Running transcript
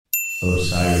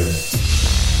Osiris.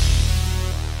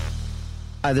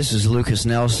 Hi, this is Lucas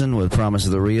Nelson with Promise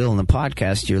of the Real, and the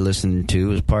podcast you're listening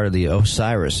to is part of the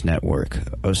Osiris Network.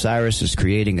 Osiris is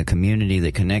creating a community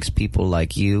that connects people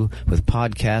like you with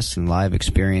podcasts and live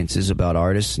experiences about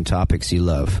artists and topics you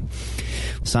love.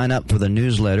 Sign up for the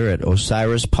newsletter at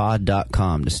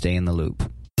osirispod.com to stay in the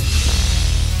loop.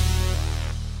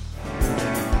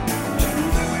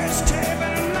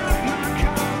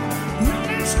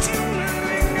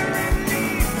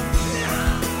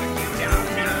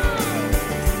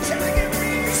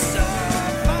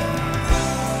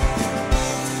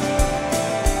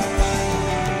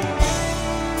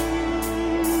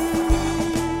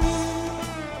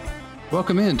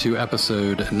 Welcome into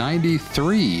episode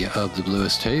 93 of The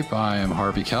Bluest Tape. I am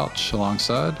Harvey Couch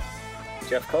alongside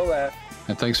Jeff Kolaf.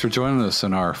 And thanks for joining us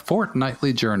in our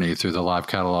fortnightly journey through the live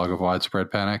catalog of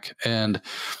Widespread Panic. And,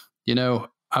 you know,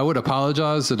 I would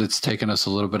apologize that it's taken us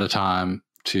a little bit of time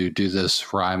to do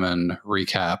this Ryman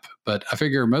recap, but I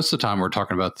figure most of the time we're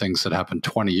talking about things that happened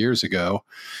 20 years ago.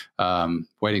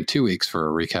 Waiting 2 weeks for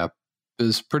a recap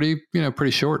is pretty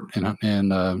short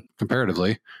and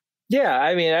comparatively. Yeah,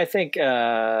 I mean, I think,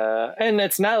 and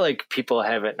it's not like people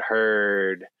haven't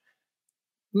heard.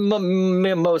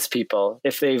 Most people,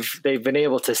 if they've been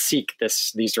able to seek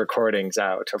these recordings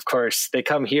out, of course, they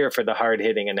come here for the hard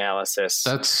hitting analysis.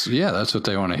 That's what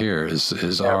they want to hear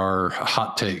is our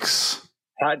hot takes.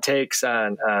 Hot takes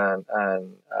on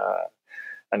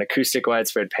acoustic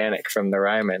Widespread Panic from the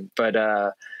Ryman, but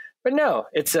no,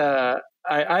 it's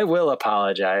I will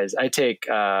apologize. I take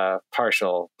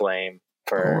partial blame.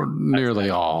 Or nearly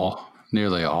all. Yeah,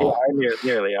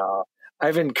 nearly all.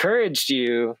 I've encouraged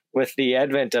you with the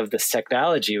advent of this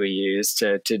technology we use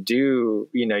to do,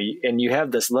 and you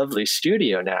have this lovely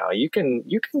studio now. You can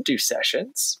do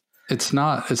sessions. It's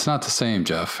not the same,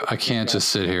 Jeff. I can't just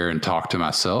sit here and talk to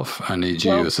myself. I need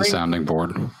you as a sounding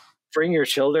board. Bring your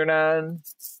children on.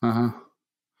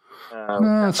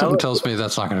 Something tells me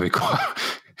that's not going to be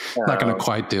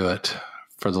quite do it.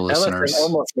 For the listeners. Ellison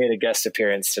almost made a guest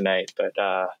appearance tonight, but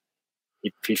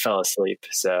he fell asleep.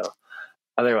 So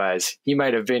otherwise, he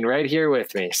might have been right here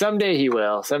with me. Someday he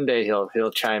will. Someday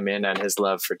he'll chime in on his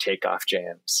love for takeoff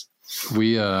jams.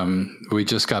 We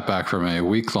just got back from a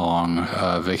week-long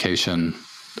vacation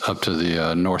up to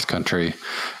the North Country,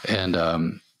 and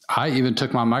I even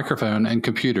took my microphone and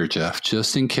computer, Jeff,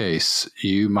 just in case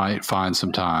you might find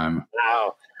some time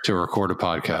to record a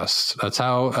podcast. That's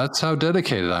how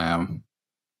dedicated I am.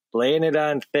 Laying it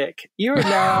on thick. You are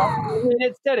now, I mean,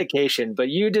 it's dedication, but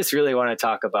you just really want to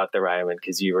talk about the Ryman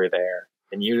because you were there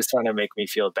and you just want to make me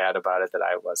feel bad about it that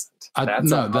I wasn't.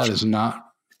 That is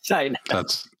not.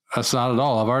 That's not at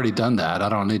all. I've already done that. I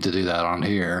don't need to do that on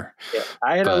here. Yeah,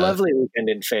 I had a lovely weekend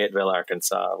in Fayetteville,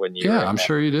 Arkansas when you. Yeah, I'm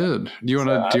sure you did. Do you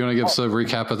want to give us a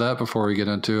recap of that before we get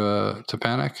into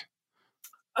Panic?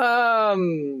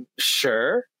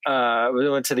 Sure. We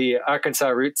went to the Arkansas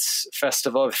Roots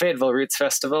Festival, the Fayetteville Roots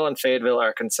Festival in Fayetteville,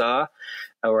 Arkansas,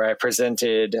 where I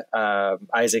presented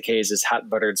Isaac Hayes' Hot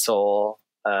Buttered Soul,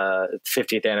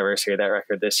 50th anniversary of that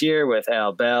record this year, with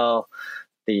Al Bell,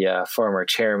 the former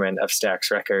chairman of Stax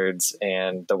Records,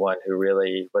 and the one who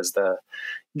really was the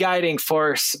guiding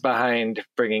force behind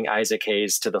bringing Isaac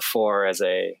Hayes to the fore as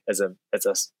a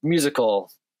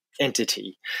musical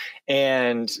entity.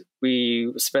 And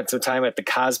we spent some time at the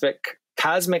Cosmic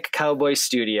Cowboy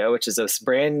Studio, which is a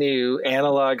brand new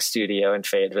analog studio in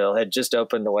Fayetteville. Had just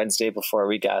opened the Wednesday before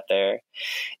we got there,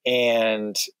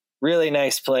 and really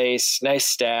nice place, nice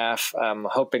staff. I'm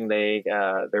hoping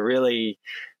they're really.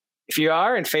 If you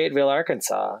are in Fayetteville,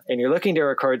 Arkansas, and you're looking to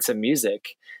record some music,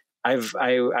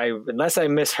 unless I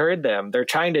misheard them, they're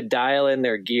trying to dial in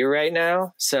their gear right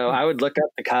now. So I would look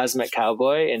up the Cosmic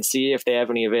Cowboy and see if they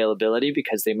have any availability,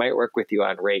 because they might work with you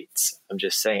on rates. I'm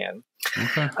just saying.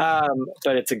 Okay.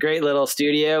 But it's a great little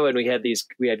studio, and we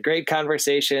had great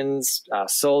conversations,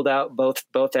 sold out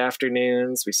both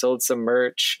afternoons. We sold some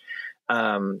merch.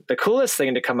 The coolest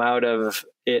thing to come out of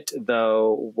it,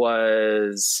 though,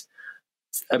 was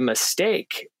a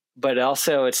mistake, but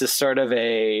also it's a sort of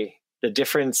the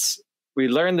difference. We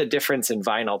learned the difference in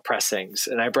vinyl pressings,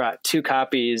 and I brought 2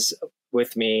 copies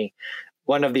with me.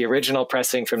 One of the original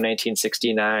pressing from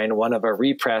 1969, one of a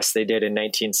repress they did in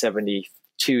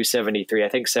 1972, 73, I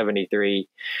think 73.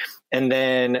 And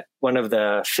then one of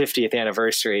the 50th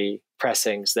anniversary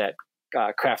pressings that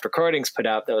Craft Recordings put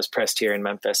out that was pressed here in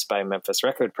Memphis by Memphis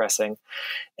Record Pressing.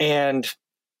 And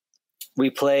we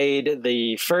played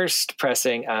the first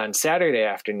pressing on Saturday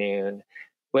afternoon,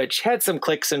 which had some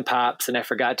clicks and pops, and I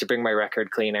forgot to bring my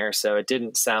record cleaner, so it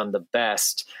didn't sound the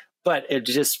best. but it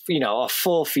just, a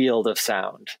full field of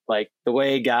sound, like the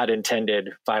way God intended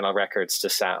vinyl records to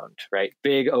sound, right?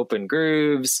 Big open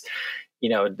grooves.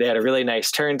 They had a really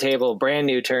nice turntable, brand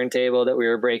new turntable that we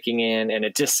were breaking in, and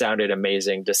it just sounded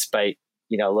amazing despite,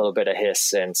 a little bit of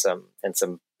hiss and some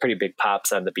pretty big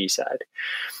pops on the B side.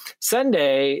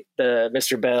 Sunday, the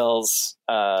Mr. Bell's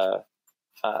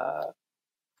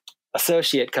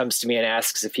associate comes to me and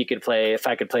asks if I could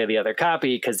play the other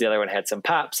copy because the other one had some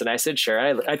pops, and I said sure.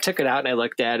 I took it out and I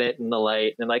looked at it in the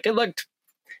light, and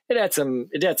it had some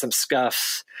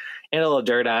scuffs and a little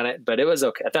dirt on it, but it was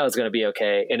okay. I thought it was going to be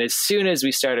okay. And as soon as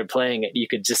we started playing it, you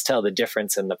could just tell the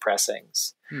difference in the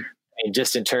pressings. And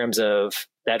just in terms of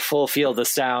that full field of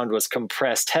sound was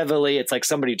compressed heavily. It's like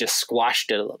somebody just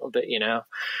squashed it a little bit,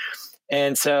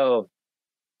 And so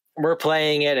we're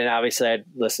playing it, and obviously I'd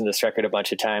listened to this record a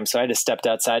bunch of times, so I just stepped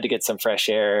outside to get some fresh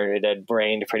air. It had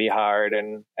rained pretty hard,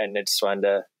 and I just wanted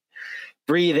to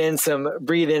breathe in some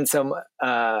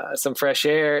fresh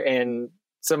air. And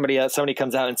somebody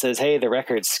comes out and says, "Hey, the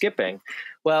record's skipping."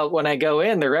 Well, when I go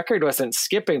in, the record wasn't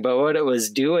skipping, but what it was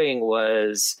doing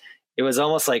was it was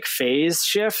almost like phase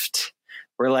shift,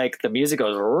 where like the music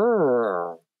goes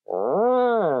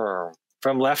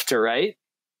from left to right.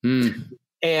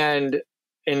 And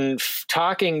in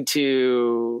talking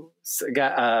to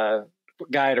a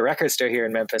guy at a record store here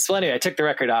in Memphis, well, anyway, I took the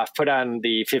record off, put on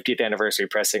the 50th anniversary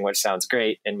pressing, which sounds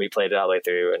great, and we played it all the way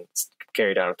through and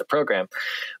carried on with the program.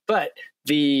 But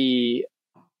the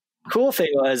cool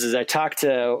thing is I talked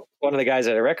to one of the guys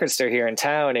at a record store here in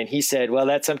town, and he said, well,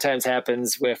 that sometimes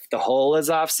happens if the hole is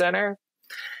off center.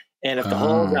 And if the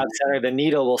hole is off center, the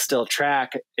needle will still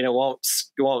track, and it won't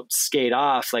skate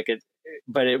off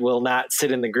but it will not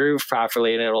sit in the groove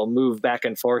properly, and it'll move back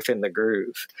and forth in the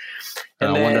groove.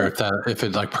 And I wonder if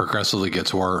it like progressively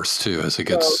gets worse too as it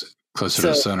gets closer to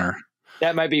the center.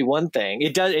 That might be one thing.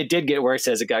 It did get worse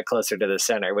as it got closer to the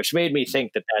center, which made me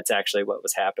think that that's actually what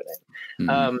was happening.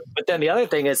 But then the other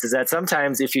thing is that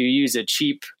sometimes if you use if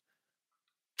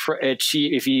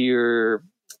you're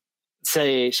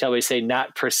shall we say,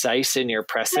 not precise in your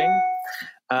pressing,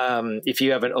 if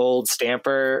you have an old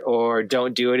stamper or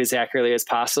don't do it as accurately as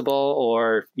possible,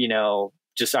 or,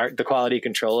 just the quality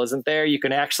control isn't there, you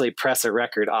can actually press a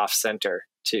record off center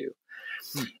too.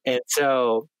 And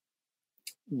so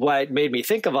what made me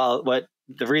think of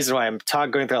the reason why I'm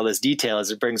going through all this detail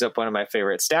is it brings up one of my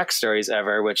favorite Stax stories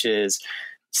ever, which is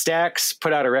Stax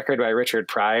put out a record by Richard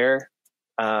Pryor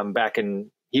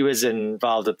he was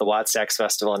involved at the Watts Stax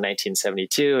Festival in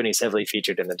 1972, and he's heavily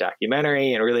featured in the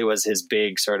documentary, and really was his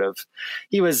big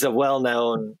he was a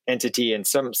well-known entity in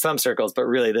some circles, but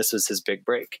really this was his big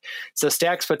break. So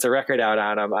Stax puts a record out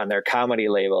on him on their comedy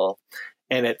label,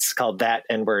 and it's called That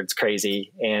N-Word's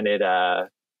Crazy, and it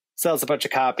sells a bunch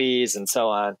of copies and so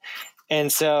on.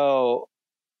 And so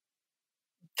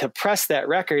to press that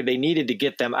record, they needed to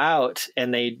get them out,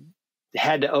 and they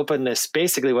had to open this,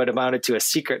 basically what amounted to a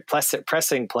secret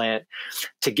pressing plant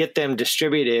to get them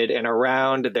distributed and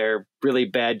around their really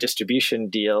bad distribution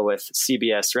deal with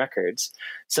CBS Records.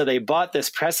 So they bought this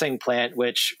pressing plant,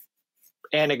 which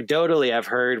anecdotally I've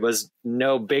heard was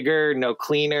no bigger, no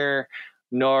cleaner,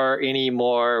 nor any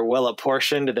more well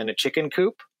apportioned than a chicken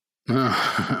coop. in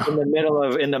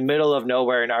the middle of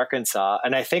nowhere in Arkansas.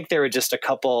 And I think there were just a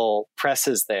couple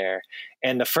presses there.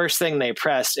 And the first thing they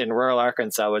pressed in rural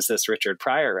Arkansas was this Richard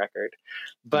Pryor record.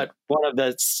 But one of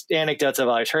the anecdotes I've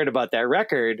always heard about that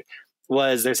record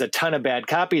was there's a ton of bad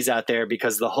copies out there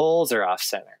because the holes are off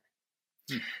center.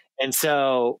 And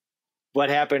so what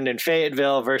happened in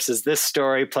Fayetteville versus this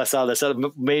story, plus all this other,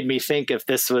 made me think if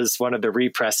this was one of the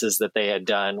represses that they had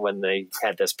done when they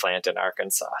had this plant in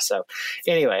Arkansas. So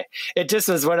anyway, it just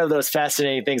was one of those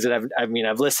fascinating things that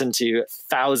I've listened to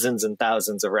thousands and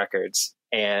thousands of records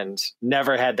and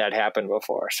never had that happen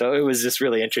before. So it was just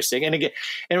really interesting. And again,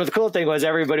 and the cool thing was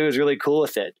everybody was really cool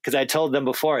with it, because I told them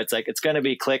before, it's like, it's going to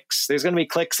be clicks. There's going to be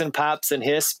clicks and pops and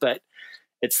hiss, but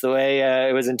it's the way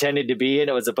it was intended to be. And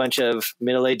it was a bunch of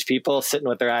middle-aged people sitting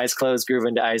with their eyes closed,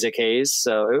 grooving to Isaac Hayes.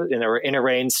 So it was in a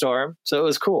rainstorm. So it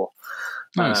was cool.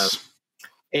 Nice.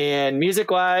 And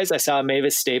music-wise, I saw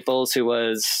Mavis Staples, who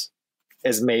was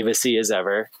as Mavis-y as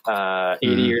ever, 80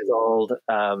 years old.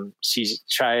 She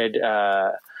tried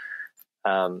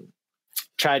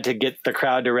to get the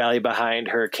crowd to rally behind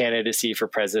her candidacy for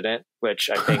president, which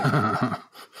I think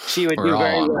she would do very well.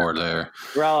 We're all on board there.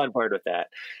 We're all on board with that.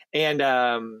 And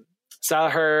saw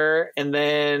her, and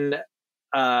then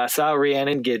saw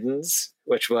Rhiannon Giddens,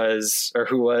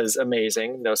 who was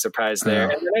amazing. No surprise there.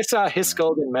 And then I saw His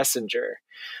Golden Messenger,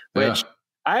 which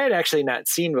I had actually not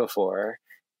seen before.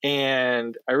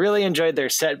 and I really enjoyed their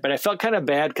set, but I felt kind of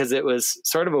bad because it was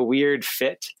sort of a weird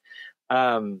fit,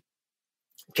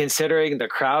 considering the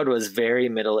crowd was very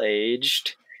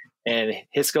middle-aged, and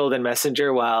His Golden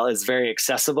Messenger, while is very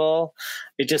accessible,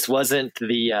 it just wasn't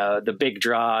the big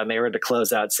draw, and they were to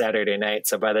close out Saturday night.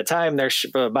 So by the time they're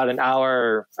about an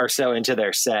hour or so into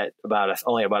their set,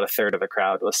 only about a third of the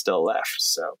crowd was still left.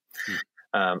 So,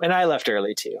 and I left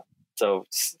early too. So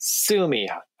sue me,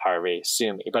 Harvey,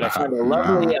 sue me. But I found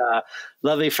a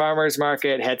lovely farmer's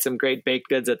market, had some great baked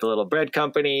goods at the Little Bread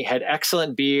Company, had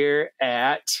excellent beer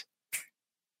at,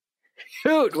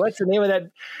 what's the name of that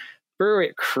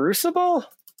brewery? Crucible?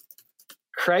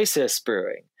 Crisis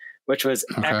Brewing, which was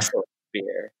excellent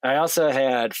beer. I also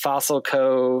had Fossil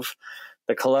Cove,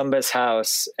 the Columbus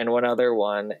House, and one other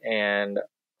one. And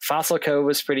Fossil Cove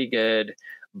was pretty good,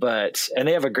 and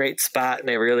they have a great spot and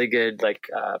they have a really good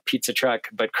pizza truck.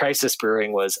 But Crisis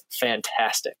Brewing was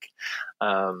fantastic.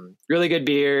 Really good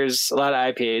beers, a lot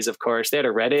of IPAs, of course. They had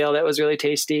a red ale that was really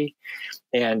tasty,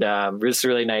 and just a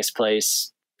really nice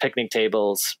place. Picnic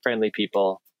tables, friendly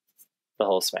people, the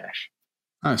whole smash.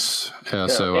 Nice. Yeah.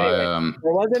 So anyway, it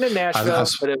wasn't in Nashville,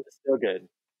 but it was still good.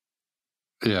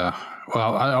 Yeah.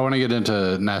 Well, I want to get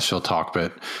into Nashville talk,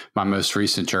 but my most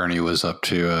recent journey was up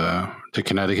to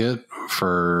Connecticut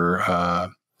for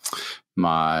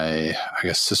my,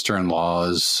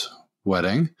 sister-in-law's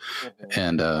wedding. Mm-hmm.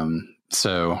 And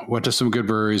so went to some good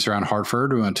breweries around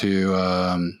Hartford. We went to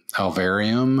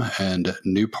Alvarium and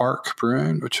New Park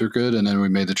Brewing, which were good. And then we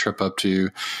made the trip up to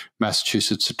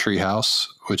Massachusetts to Treehouse,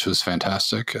 which was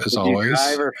fantastic as always.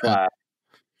 Did you drive or fly?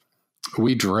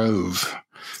 We drove.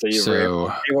 So you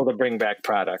were able to bring back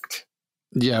product.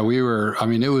 Yeah, we were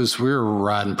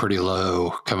riding pretty low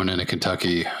coming into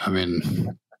Kentucky. I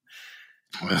mean,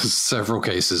 several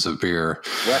cases of beer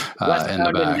in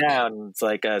the back. Down. It's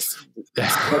like us.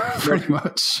 Pretty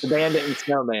much. The Bandit and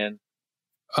Snowman.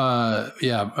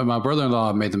 Yeah, my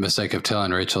brother-in-law made the mistake of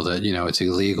telling Rachel that, it's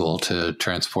illegal to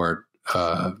transport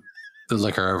the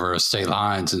liquor over state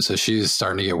lines. And so she's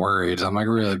starting to get worried. I'm like,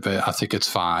 really? But I think it's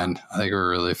fine. I think we're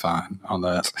really fine on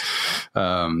that.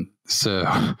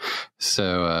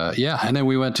 Yeah. And then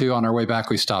we went on our way back,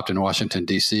 we stopped in Washington,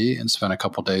 D.C. and spent a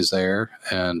couple days there.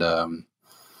 And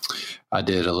I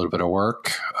did a little bit of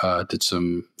work, did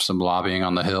some lobbying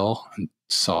on the Hill, and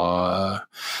saw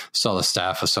the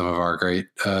staff of some of our great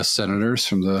senators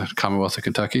from the Commonwealth of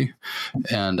Kentucky,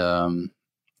 and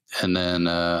then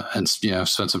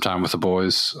spent some time with the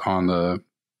boys on the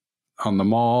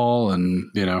mall,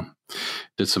 and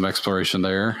did some exploration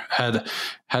there. Had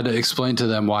to explain to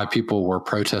them why people were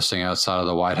protesting outside of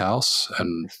the White House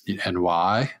and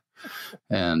why,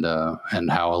 and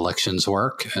how elections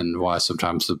work, and why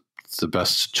sometimes the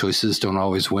best choices don't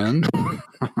always win.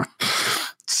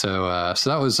 So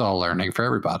that was all learning for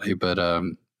everybody. But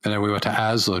and then we went to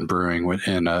Aslan Brewing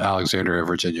in Alexandria,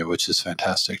 Virginia, which is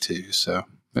fantastic too. So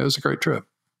it was a great trip.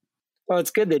 Well,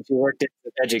 it's good that you worked at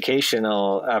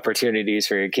educational opportunities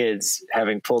for your kids,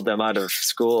 having pulled them out of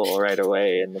school right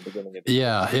away in the beginning of the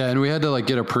year. Yeah, and we had to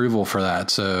get approval for that.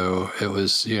 So it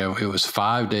was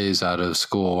 5 days out of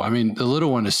school. I mean, the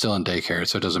little one is still in daycare,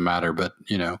 so it doesn't matter. But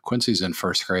Quincy's in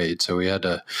first grade, so we had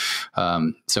to.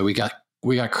 So we got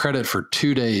credit for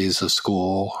 2 days of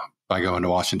school by going to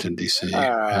Washington, D.C.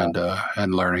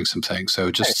 And learning some things.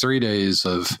 So just 3 days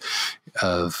of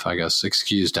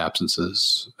excused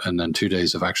absences, and then 2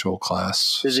 days of actual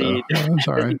class. Does he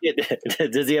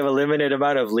have a limited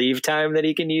amount of leave time that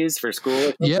he can use for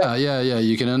school? Yeah.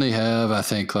 You can only have, I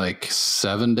think,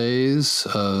 7 days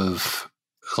of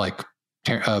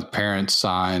parents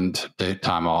signed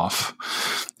time off.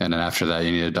 And then after that,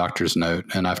 you need a doctor's note.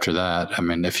 And after that, I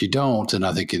mean, if you don't, then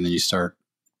I think then you start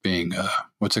being,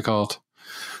 what's it called?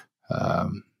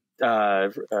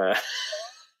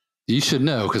 You should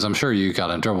know, because I'm sure you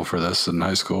got in trouble for this in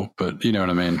high school, but you know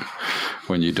what I mean?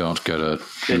 When you don't go to,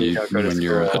 when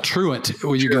you're a truant,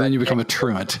 then you become a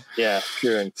truant. Yeah.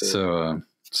 Truant. So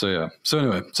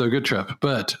anyway, good trip.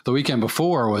 But the weekend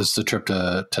before was the trip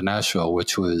to Nashville,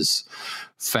 which was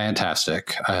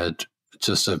fantastic. I had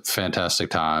just a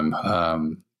fantastic time.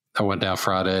 I went down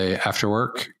Friday after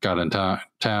work, got in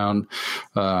town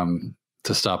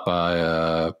to stop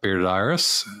by Bearded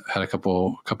Iris, had a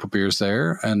couple beers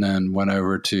there, and then went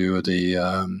over to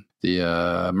the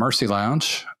Mercy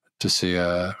Lounge to see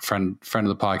a friend of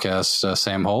the podcast,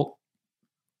 Sam Holt,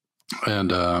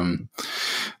 and that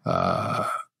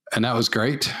was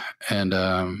great. And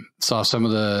saw some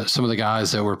of the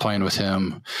guys that were playing with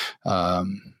him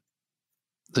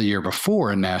the year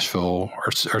before in Nashville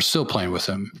are still playing with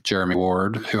him. Jeremy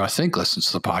Ward, who I think listens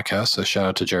to the podcast, so shout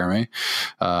out to Jeremy.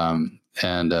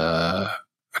 And a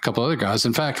couple other guys.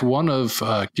 In fact, one of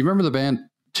do you remember the band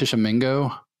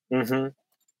Tishomingo? Mm-hmm.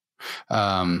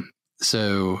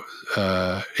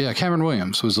 Cameron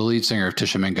Williams was the lead singer of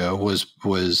Tishomingo,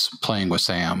 was playing with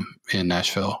Sam in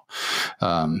Nashville.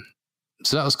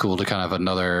 So that was cool to kind of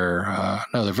another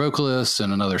vocalist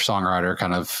and another songwriter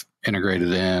kind of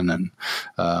integrated in. And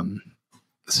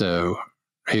so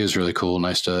he was really cool.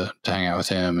 Nice to hang out with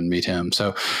him and meet him.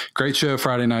 So great show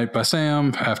Friday night by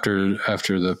Sam after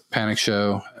the Panic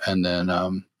show. And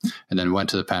then went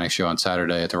to the Panic show on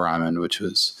Saturday at the Ryman, which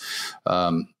was,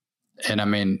 and I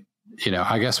mean,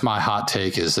 I guess my hot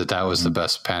take is that was the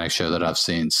best Panic show that I've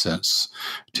seen since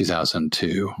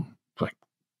 2002, like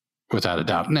without a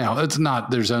doubt. Now it's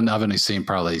not, I've only seen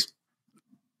probably,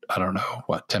 I don't know,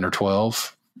 10 or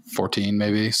 12, 14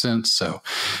 maybe since. So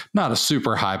not a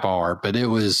super high bar, but it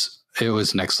was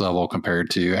next level compared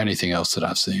to anything else that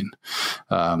I've seen,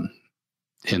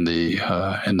 in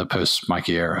the post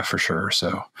Mikey era for sure.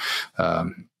 So,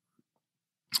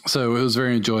 so it was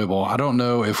very enjoyable. I don't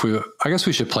know if I guess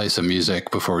we should play some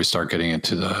music before we start getting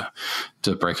into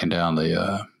to breaking down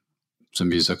some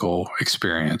musical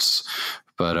experience.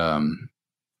 But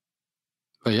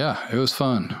yeah, it was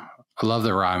fun. I love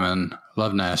the Ryman,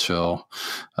 love Nashville.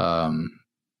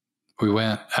 We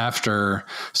went after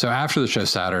the show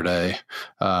Saturday,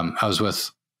 I was with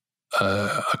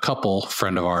a couple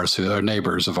friend of ours who are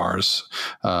neighbors of ours,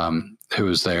 who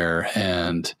was there,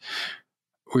 and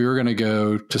we were going to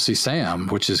go to see Sam,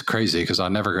 which is crazy because I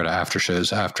never go to after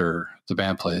shows after the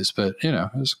band plays, but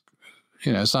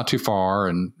it's not too far.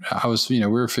 And I was, we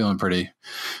were feeling pretty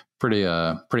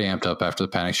amped up after the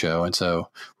Panic show. And so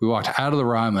we walked out of the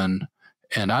Ryman,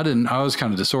 and I was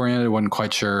kind of disoriented. Wasn't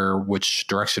quite sure which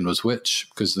direction was which,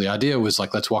 because the idea was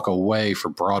like, let's walk away for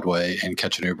Broadway and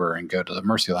catch an Uber and go to the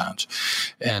Mercy Lounge.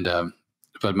 And,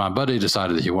 but my buddy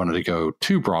decided that he wanted to go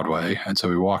to Broadway. And so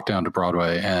we walked down to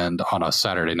Broadway and on a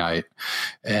Saturday night.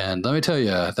 And let me tell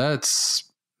you, that's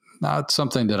not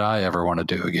something that I ever want to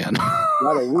do again. A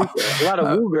lot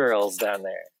of woo girls down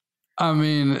there. I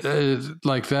mean,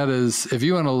 like that is, if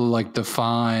you want to like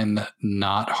define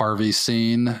not Harvey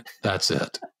scene, that's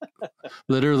it.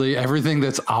 Literally everything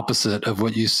that's opposite of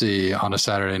what you see on a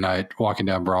Saturday night walking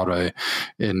down Broadway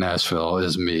in Nashville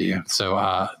is me.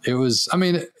 So it was, I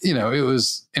mean, it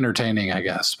was entertaining, I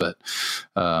guess, but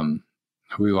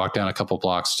we walked down a couple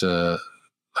blocks to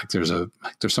like, there's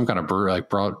some kind of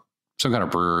some kind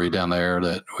of brewery down there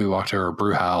that we walked to, or a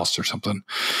brew house or something,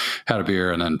 had a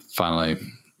beer, and then finally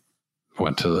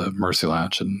went to the Mercy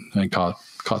Lounge and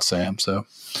caught Sam. So,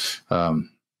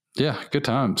 yeah, good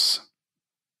times.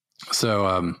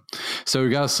 So we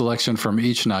got a selection from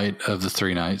each night of the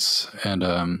 3 nights. And,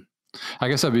 I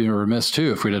guess I'd be remiss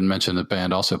too if we didn't mention the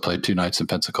band also played 2 nights in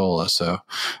Pensacola. So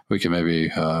we can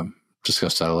maybe,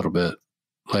 discuss that a little bit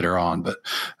later on. But,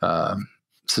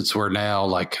 since we're now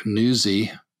like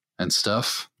newsy and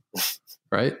stuff,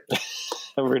 right?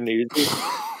 We're newsy.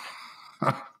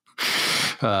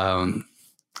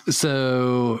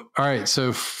 So, all right.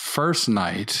 So first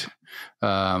night,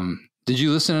 did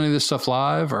you listen to any of this stuff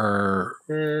live or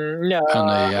no?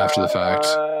 Only after the fact?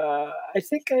 I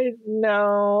think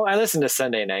I listened to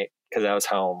Sunday night because I was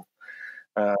home.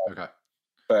 Okay.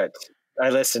 But I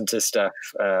listened to stuff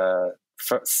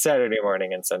Saturday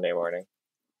morning and Sunday morning.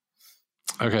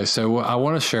 Okay. So I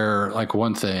want to share like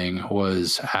one thing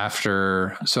was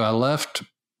so I left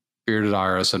Bearded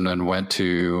Iris and then went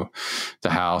to the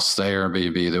house, the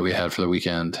Airbnb that we had for the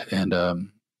weekend. And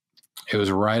it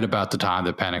was right about the time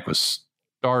that Panic was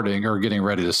starting or getting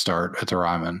ready to start at the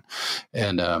Ryman.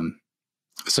 And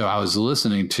so I was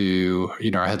listening to,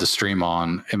 I had the stream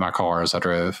on in my car as I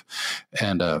drove.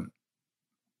 And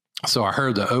so I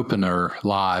heard the opener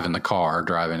live in the car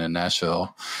driving in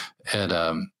Nashville. And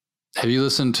have you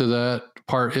listened to that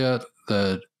part yet?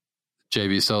 The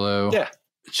JB solo? Yeah.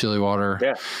 Chili Water.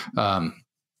 Yeah.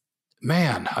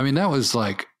 Man, I mean, that was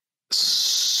like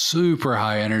super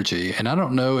high energy. And I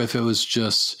don't know if it was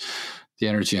just the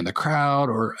energy in the crowd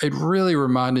or it really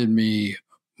reminded me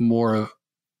more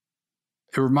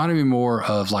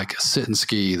of like Sit and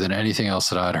Ski than anything else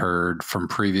that I'd heard from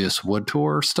previous Wood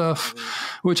Tour stuff,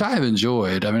 which I have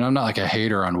enjoyed. I mean, I'm not like a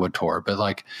hater on Wood Tour, but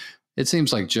like, it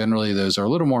seems like generally those are a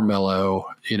little more mellow,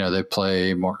 they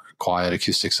play more quiet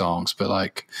acoustic songs, but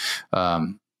like,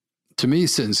 to me,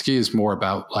 Sit and Ski is more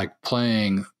about like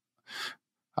playing,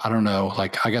 I don't know,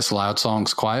 like I guess loud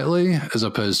songs quietly as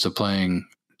opposed to playing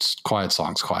quiet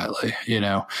songs quietly,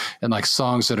 and like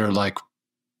songs that are like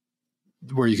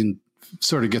where you can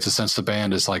sort of get the sense the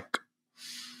band is like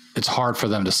it's hard for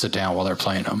them to sit down while they're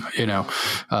playing them. You know,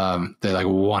 they like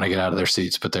want to get out of their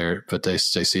seats, but they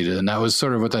stay seated. And that was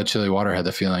sort of what that Chilly Water had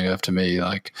the feeling of to me,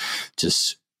 like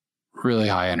just really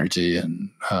high energy and,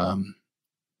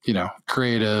 you know,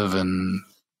 creative. And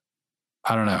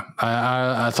I don't know.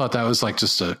 I thought that was like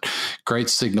just a great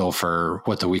signal for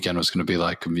what the weekend was going to be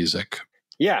like of music.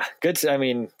 Yeah, good. I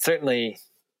mean, certainly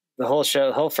the whole show,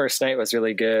 the whole first night was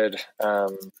really good.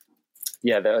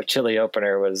 Yeah, the Chili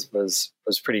opener was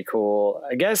pretty cool.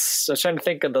 I guess I was trying to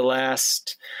think of the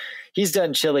last. He's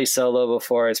done Chili solo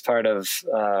before as part of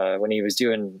when he was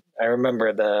doing. I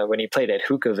remember when he played at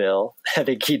Hookahville. I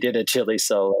think he did a Chili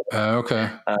solo. Okay,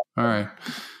 all right.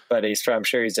 But I'm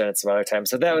sure he's done it some other times.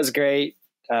 So that was great.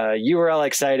 You were all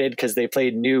excited because they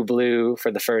played New Blue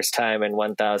for the first time in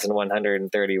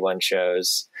 1,131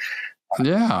 shows.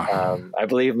 Yeah. I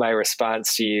believe my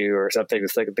response to you or something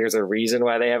was like, there's a reason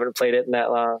why they haven't played it in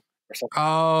that long or something.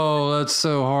 Oh, that's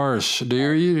so harsh. So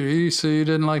you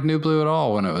didn't like New Blue at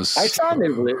all when it was... I saw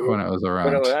New Blue. When it was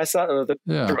around. I saw it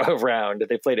around.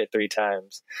 They played it 3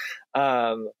 times.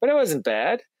 But it wasn't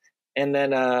bad. And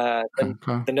then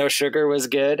the No Sugar was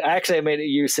good.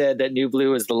 You said that New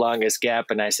Blue was the longest gap,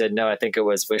 and I said, no, I think it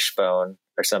was Wishbone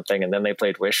or something. And then they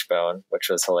played Wishbone, which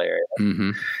was hilarious.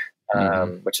 Mm-hmm.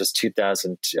 Which was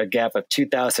a gap of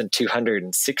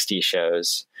 2,260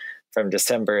 shows from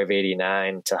December of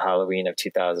 '89 to Halloween of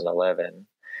 2011.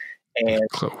 And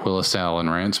Willis Allen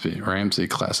Ramsey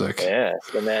classic. Yeah.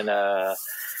 And then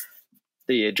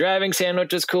the driving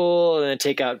sandwich was cool, and the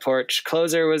takeout porch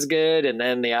closer was good, and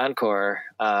then the encore,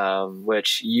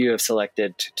 which you have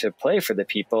selected to play for the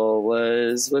people,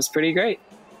 was pretty great.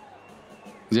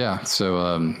 Yeah,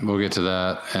 so we'll get to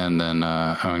that, and then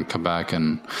I'm going to come back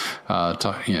and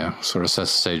talk. You know, sort of set the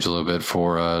stage a little bit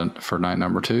for night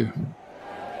number 2.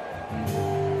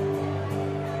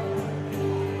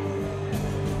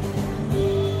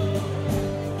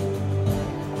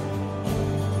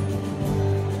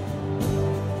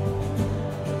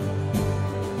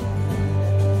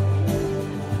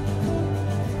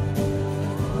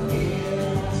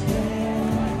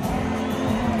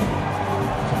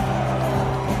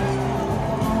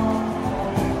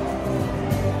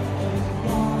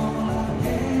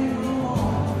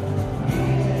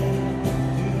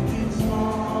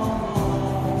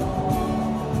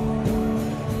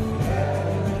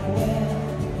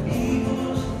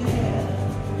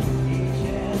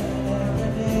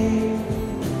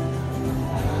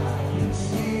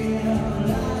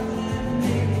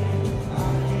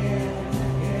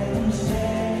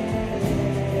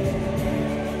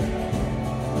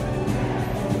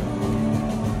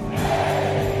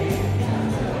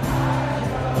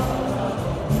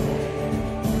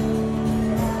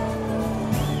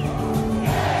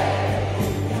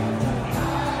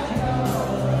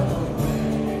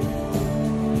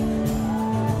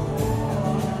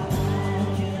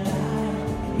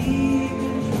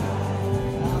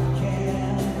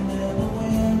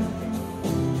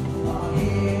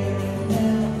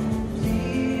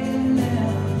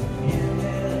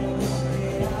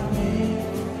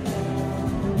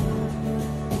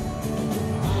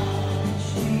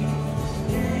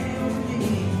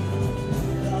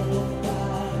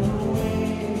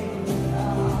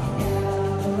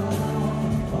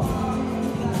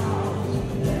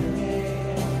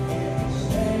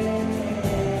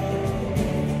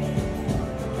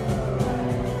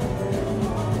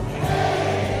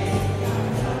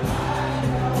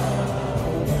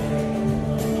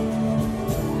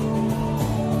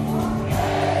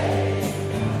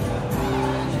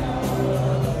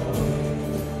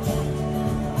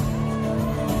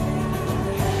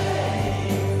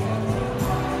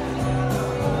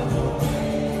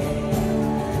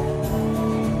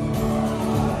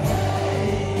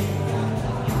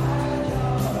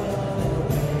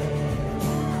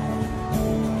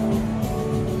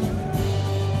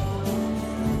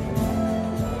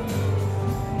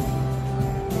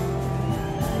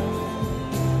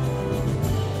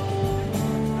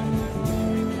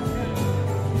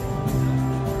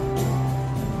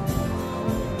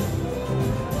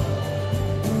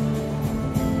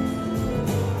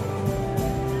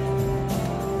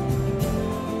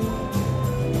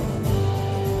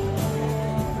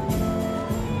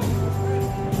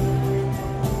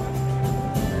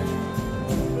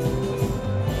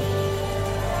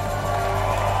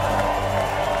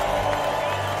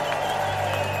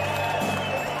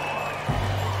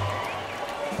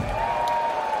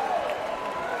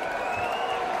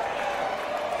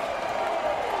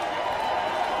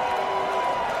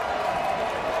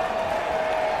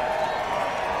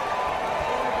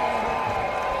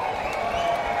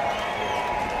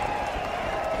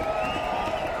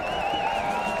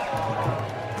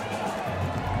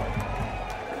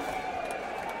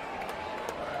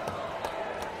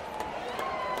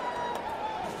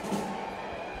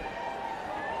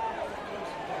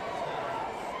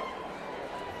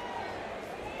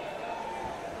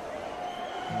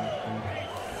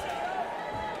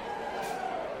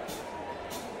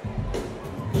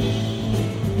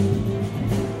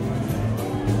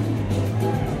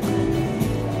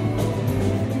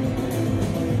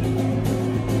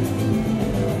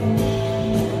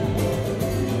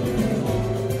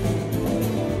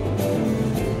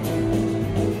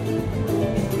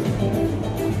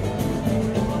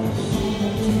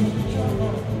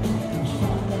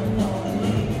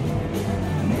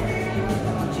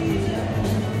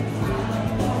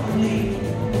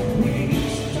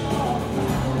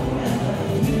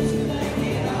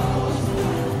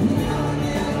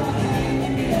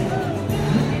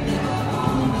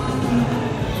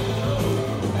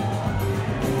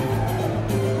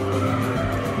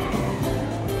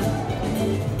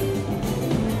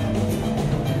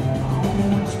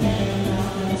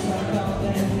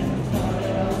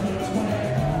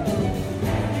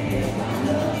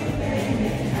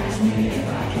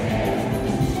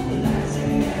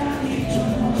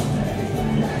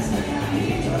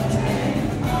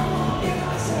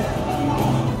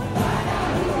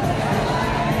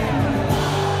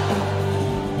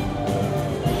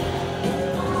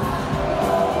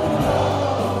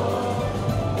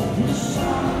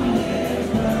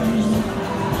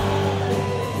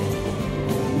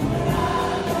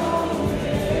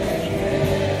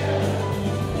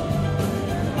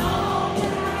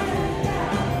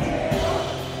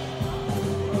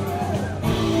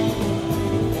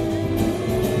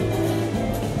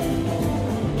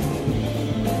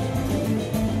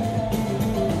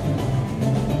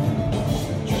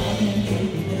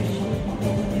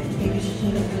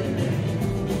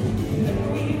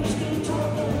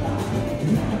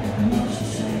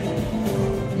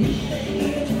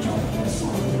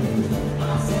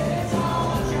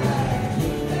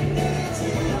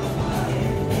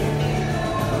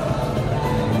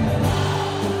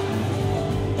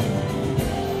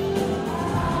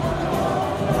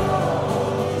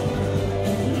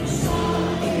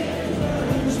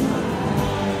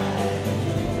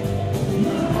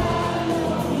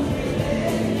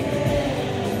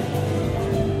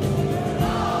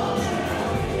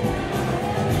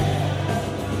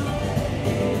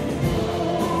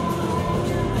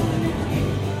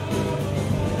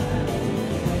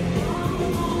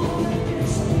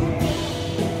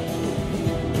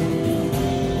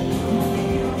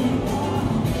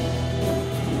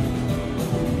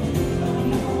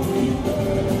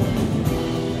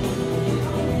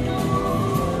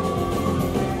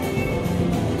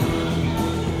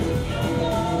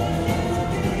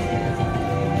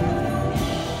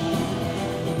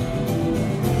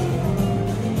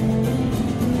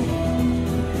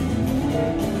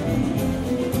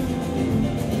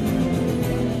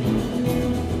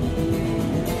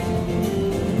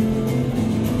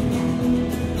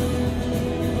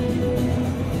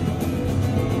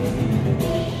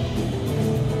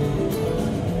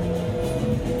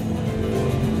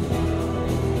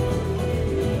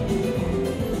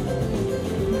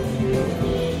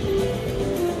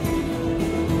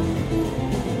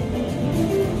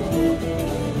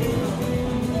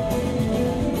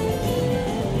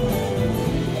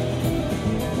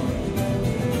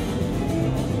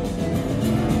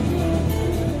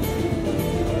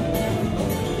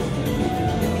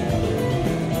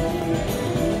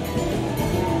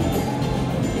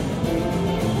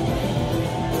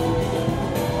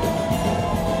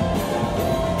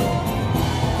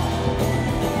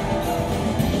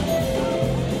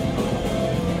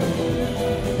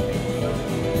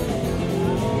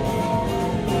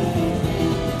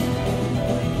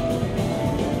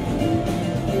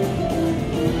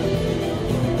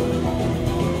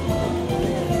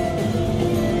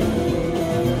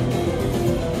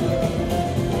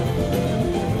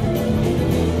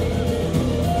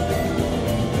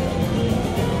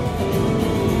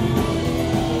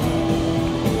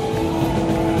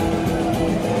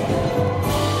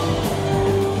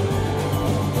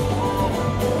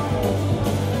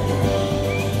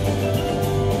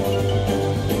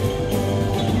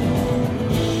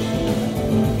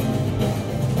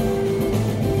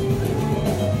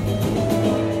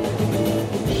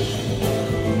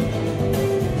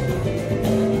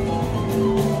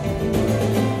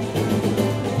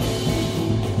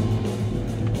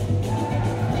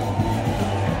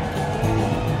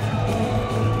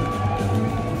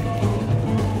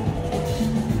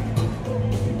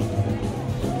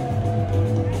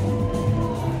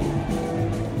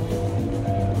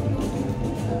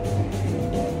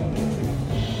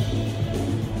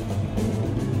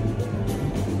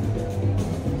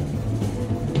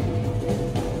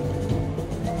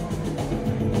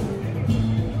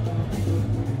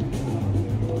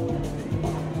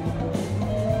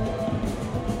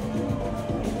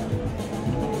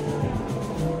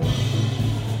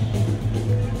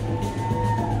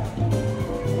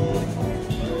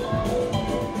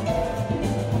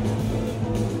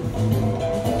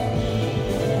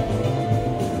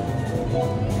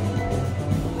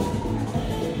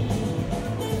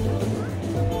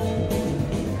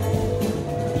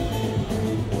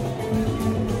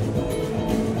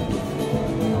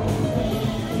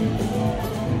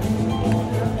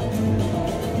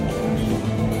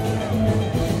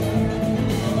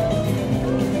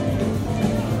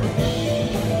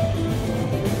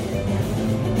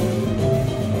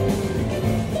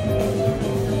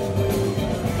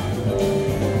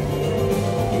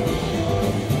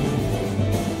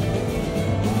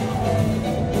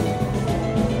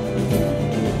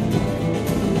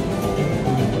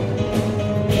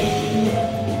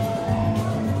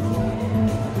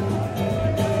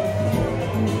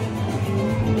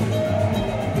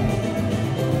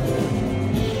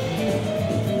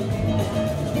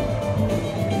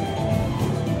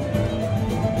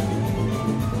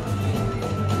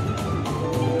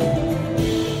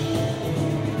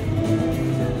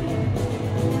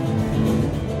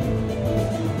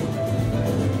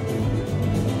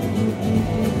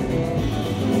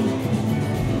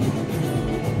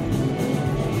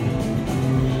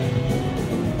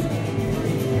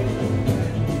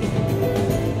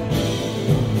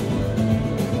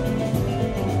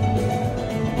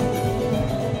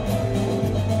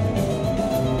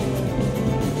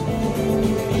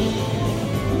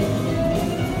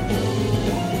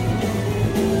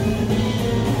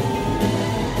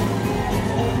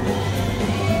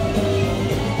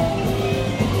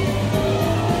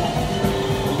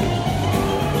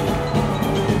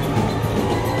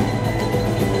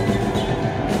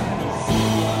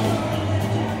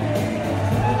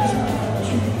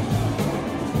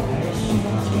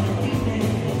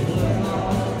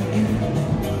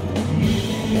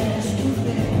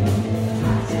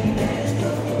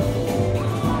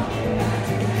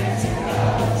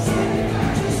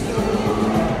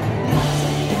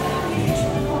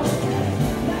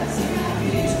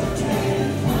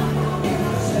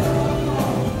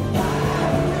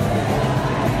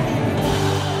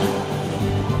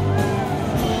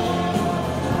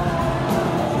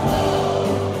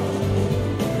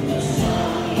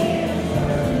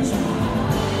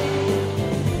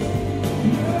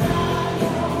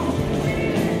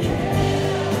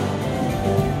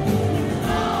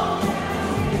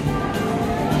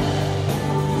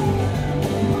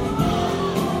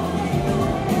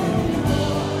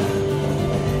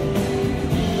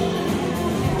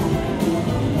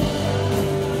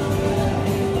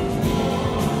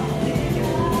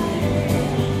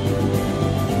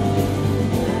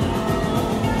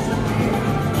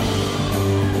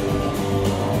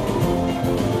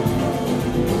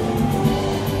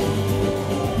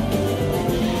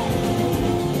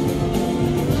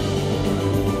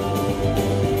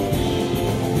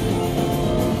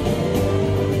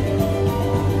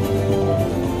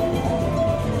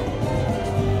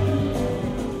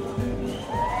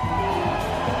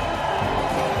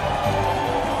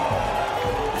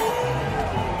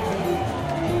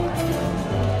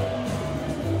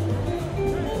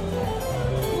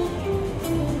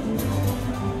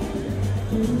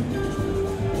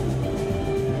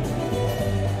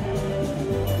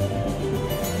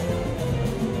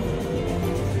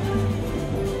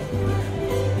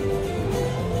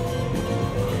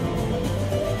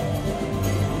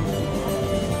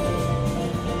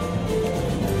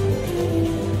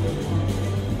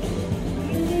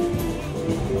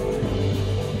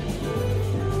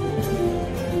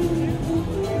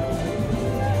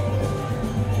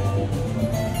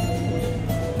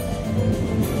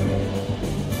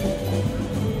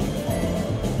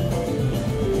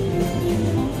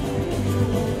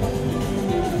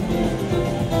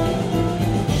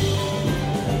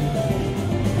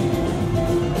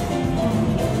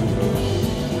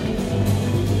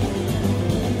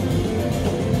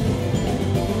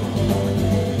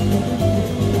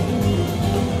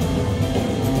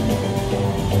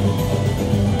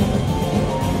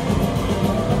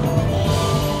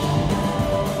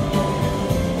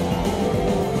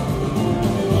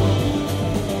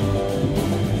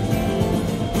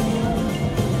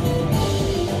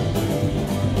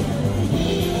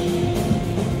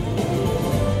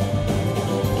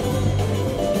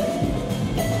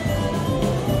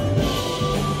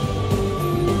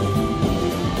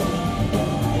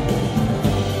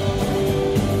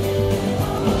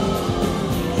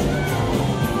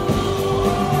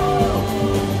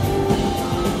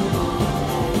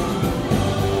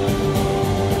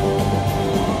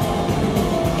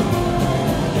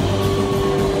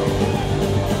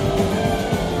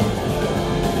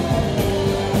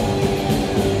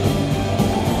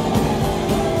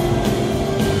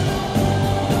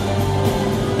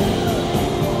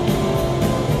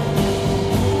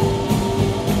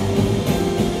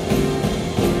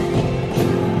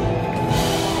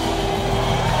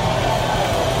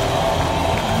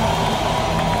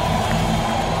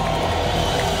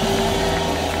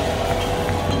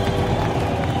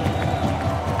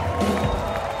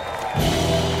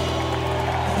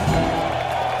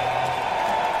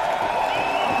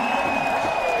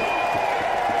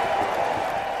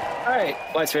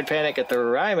 Widespread Panic at the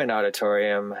Ryman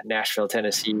Auditorium, Nashville,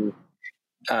 Tennessee,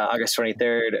 August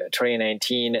 23rd,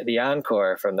 2019. The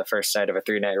encore from the first night of a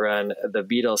 3-night run. The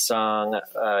Beatles song,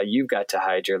 You've Got to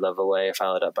Hide Your Love Away,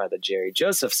 followed up by the Jerry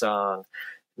Joseph song,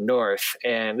 North.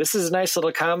 And this is a nice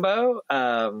little combo.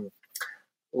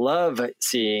 Love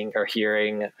seeing or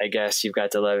hearing, I guess, You've Got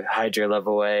to Hide Your Love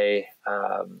Away.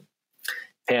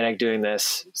 Panic doing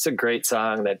this. It's a great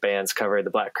song that bands covered. The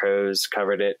Black Crowes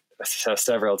covered it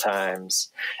several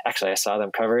times. Actually, I saw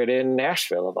them cover it in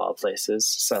Nashville, of all places,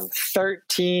 some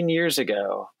 13 years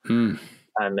ago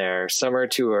on their summer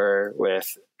tour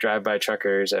with Drive-By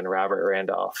Truckers and Robert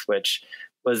Randolph, which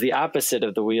was the opposite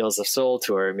of the Wheels of Soul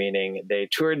tour, meaning they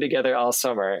toured together all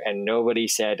summer and nobody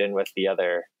sat in with the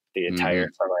other the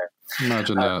entire summer.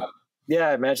 Imagine that.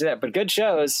 Yeah, imagine that. But good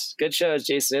shows.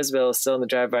 Jason Isbell is still in the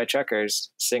Drive-By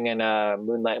Truckers singing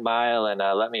Moonlight Mile and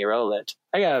Let Me Roll It.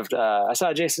 I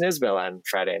saw Jason Isbell on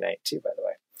Friday night too, by the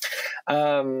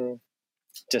way.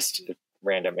 Just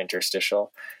random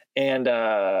interstitial. And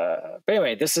but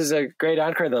anyway, this is a great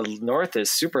encore. The North is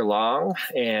super long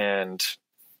and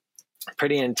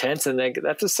pretty intense. And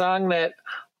that's a song that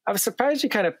I was surprised you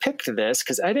kind of picked this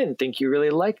because I didn't think you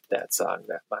really liked that song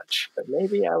that much, but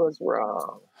maybe I was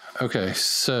wrong. Okay,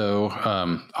 so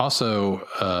also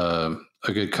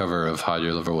a good cover of Hide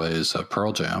Your Love Away is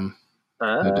Pearl Jam.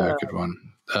 They do a good one.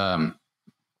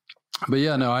 But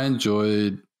yeah, no, I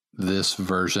enjoyed this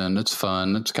version. It's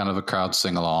fun. It's kind of a crowd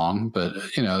sing along, but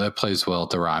that plays well at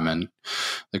the Ryman.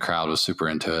 The crowd was super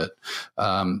into it.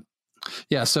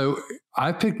 Yeah, so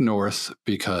I picked North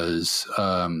because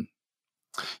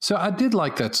so I did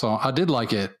like that song. I did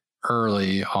like it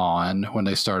early on when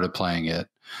they started playing it.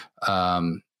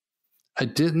 I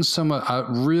didn't so much. I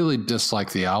really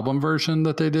dislike the album version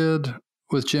that they did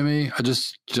with Jimmy. I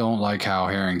just don't like how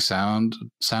Herring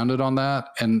sounded on that,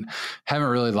 and haven't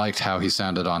really liked how he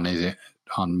sounded on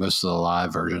most of the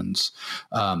live versions.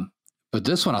 But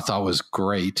this one I thought was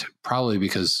great, probably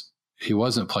because he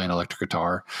wasn't playing electric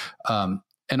guitar,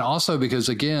 and also because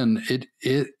again, it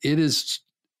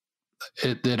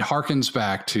harkens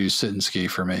back to Sit and Ski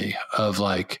for me, of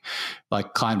like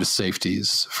Climb to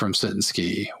Safeties from Sit and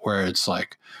Ski, where it's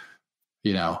like,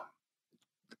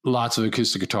 lots of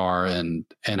acoustic guitar and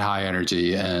high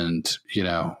energy and,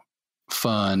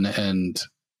 fun and,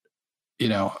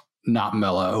 not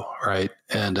mellow. Right.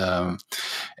 And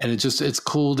it's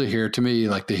cool to hear, to me,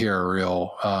 like to hear a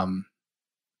real,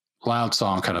 loud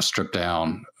song kind of stripped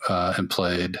down, and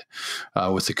played,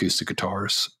 with acoustic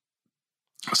guitars.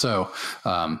 So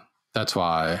that's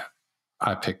why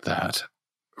I picked that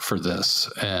for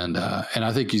this, and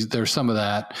I think there's some of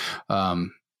that.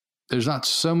 There's not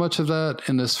so much of that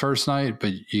in this first night,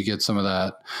 but you get some of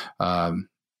that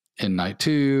in night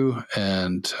 2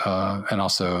 and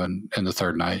also in the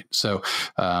third night. So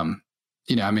the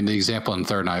example in the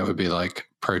third night would be like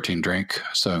Protein Drink,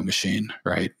 Sewing Machine,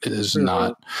 right? It is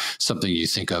not something you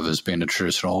think of as being a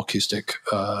traditional acoustic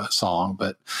song,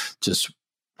 but just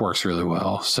works really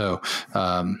well. So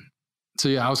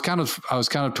yeah, I was kind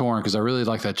of torn because I really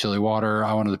like that Chilly Water.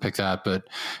 I wanted to pick that, but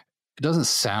it doesn't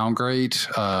sound great,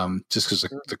 just because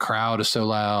the crowd is so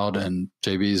loud and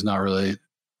JB is not really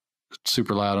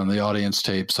super loud on the audience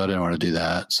tape. So I didn't want to do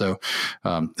that. So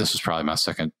this was probably my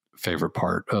second favorite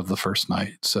part of the first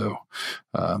night. So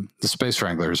the Space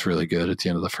Wrangler is really good at the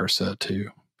end of the first set too.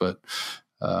 But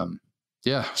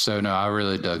yeah, so no, I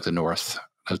really dug the North.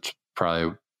 That's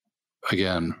probably,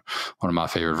 again, one of my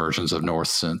favorite versions of North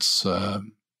since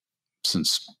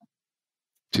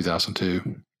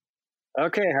 2002.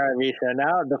 Okay, Harvey. So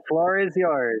now the floor is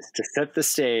yours to set the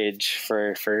stage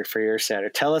for your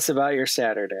Saturday. Tell us about your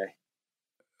Saturday.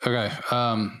 Okay.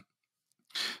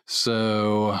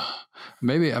 So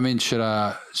maybe, should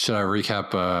I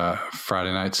recap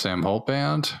Friday night Sam Holt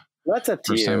Band? That's up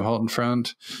to you. Sam Holt and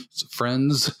friends.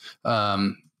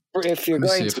 If you're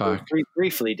going to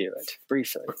briefly do it,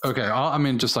 briefly. Okay,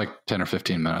 just like 10 or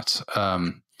 15 minutes.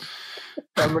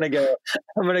 I'm gonna go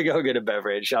get a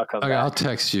beverage. I'll come back. I'll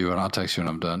text you when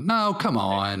I'm done. No, come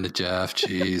on, Jeff.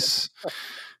 Jeez.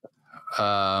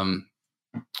 Let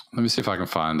me see if I can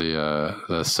find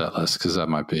the set list, because that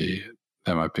might be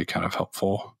kind of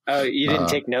helpful. Oh, you didn't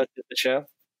take notes at the show?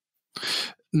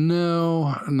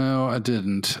 No, I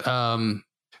didn't. All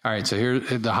right, so here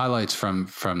are the highlights from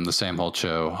the Sam Holt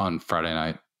show on Friday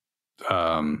night.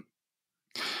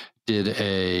 Did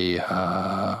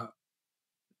a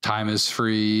Time Is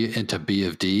Free into B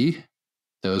of D.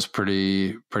 That was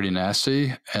pretty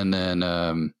nasty. And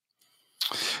then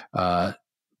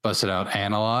busted out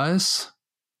Analyze,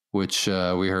 which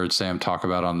we heard Sam talk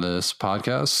about on this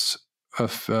podcast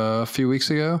a few weeks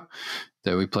ago.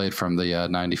 that we played from the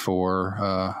 94,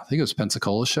 I think it was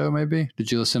Pensacola show, maybe.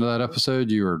 Did you listen to that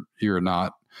episode? You were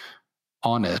not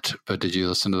on it, but did you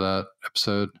listen to that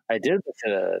episode? I did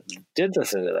listen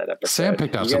to that episode. Sam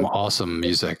picked out some awesome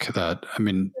music that, I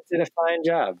mean, did a fine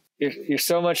job. You're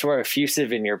so much more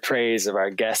effusive in your praise of our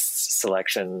guests'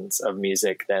 selections of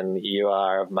music than you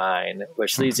are of mine,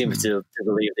 which leads me to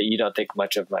believe that you don't think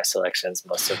much of my selections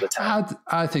most of the time.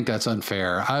 I think that's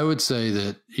unfair. I would say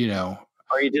that,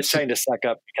 or are you just trying to suck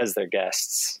up because they're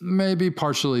guests? Maybe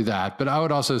partially that, but I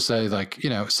would also say, like,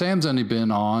 Sam's only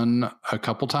been on a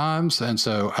couple times, and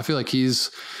so I feel like he's,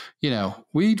 you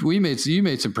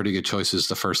made some pretty good choices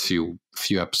the first few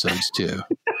episodes too.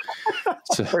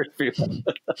 So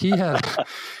he had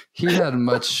a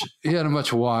much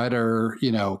wider,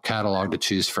 catalog to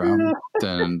choose from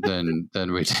than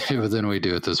we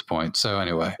do at this point. So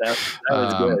anyway, that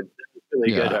was good.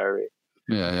 Really good, Harvey.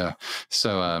 Yeah.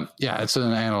 So, it's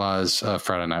an analyze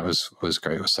Friday night was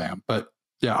great with Sam, but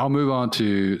yeah, I'll move on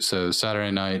to,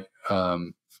 Saturday night,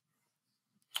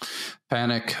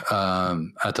 Panic,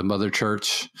 at the Mother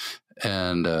Church.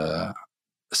 And,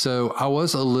 so I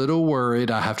was a little worried,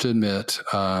 I have to admit,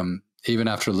 even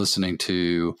after listening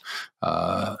to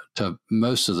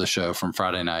most of the show from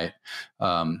Friday night,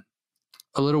 a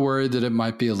little worried that it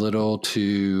might be a little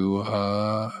too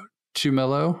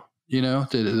mellow. That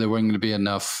there wasn't going to be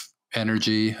enough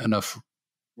energy, enough,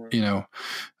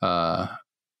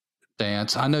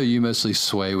 dance. I know you mostly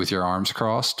sway with your arms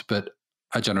crossed, but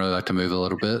I generally like to move a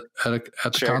little bit at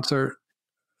the concert.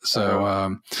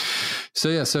 So, so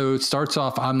it starts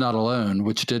off, I'm Not Alone,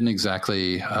 which didn't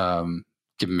exactly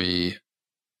give me,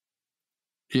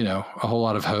 a whole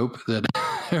lot of hope that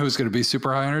it was going to be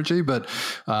super high energy, but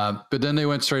then they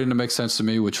went straight into Make Sense to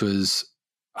Me, which was,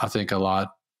 I think, a lot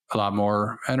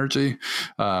more energy.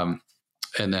 And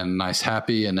then Nice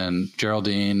Happy. And then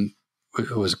Geraldine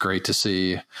was great to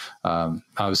see.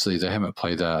 Obviously they haven't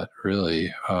played that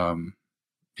really, a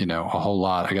whole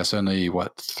lot, I guess only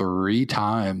 3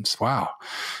 times. Wow.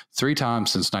 3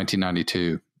 times since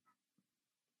 1992,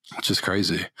 which is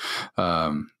crazy.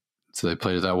 So they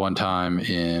played it that one time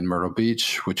in Myrtle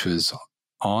Beach, which was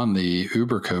on the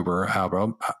Uber Cobra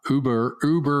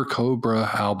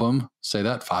album. Say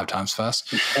that 5 times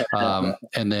fast.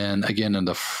 And then again in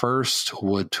the first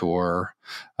Wood tour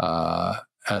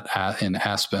in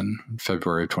Aspen,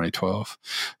 February of 2012.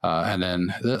 And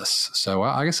then this. So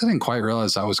I guess I didn't quite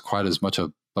realize that was quite as much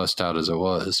a bust out as it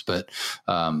was, but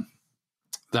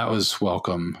that was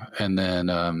welcome. And then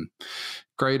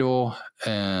Gradle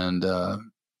and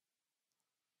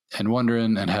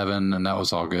Wondering and Heaven, and that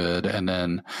was all good. And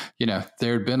then,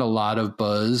 there had been a lot of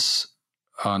buzz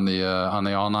on the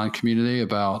online community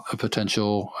about a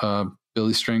potential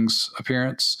Billy Strings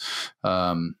appearance,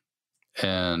 and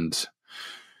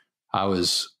I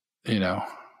was,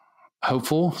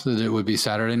 hopeful that it would be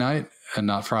Saturday night and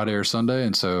not Friday or Sunday.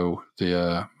 And so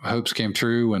the hopes came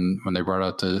true when they brought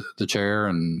out the chair,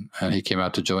 and he came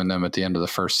out to join them at the end of the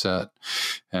first set,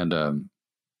 and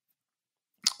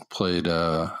played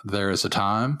There Is a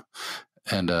Time,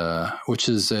 and which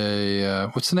is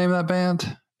what's the name of that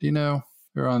band? Do you know?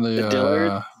 They're on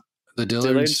the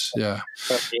Dillards. Yeah.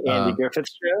 The Andy Griffith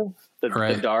Show,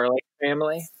 the Darling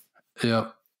family.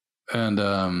 Yep. And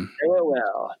know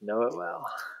it well.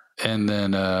 And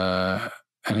then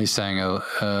and he sang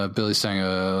Billy sang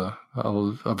a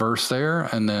verse there,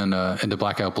 and then into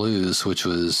Blackout Blues, which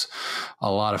was a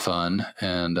lot of fun,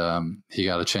 and he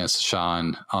got a chance to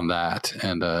shine on that,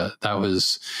 and that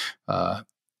was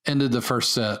ended the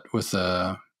first set with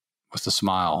a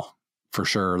smile for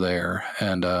sure there,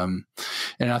 and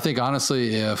I think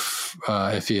honestly, if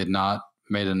he had not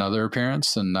made another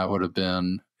appearance, then that would have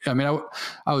been. I mean,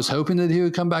 I was hoping that he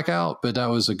would come back out, but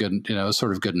that was a good,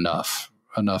 sort of good enough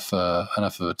of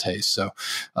a taste. So,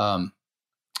 I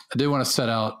did want to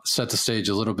set the stage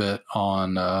a little bit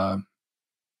on the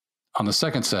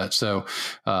second set. So,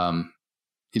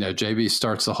 JB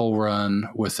starts the whole run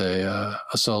with a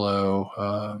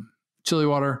solo, Chilly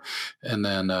Water. And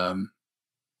then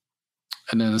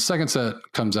the second set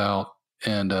comes out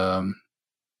and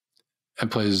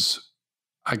plays,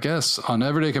 I guess on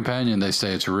Everyday Companion, they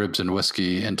say it's Ribs and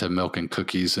Whiskey into Milk and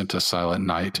Cookies into Silent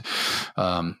Night,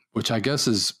 which I guess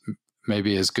is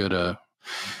maybe as good a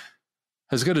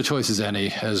choice as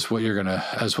any, as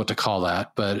what to call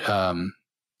that. But,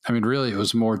 really it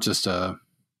was more just a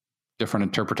different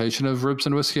interpretation of Ribs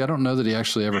and Whiskey. I don't know that he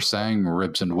actually ever sang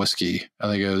Ribs and Whiskey. I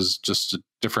think it was just a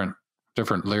different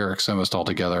lyrics almost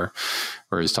altogether,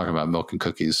 where he's talking about milk and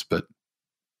cookies, but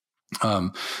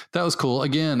that was cool.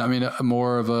 Again,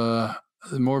 more of a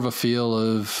feel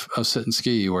of Sit and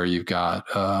Ski, where you've got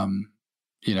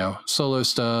solo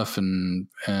stuff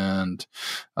and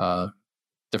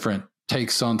different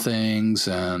takes on things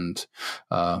and,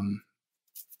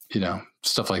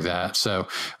 stuff like that. So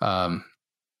that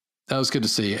was good to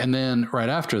see. And then right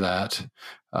after that,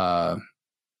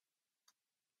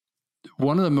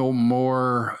 one of the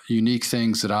more unique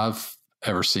things that I've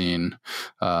ever seen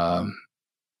on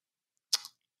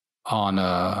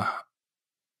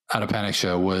at a Panic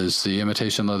show was the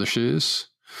imitation leather shoes.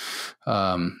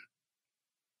 So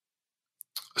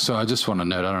I just want to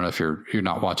note, I don't know if you're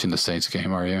not watching the Saints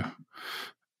game, are you?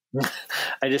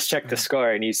 I just checked the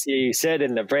score, and you said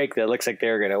in the break that it looks like they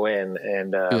were going to win,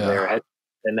 and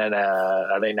and then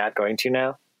are they not going to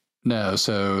now? No.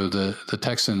 So the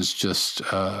Texans just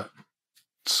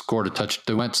scored a touch.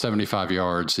 They went 75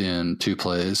 yards in 2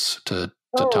 plays to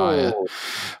tie it,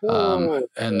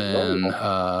 and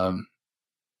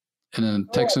then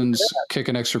Texans kick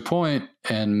an extra point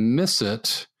and miss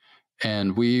it,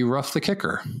 and we rough the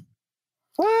kicker.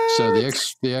 What? So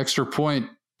the extra point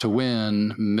to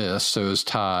win missed, so it was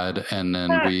tied, and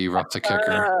then we rough the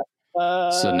kicker.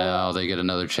 So now they get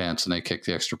another chance, and they kick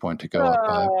the extra point to go up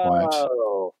by a point.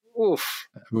 Oof.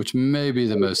 Which may be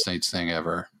the most Saints thing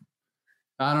ever.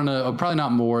 I don't know, probably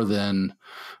not more than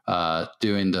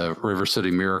doing the River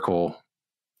City Miracle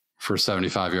for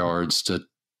 75 yards to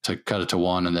cut it to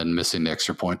 1 and then missing the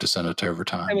extra point to send it to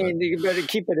overtime. I mean, you better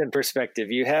keep it in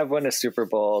perspective. You have won a Super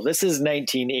Bowl. This is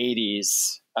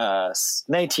 1980s,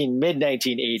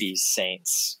 mid-1980s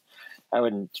Saints. I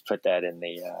wouldn't put that in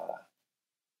the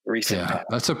recent past.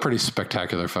 That's a pretty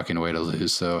spectacular fucking way to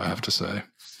lose, though, I have to say.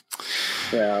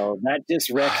 Well, that just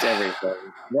wrecked everything.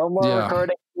 No more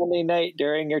recording Monday night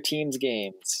during your team's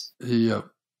games. Yep.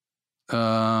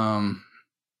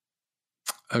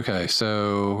 Okay,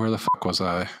 so where the fuck was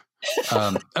I?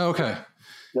 Okay.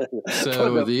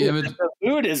 So the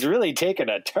mood is really taking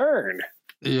a turn.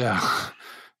 Yeah.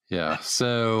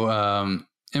 So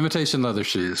imitation leather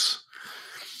shoes.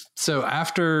 So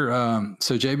after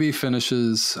so JB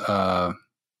finishes the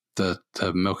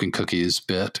milk and cookies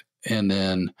bit, and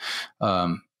then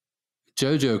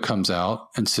JoJo comes out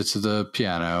and sits at the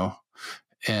piano,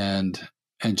 and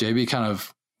JB kind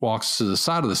of walks to the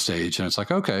side of the stage, and it's like,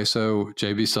 okay, so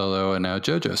JB solo and now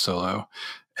JoJo solo.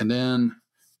 And then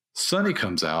Sonny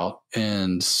comes out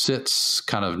and sits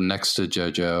kind of next to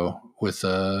JoJo with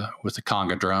a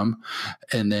conga drum.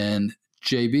 And then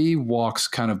JB walks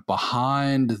kind of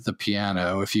behind the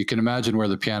piano. If you can imagine where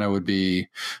the piano would be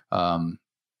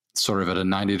sort of at a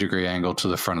 90-degree angle to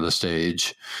the front of the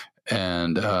stage.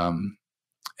 And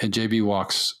JB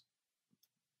walks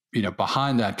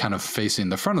behind that, kind of facing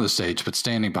the front of the stage, but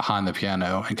standing behind the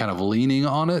piano and kind of leaning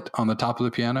on it on the top of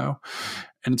the piano.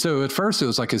 And so at first it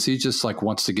was like, is he just like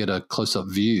wants to get a close-up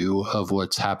view of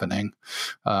what's happening?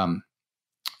 And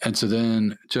so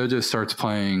then JoJo starts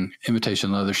playing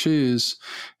Imitation Leather Shoes.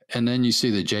 And then you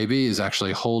see that JB is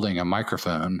actually holding a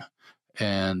microphone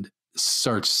and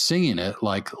starts singing it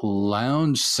like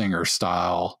lounge singer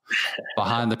style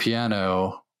behind the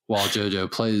piano while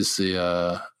JoJo plays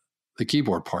the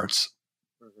keyboard parts.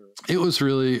 Mm-hmm. It was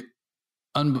really,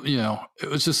 it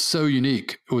was just so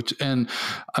unique. And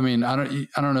I mean, I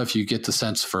don't know if you get the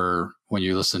sense for when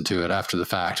you listen to it after the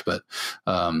fact, but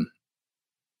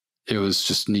it was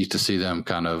just neat to see them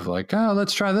kind of like, oh,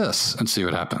 let's try this and see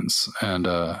what happens. And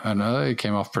it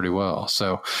came off pretty well.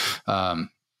 So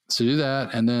do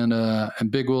that, and then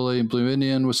and Big Willie and Blue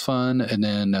Indian was fun, and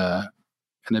then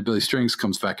Billy Strings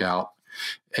comes back out,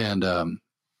 and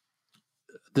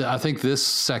I think this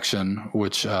section,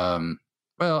 which,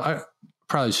 I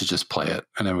probably should just play it,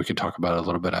 and then we can talk about it a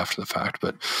little bit after the fact.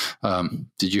 But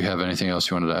did you have anything else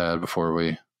you wanted to add before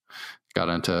we got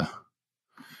into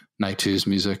Night 2's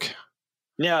music?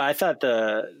 No, I thought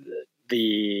the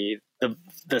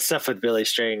stuff with Billy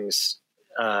Strings,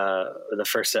 the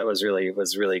first set was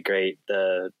really great.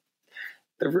 The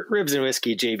Ribs and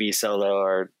Whiskey JB solo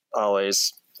are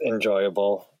always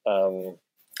enjoyable.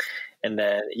 And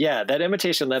then, that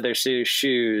Imitation Leather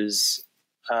shoes,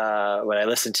 when I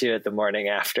listened to it the morning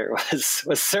after,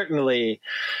 was certainly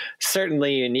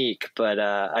unique. But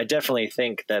I definitely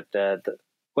think that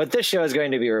what this show is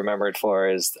going to be remembered for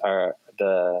is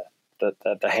the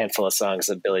handful of songs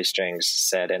that Billy Strings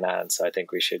sat in on. So I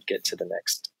think we should get to the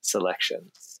next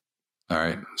selection. All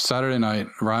right. Saturday night,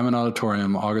 Ryman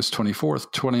Auditorium, August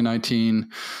 24th, 2019,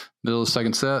 middle of the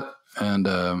second set, and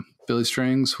Billy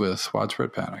Strings with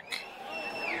Widespread Panic.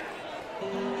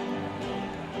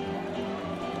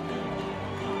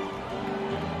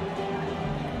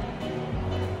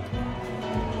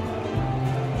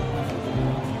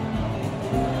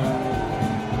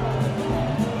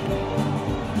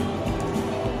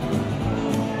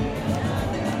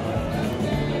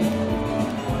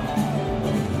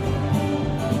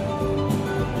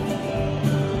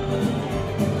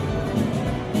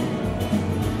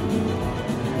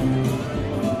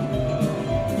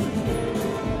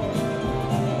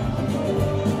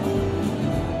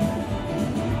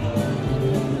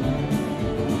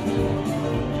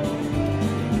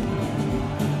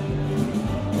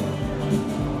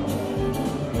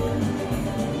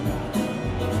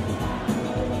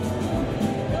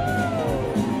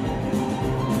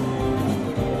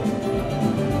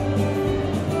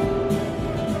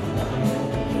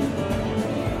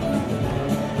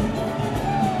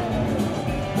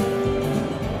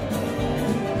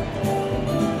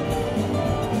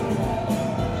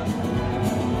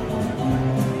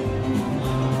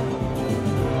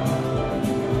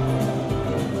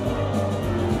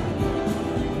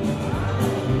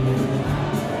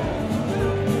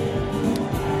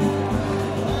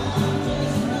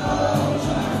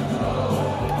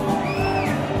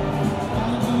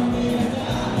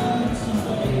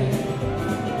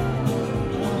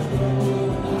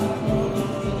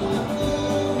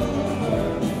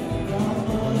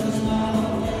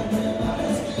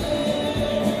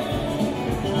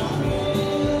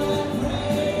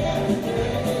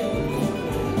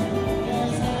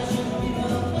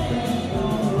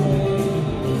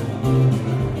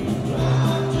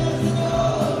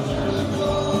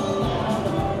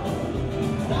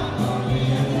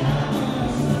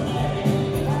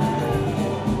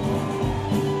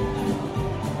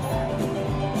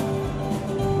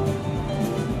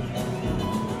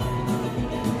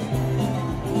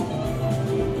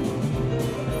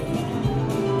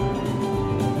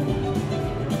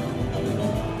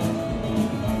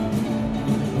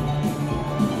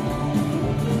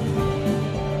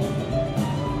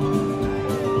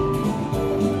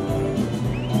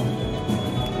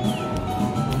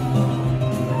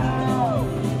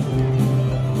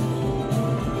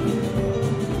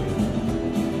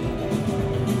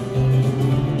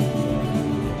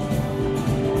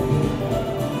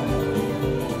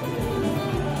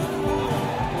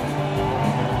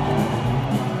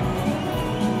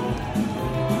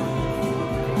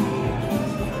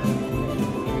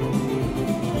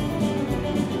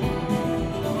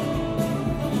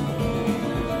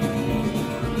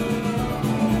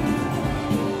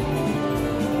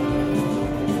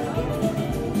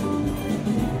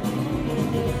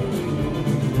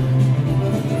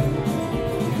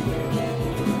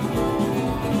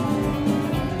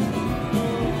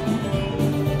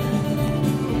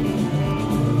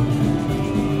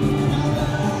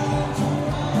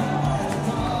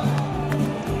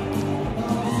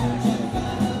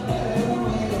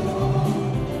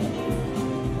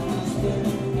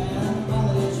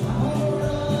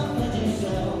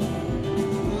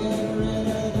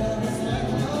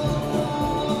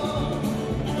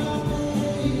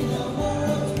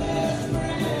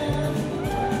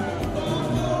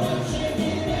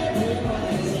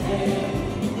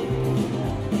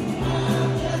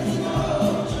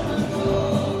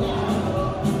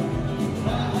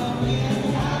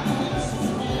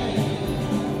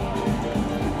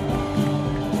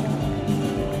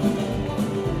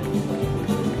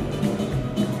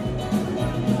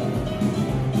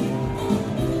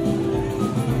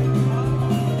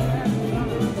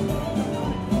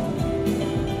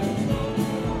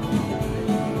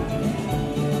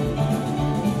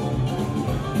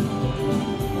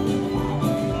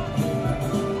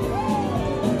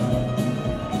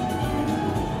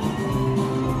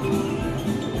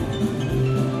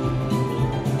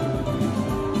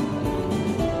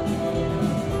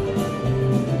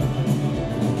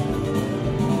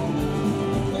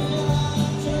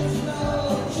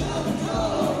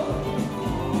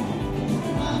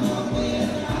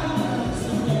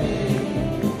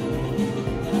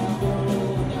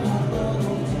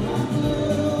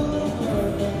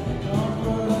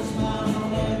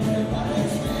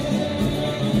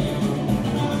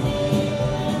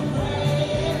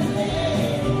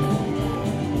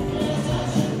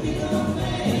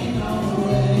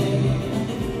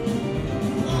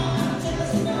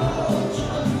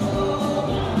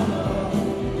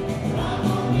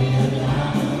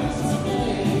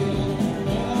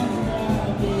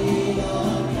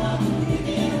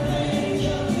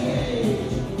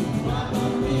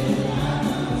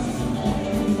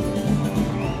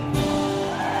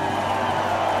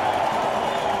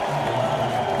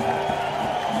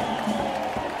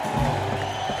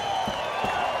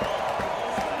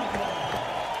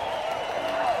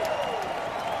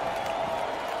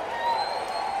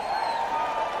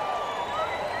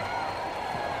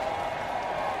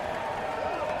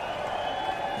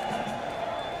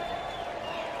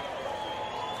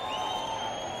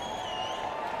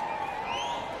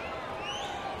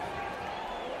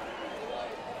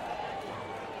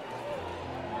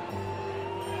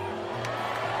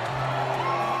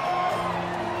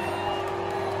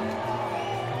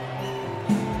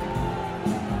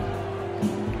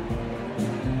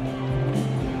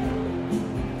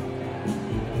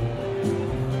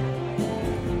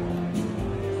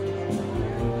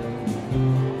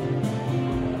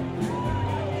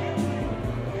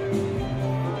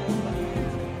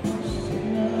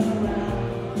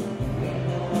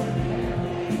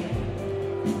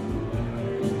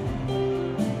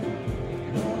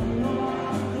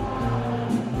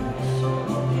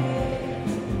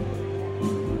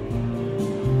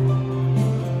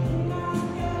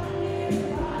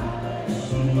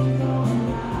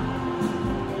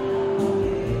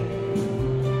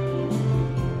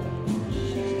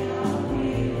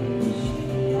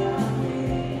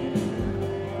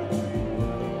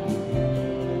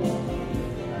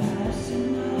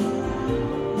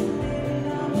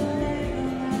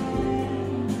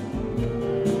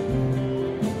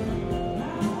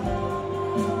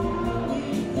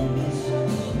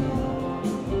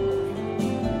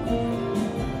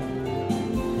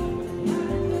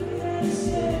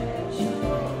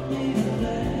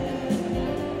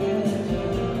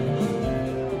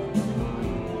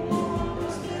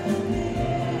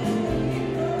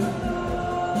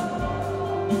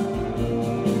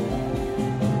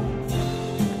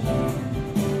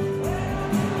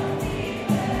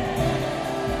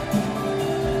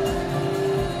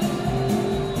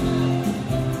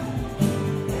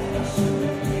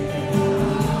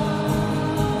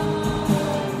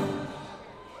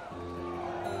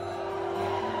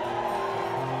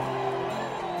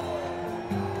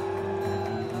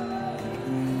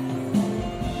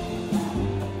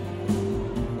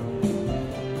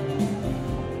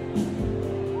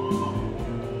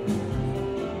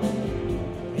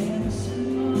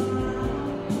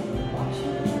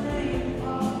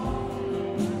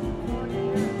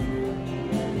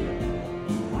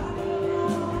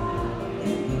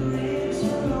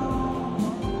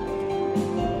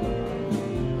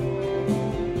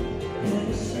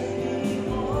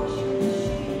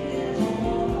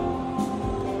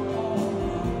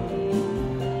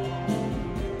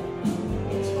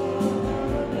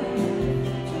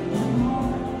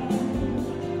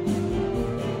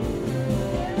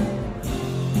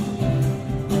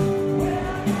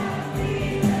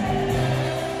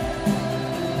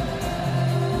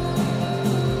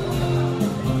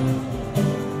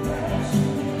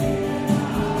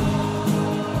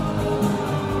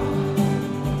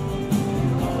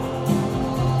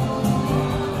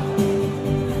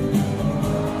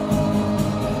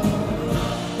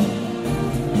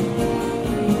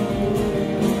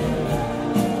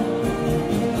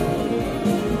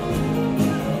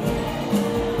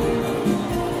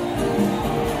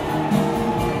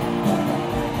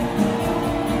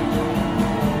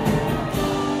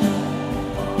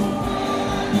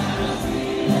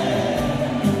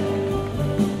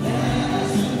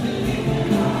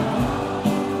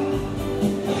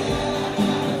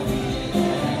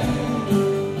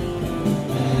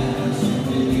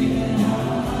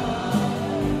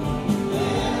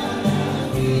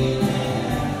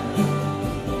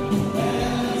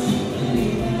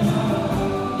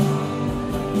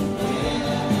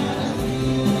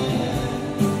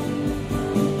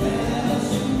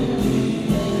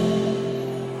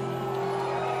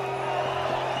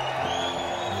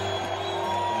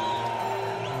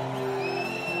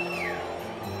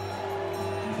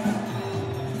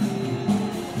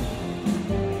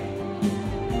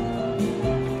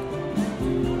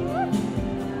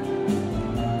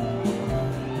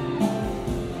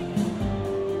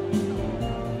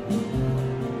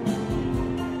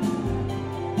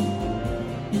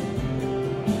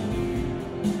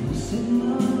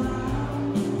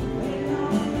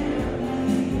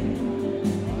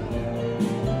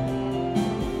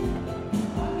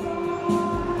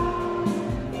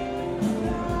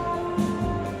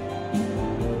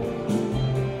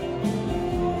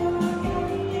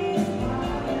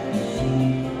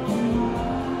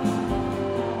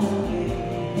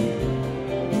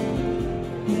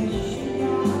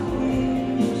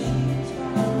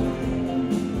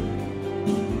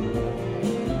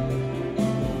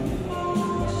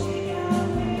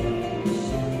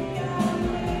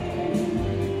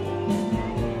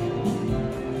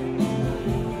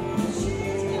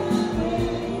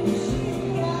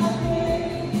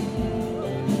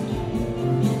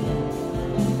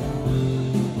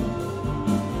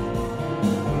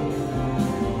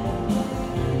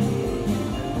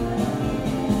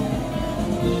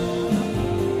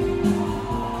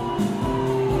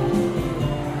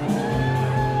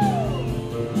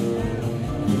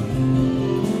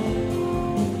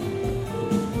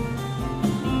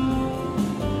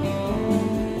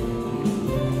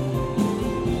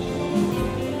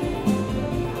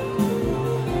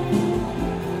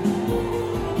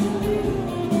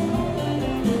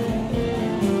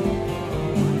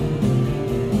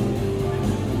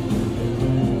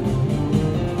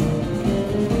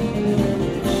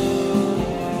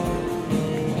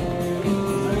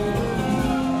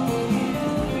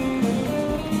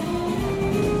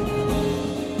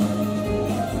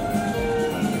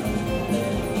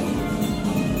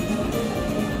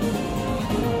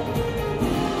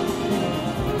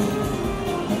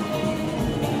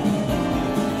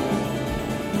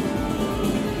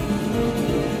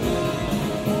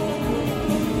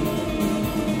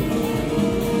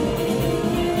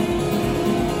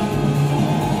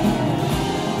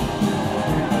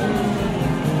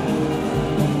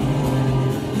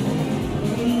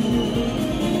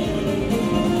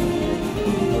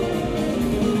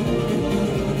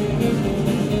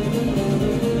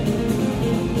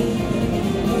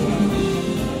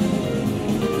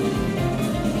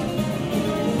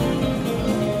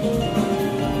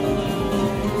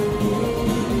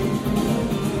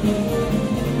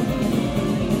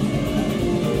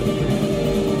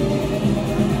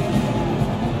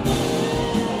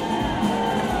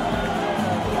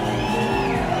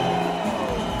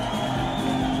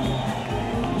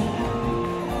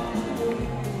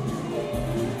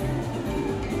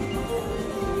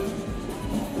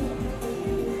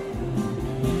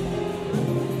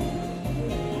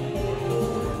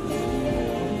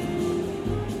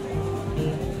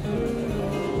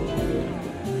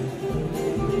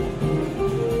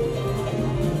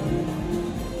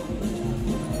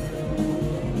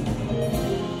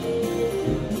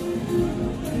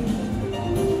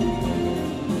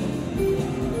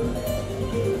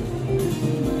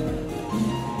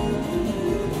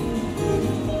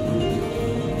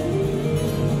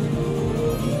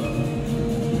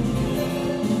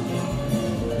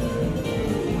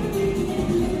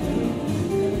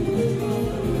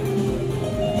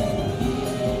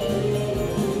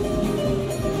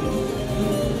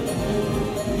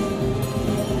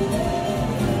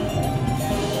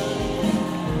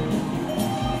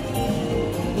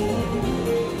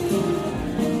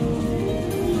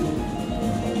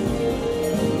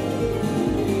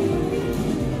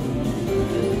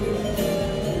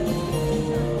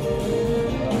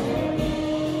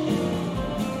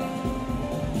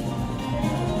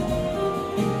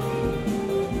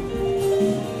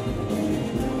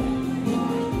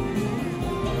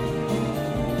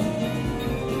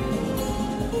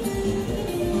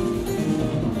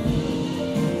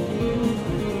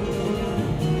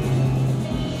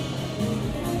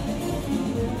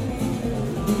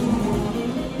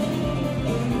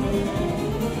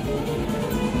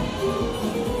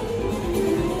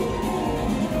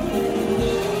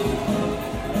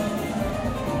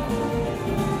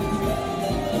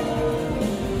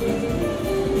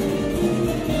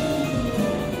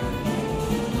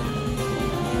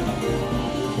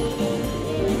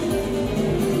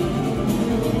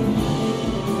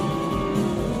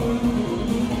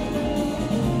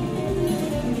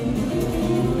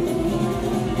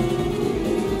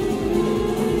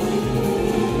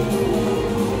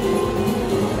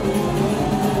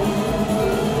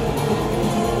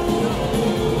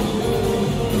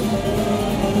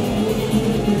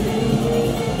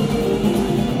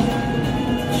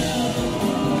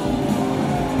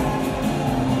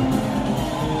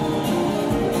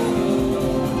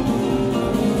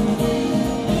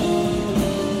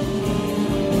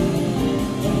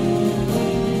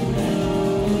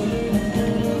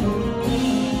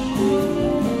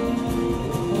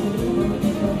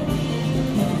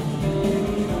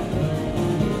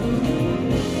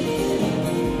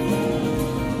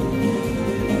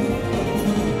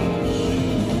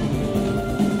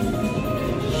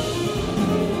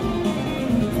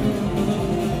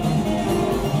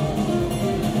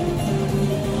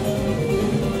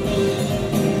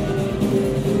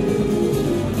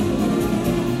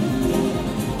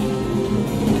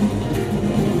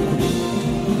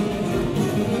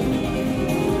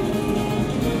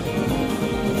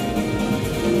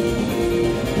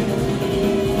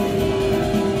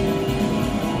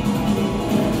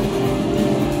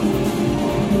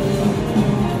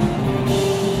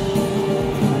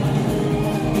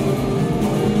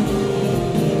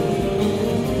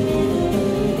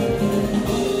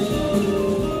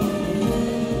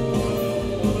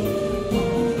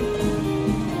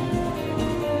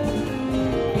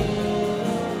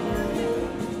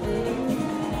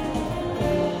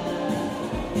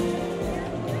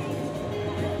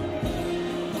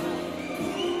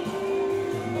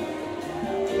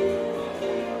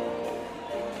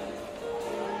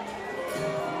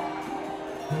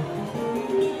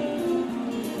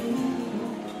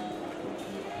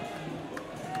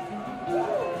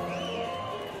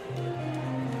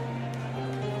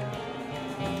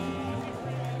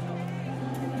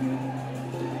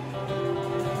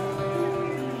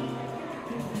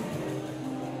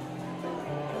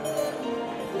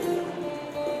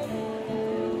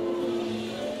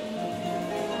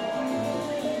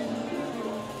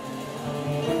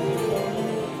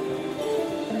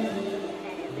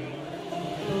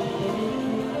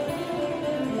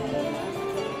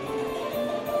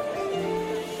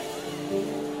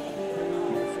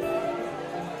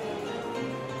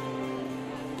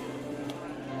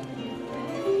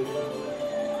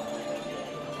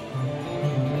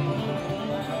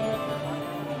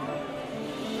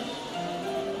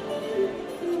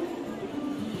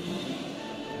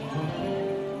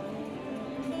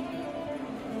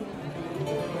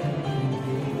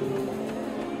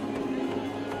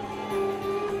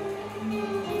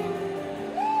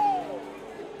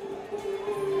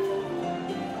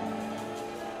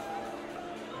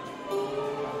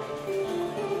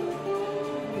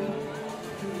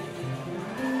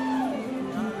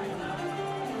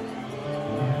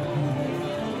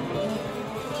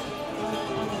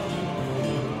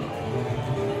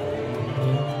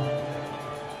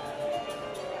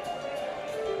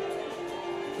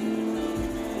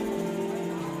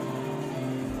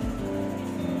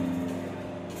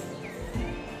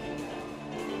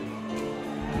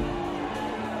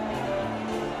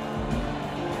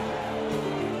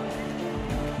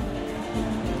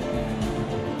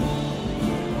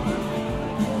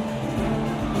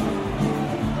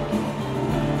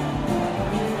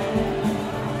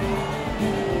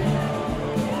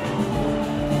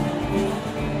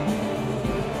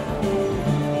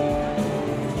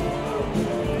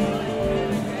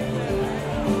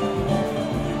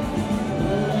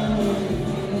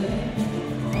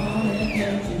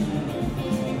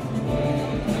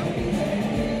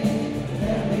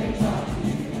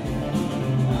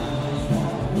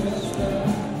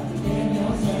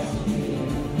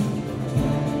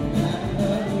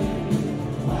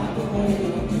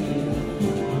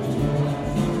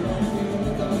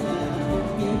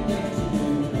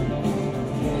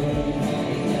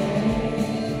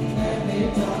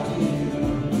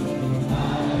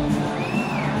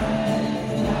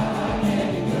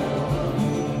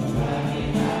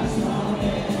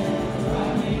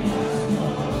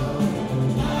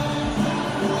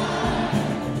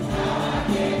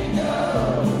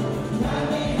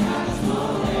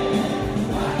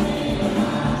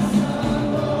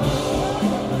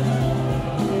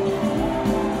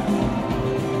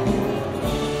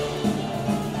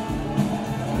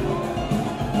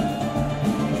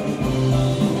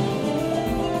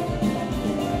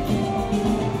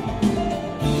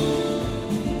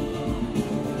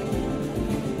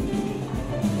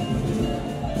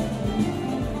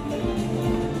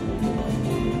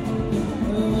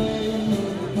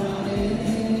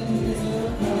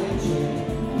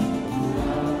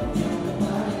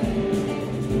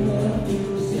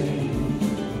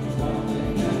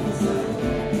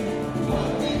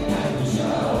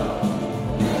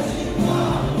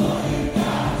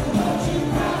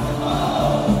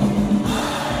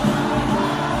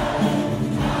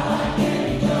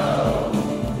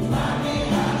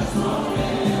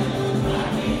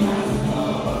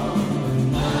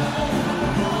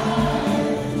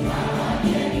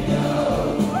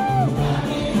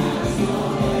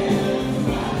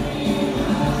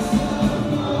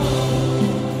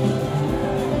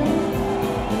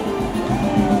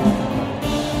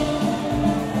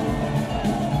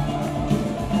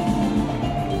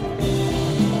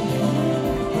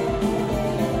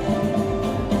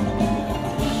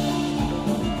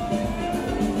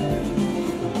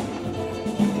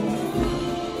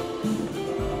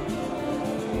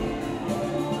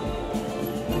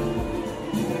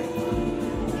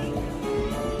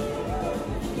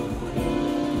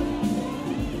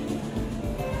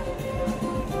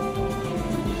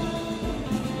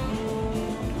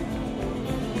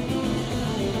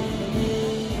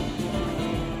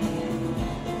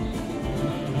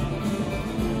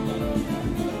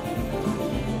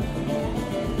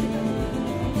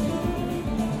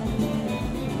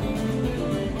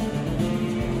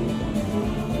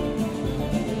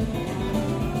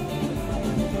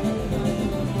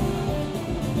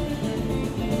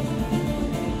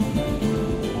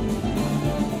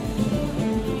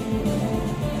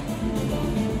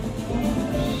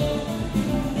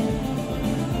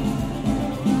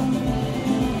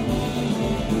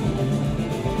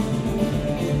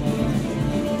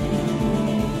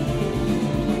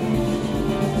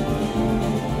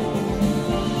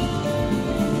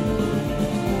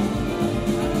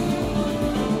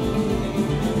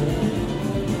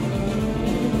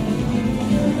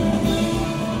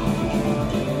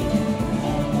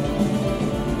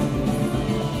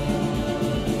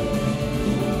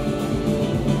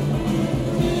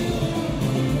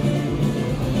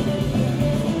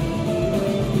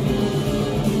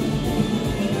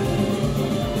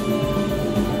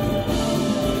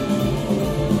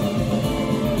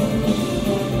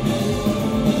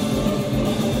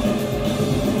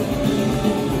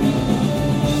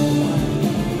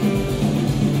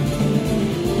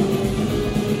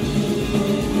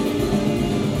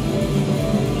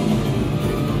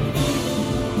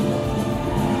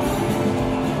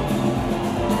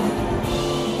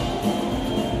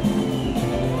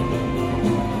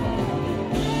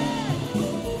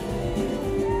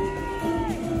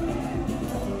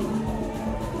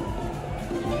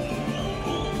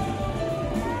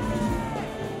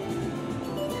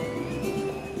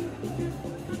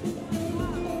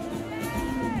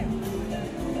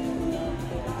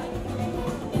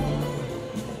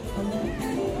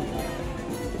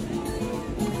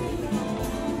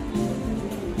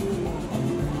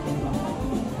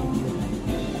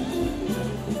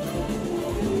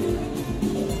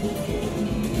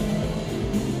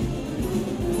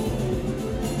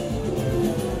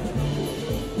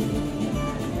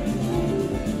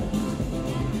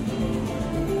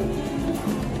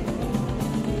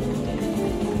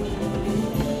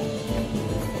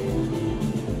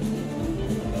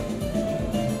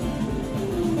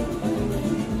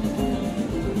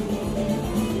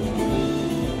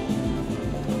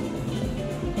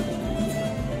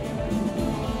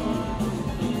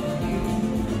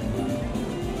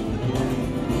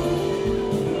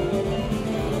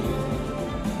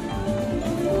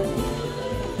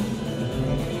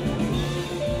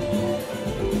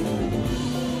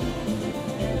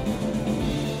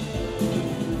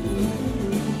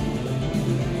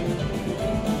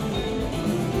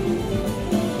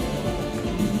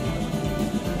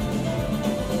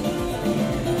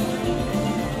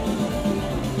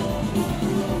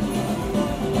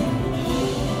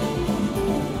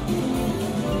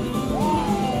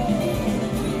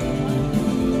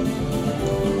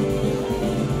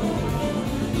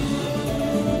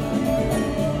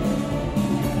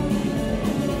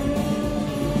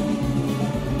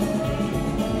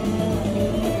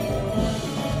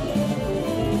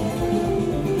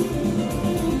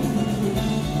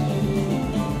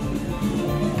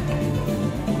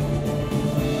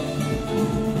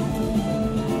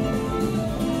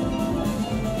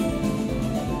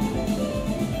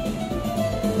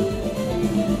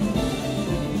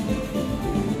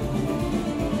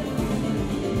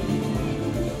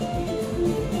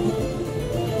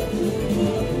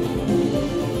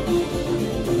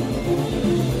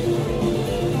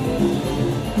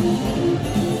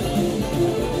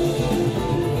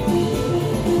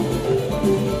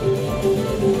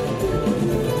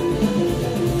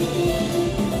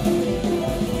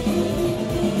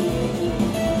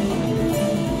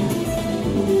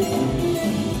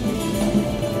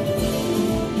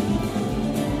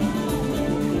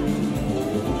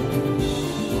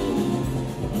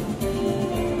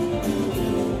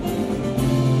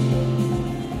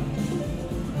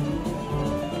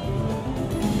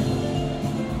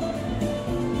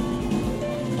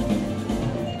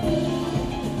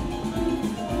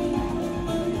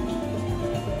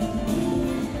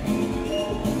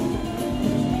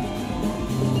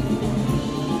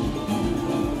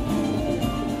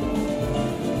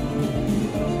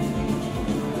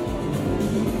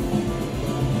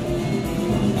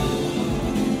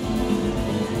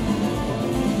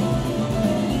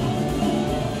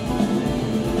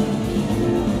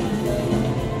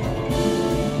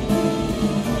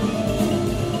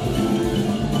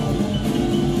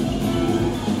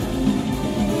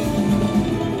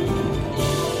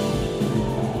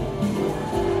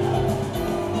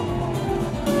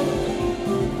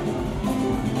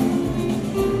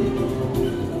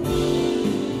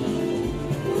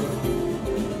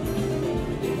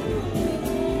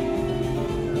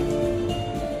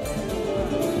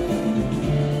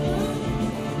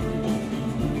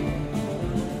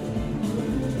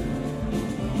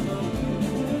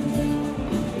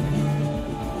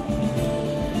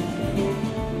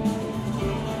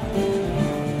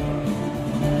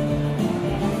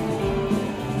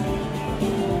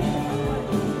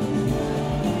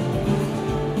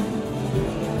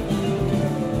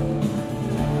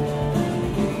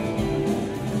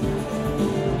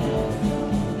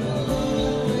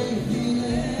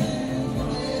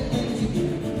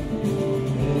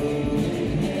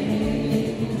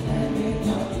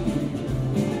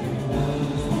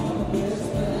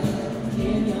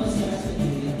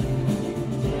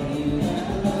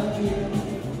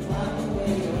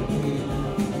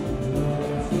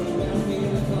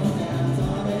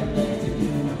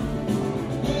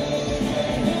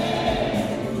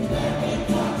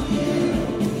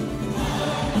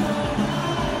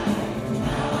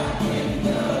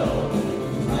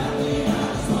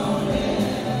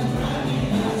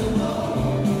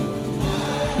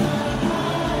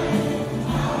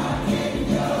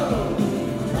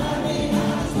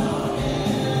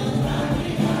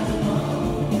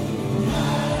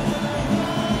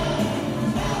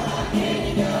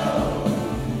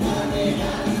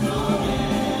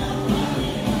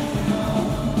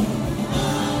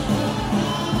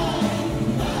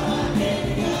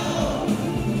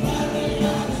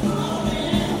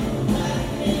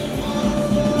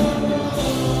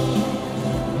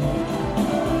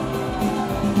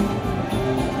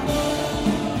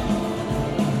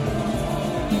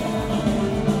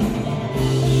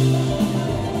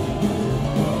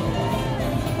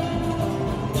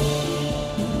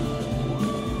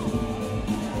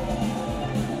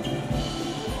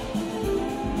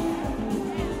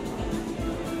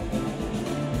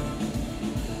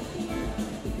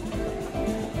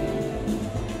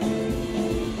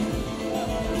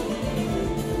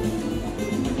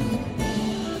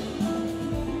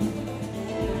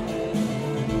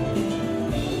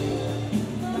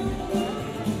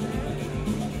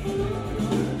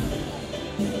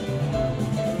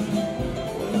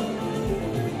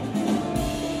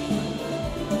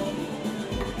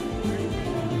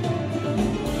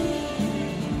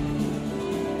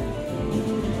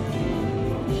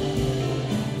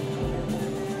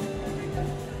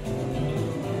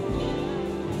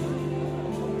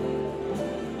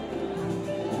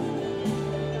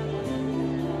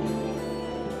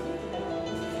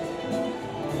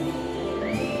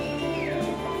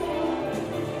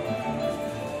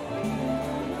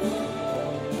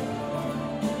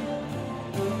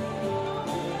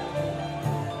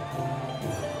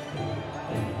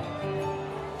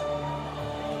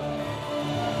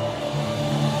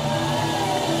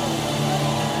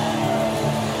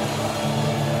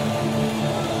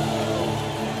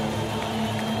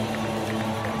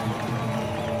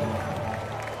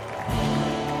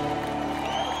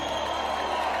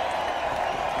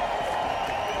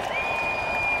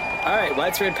 right,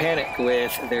 Widespread Panic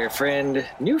with their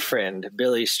new friend,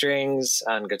 Billy Strings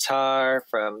on guitar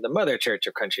from the Mother Church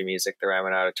of Country Music, the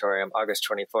Ryman Auditorium, August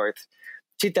 24th,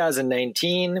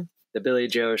 2019. The Billy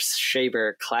Joe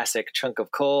Shaver classic Chunk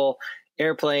of Coal,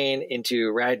 Airplane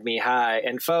into Ride Me High.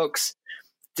 And folks,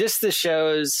 this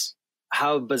shows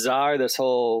how bizarre this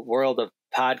whole world of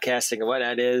podcasting and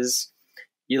whatnot is.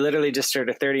 You literally just heard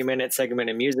a 30-minute segment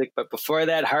of music, but before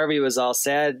that, Harvey was all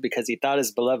sad because he thought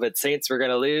his beloved Saints were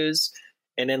going to lose.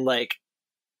 And in like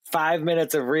 5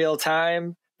 minutes of real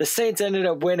time, the Saints ended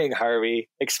up winning, Harvey.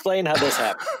 Explain how this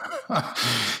happened.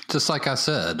 Just like I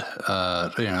said, I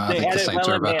think the Saints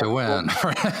are about to win.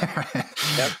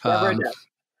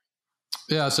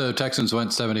 Yeah, so Texans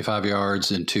went 75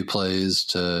 yards in 2 plays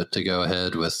to go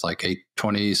ahead with like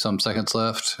 8:20 some seconds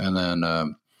left, and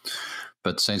then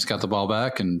but Saints got the ball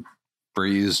back, and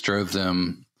Breeze drove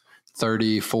them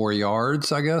 34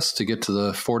 yards, I guess, to get to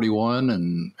the 41,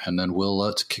 and then Will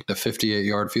Lutz kicked a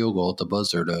 58-yard field goal at the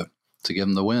buzzer to give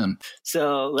them the win.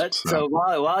 So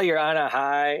while you're on a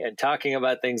high and talking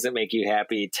about things that make you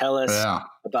happy, tell us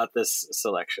about this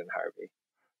selection, Harvey.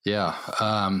 Yeah.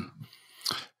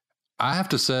 I have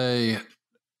to say,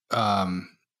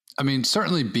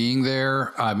 certainly being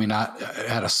there, I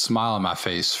had a smile on my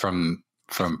face from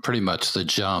pretty much the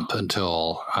jump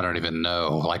until, I don't even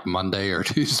know, like Monday or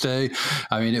Tuesday.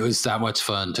 It was that much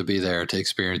fun to be there to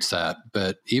experience that.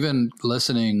 But even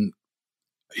listening,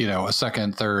 a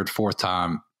second, third, fourth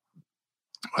time,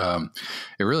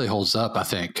 it really holds up, I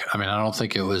think. I don't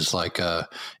think it was like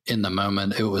in the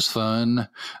moment it was fun.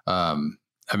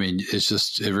 It's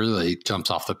just, it really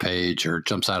jumps off the page or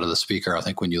jumps out of the speaker, I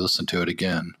think, when you listen to it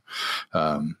again.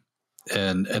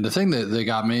 And the thing that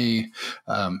got me,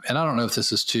 and I don't know if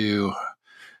this is too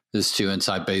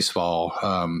inside baseball.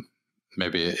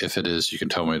 Maybe if it is, you can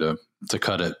tell me to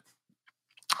cut it.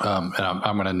 And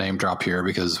I'm going to name drop here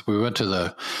because we went to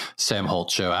the Sam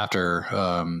Holt show after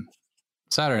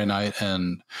Saturday night,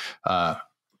 and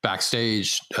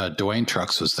backstage, Dwayne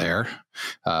Trucks was there,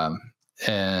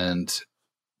 and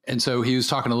so he was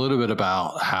talking a little bit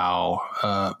about how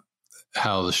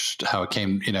it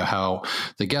came, how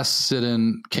the guest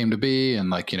sit-in came to be,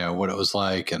 and what it was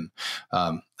like, and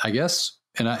I guess,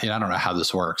 and I don't know how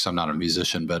this works. I'm not a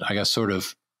musician, but I guess sort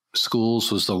of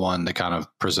Schools was the one that kind of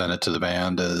presented to the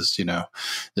band as,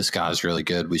 this guy's really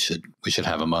good. We should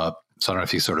have him up. So I don't know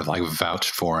if he sort of like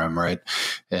vouched for him, right?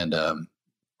 And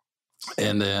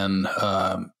then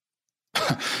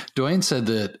Dwayne said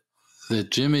that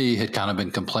Jimmy had kind of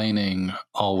been complaining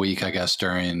all week, I guess,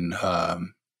 during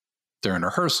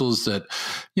rehearsals that,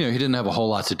 he didn't have a whole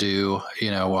lot to do,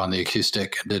 on the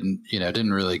acoustic,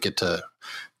 didn't really get to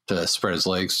spread his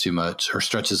legs too much or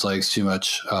stretch his legs too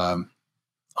much,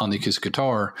 on the acoustic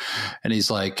guitar. And he's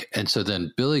like, and so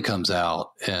then Billy comes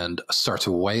out and starts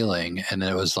wailing. And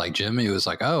it was like, Jimmy was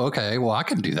like, oh, okay, well, I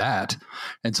can do that.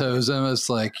 And so it was almost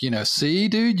like, see,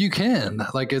 dude, you can,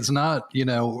 like, it's not, you're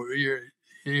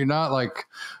not like,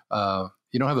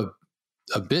 you don't have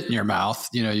a bit in your mouth,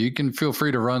 you can feel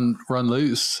free to run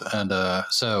loose. And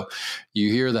so you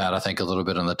hear that, I think, a little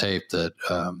bit on the tape that,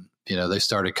 they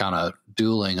started kind of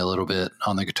dueling a little bit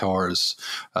on the guitars,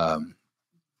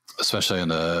 especially in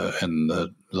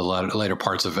the later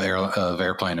parts of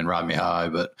Airplane and Ride Me High.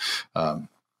 But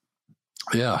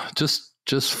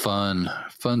just fun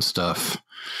stuff.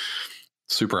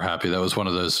 Super happy. That was one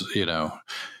of those,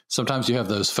 sometimes you have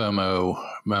those FOMO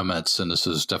moments, and this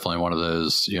is definitely one of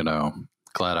those,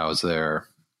 glad I was there.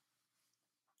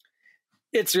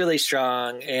 It's really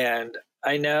strong. And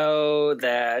I know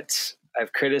that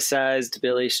I've criticized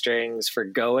Billy Strings for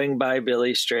going by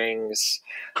Billy Strings.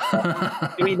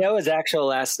 Do we know his actual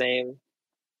last name?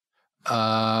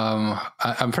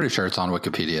 I'm pretty sure it's on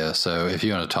Wikipedia. So if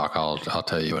you want to talk, I'll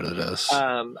tell you what it is.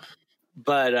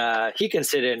 But he can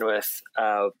sit in with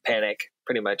Panic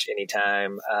pretty much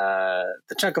anytime.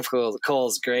 The Chunk of Coal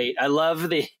is great. I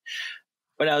love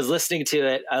when I was listening to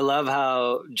it, I love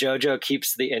how JoJo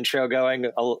keeps the intro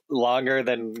going longer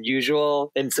than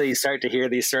usual. And so you start to hear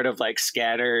these sort of like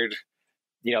scattered,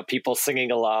 people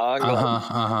singing along.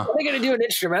 Are they going to do an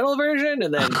instrumental version?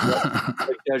 And then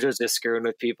like JoJo's just screwing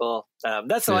with people.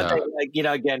 That's the one thing,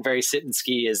 again, very Sit and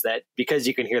Ski is that because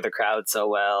you can hear the crowd so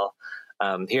well,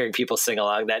 hearing people sing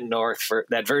along that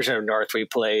version of North we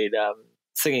played,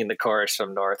 singing the chorus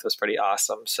from North was pretty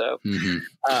awesome. So,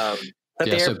 but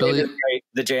the Airplane was great.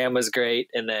 The Jam was great.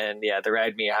 And then, the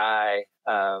Ride Me High.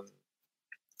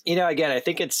 Again, I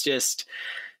think it's just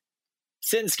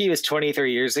Sit and Ski was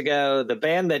 23 years ago. The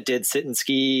band that did Sit and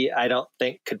Ski, I don't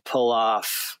think could pull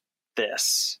off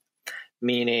this.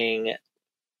 Meaning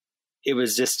it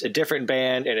was just a different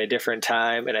band in a different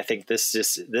time. And I think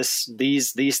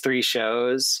these 3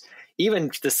 shows,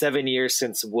 even the 7 years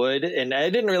since Wood, and I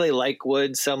didn't really like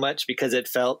Wood so much because it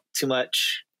felt too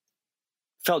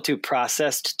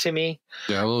processed to me.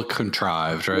 Yeah, a little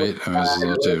contrived, right? I mean, it was a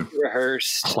little too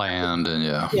rehearsed, planned, and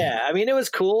yeah. I mean, it was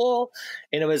cool,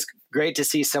 and it was great to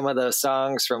see some of those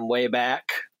songs from way back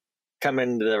come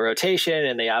into the rotation,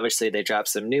 and they dropped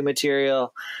some new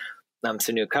material, some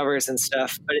new covers and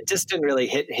stuff, but it just didn't really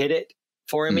hit it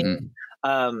for me.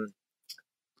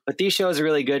 But these shows are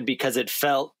really good because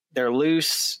they're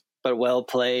loose but well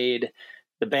played.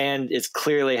 The band is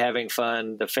clearly having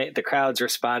fun. The crowd's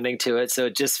responding to it, so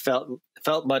it just felt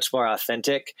much more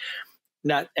authentic.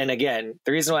 And again,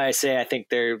 the reason why I say I think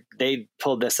they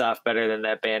pulled this off better than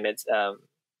that band, it's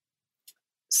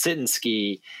Sit and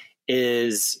Ski,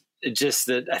 is just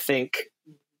that I think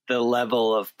the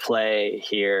level of play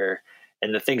here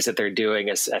and the things that they're doing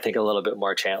is, I think, a little bit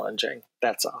more challenging.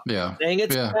 That's all. Yeah, saying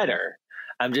it's better.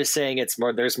 I'm just saying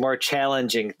there's more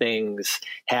challenging things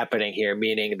happening here,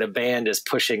 meaning the band is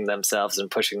pushing themselves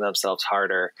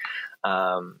harder.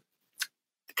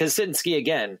 Because Sit and Ski,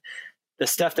 again, the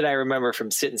stuff that I remember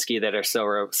from Sit and Ski that are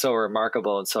so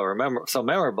remarkable and so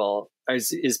memorable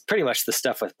is pretty much the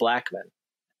stuff with Blackman.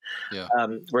 Yeah.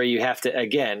 Where you have to,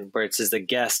 again, where it's just the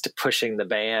guest pushing the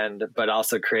band, but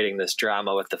also creating this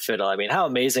drama with the fiddle. I mean, how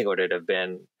amazing would it have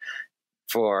been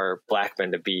for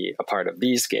Blackman to be a part of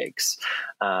these gigs?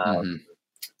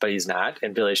 But he's not,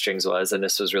 and Billy Strings was, and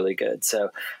this was really good. So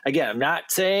again, I'm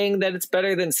not saying that it's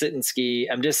better than Sit and Ski.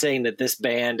 I'm just saying that this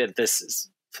band at this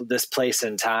place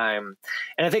and time,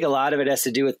 and I think a lot of it has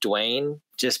to do with Duane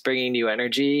just bringing new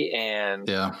energy and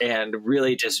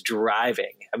really just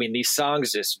driving. I mean, these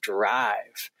songs just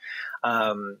drive.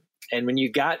 And when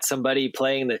you got somebody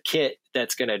playing the kit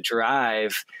that's going to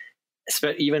drive,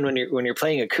 even when you're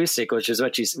playing acoustic, which is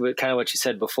what you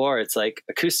said before, it's like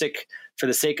acoustic for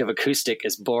the sake of acoustic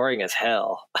is boring as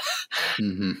hell.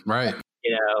 Right.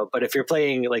 But if you're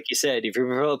playing, like you said, if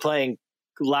you're playing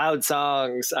loud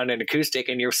songs on an acoustic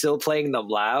and you're still playing them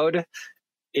loud,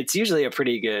 it's usually a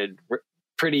pretty good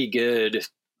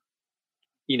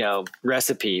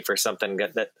recipe for something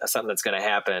that's going to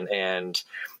happen. And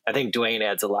I think Duane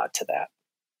adds a lot to that.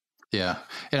 Yeah.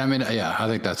 And I mean, I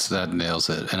think that nails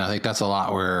it. And I think that's a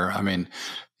lot where, I mean,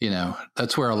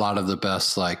 that's where a lot of the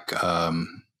best, like,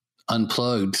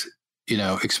 unplugged,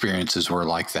 experiences were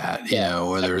like that,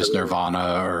 whether it's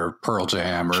Nirvana or Pearl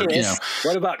Jam or, Kiss.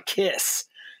 What about Kiss?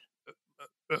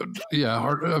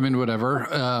 Or, I mean,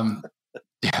 whatever.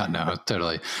 Yeah, no,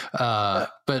 totally.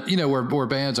 But, where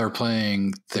bands are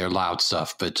playing their loud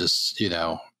stuff, but just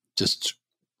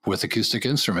with acoustic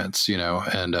instruments,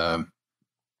 and,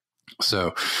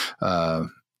 so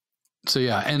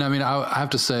yeah. And I mean, I have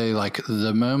to say, like,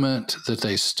 the moment that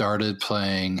they started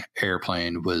playing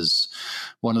Airplane was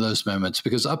one of those moments,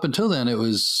 because up until then it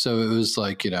was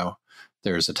like,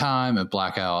 There's a Time and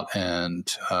Blackout and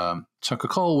Chunk of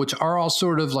Coal, which are all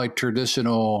sort of like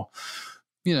traditional,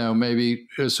 maybe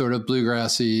sort of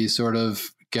bluegrassy, sort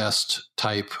of guest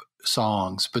type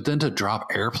songs. But then to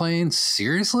drop Airplane,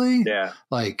 seriously? Yeah.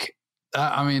 Like,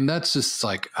 I mean, that's just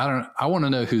like, I want to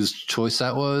know whose choice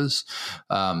that was.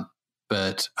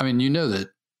 But I mean, that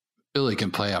Billy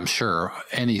can play, I'm sure,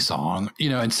 any song,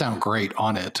 and sound great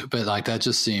on it. But like, that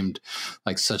just seemed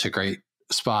like such a great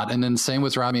spot. And then same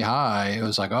with Ride Me High. It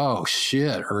was like, oh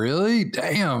shit, really?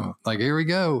 Damn. Like, here we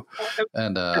go.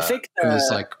 And I think it was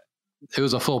like, it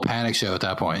was a full Panic show at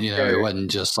that point. It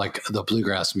wasn't just like the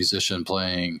bluegrass musician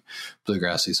playing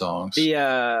bluegrassy songs.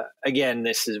 Again,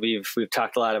 we've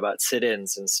talked a lot about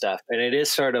sit-ins and stuff, and it is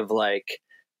sort of like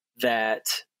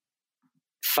that,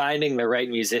 finding the right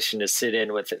musician to sit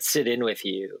in with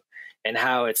you, and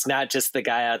how it's not just the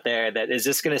guy out there that is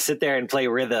just going to sit there and play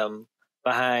rhythm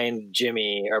behind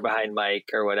Jimmy or behind Mike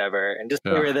or whatever, and just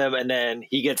play rhythm, and then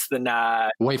he gets the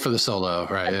nod. Wait for the solo,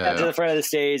 right? To the front of the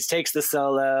stage, takes the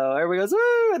solo, everybody goes,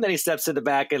 woo, and then he steps to the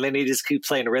back, and then he just keeps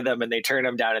playing rhythm, and they turn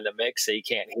him down in the mix so you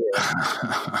can't hear.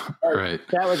 Right.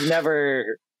 That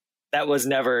was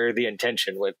never the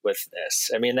intention with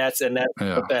this. I mean, that's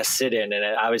the best sit-in, and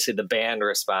obviously the band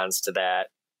responds to that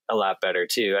a lot better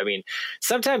too. I mean,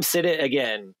 sometimes sit-in,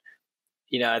 again,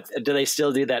 do they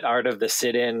still do that art of the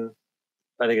sit-in?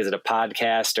 I think, is it a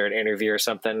podcast or an interview or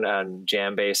something on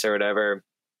Jambase or whatever?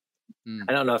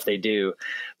 I don't know if they do,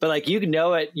 but like, it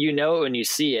when you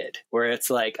see it, where it's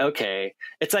like, okay,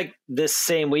 it's like this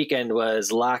same weekend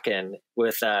was Lock-In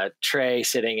with Trey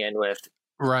sitting in with.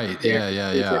 Right.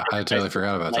 Yeah. I totally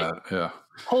forgot about that. Yeah.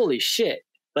 Holy shit.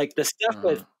 Like the stuff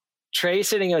with Trey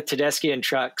sitting with Tedeschi and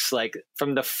Trucks, like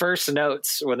from the first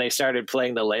notes when they started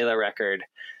playing the Layla record,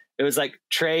 it was like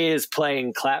Trey is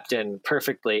playing Clapton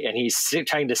perfectly, and he's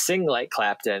trying to sing like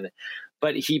Clapton,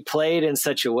 but he played in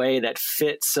such a way that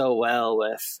fit so well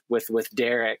with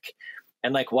Derek.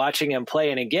 And like watching him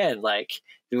play, and again, like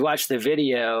you watch the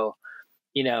video,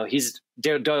 you know, he's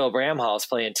Doyle Bramhall's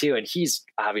playing too, and he's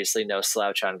obviously no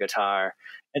slouch on guitar.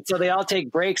 And so they all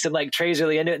take breaks, and like Trey's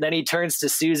really into it. And then he turns to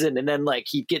Susan, and then like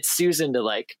he gets Susan to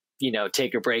like, you know,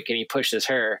 take a break, and he pushes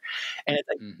her. And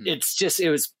it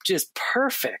was just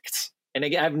perfect. And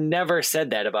again, I've never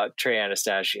said that about Trey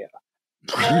Anastasio.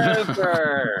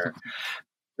 Never.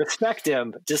 Respect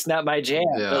him, just not my jam.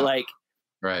 Yeah. But like,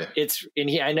 right.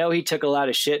 I know he took a lot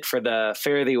of shit for the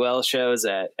Fare Thee Well shows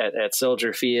at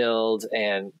Soldier Field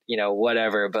and, you know,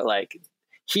 whatever, but like,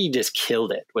 he just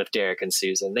killed it with Derek and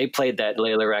Susan. They played that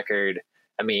Layla record.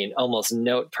 I mean, almost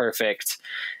note perfect.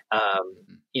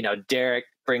 You know, Derek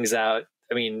brings out,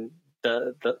 I mean,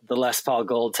 the Les Paul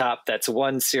Gold Top. That's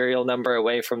one serial number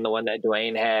away from the one that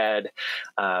Dwayne had.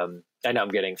 I know I'm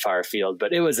getting far afield,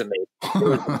 but it was amazing.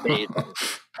 So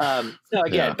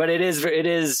again, yeah. But it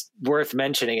is worth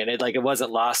mentioning, and it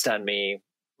wasn't lost on me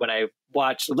when I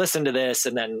listened to this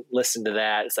and then listened to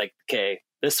that. It's like, okay,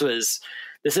 this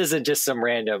isn't just some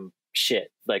random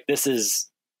shit. Like this is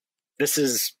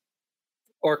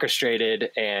orchestrated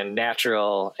and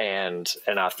natural and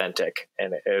authentic,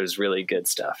 and it was really good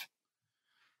stuff.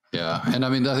 Yeah, and I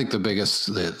mean, I think the biggest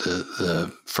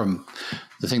from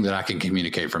the thing that I can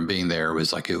communicate from being there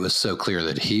was like it was so clear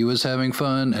that he was having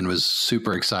fun and was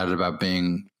super excited about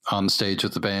being on stage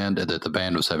with the band, and that the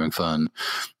band was having fun.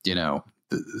 You know,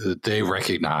 they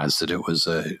recognized that it was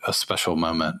a special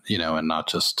moment, you know, and not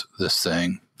just this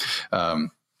thing.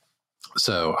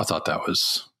 So I thought that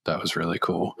was really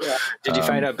cool. Yeah. Did you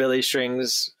find out Billy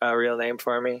String's real name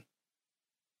for me?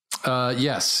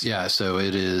 Yes. Yeah. So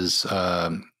it is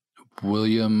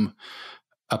William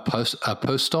Apostol,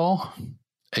 Apostol.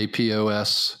 Well,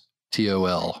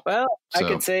 so. I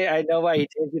could say I know why he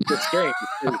changed it to Strings.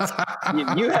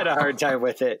 You had a hard time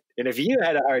with it. And if you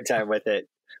had a hard time with it,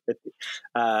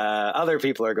 other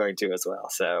people are going to as well.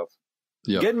 So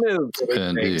yep. Good move.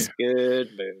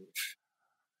 Good move.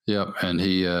 Yep. And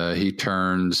he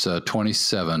turns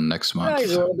 27 next month.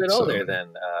 He's a little bit older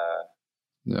than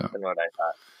what I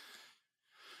thought.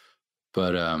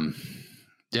 But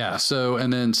yeah. So,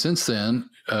 and then since then,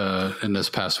 in this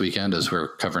past weekend, as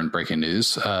we're covering breaking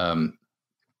news,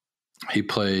 he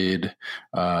played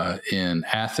in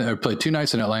Athens. Played 2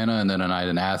 nights in Atlanta and then a night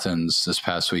in Athens this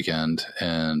past weekend,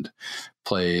 and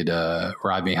played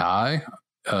Ride Me High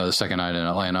the second night in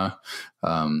Atlanta,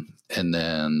 and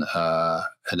then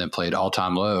played All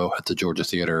Time Low at the Georgia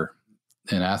Theater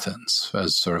in Athens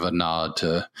as sort of a nod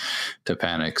to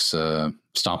Panic's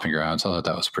stomping grounds. I thought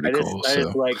that was pretty cool. I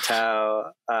just liked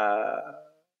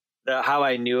how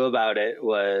I knew about it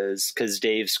was because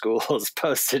Dave Schools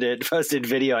posted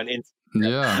video on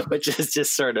Instagram, which is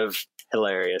just sort of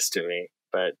hilarious to me,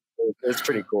 but it's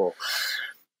pretty cool.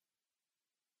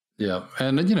 Yeah.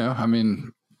 And, you know, I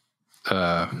mean,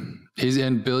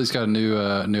 Billy's got a new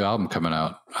album coming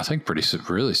out, I think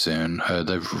really soon.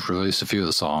 They've released a few of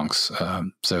the songs.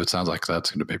 So it sounds like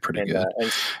that's going to be pretty good.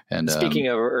 And speaking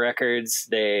of records,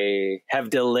 they have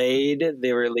delayed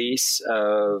the release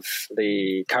of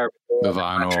the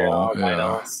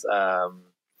vinyls.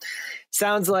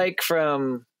 Sounds like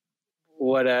from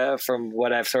what I've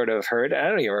sort of heard, I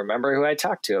don't even remember who I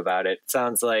talked to about it.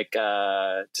 Sounds like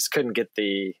just couldn't get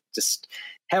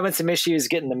having some issues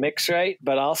getting the mix right,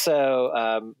 but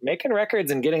also making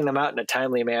records and getting them out in a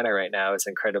timely manner right now is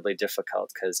incredibly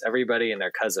difficult because everybody and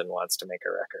their cousin wants to make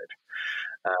a record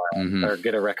or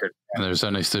get a record. And there's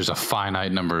a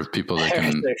finite number of people that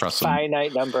can press them.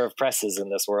 Finite number of presses in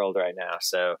this world right now.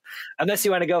 So unless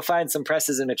you want to go find some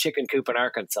presses in a chicken coop in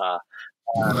Arkansas,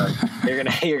 you're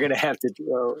gonna have to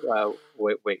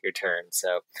wait your turn.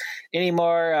 So, any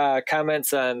more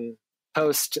comments on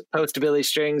post Billy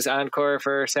Strings encore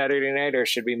for Saturday night, or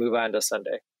should we move on to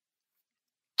Sunday?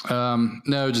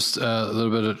 No, just a little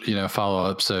bit of follow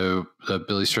up. So the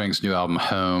Billy Strings new album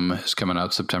Home is coming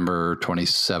out September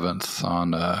 27th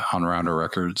on Rounder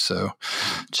Records. So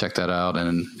check that out.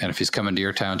 And if he's coming to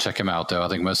your town, check him out. Though I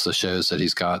think most of the shows that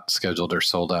he's got scheduled are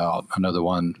sold out. I know the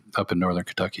one up in Northern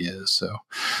Kentucky is. So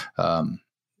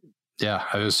yeah,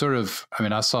 I was sort of. I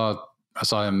mean, I saw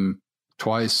him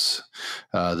twice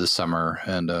this summer,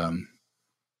 and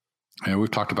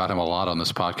we've talked about him a lot on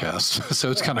this podcast.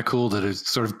 So it's kind of cool that it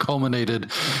sort of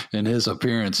culminated in his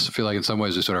appearance. I feel like in some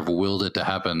ways we sort of willed it to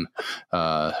happen,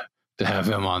 to have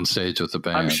him on stage with the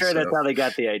band. I'm sure that's how they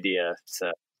got the idea.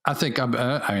 So I think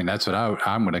I mean, that's what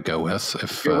I'm going to go with.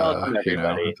 If You're welcome,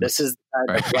 everybody. This is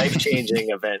life-changing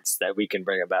events that we can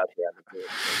bring about here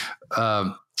on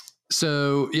the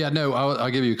So yeah, no,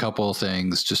 I'll give you a couple of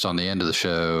things just on the end of the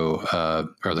show,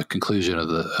 or the conclusion of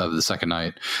the second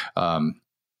night.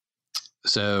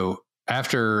 So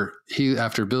after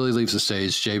Billy leaves the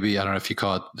stage, JB, I don't know if you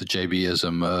caught the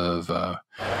JB-ism of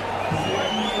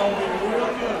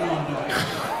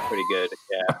pretty good.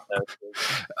 Yeah. That was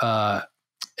good.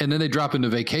 And then they drop into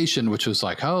Vacation, which was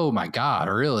like, oh my God,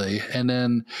 really? And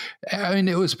then, I mean,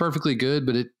 it was perfectly good,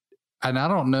 but and I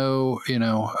don't know,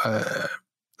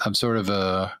 I'm sort of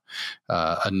a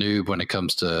noob when it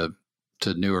comes to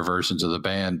newer versions of the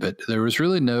band, but there was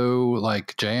really no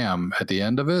like jam at the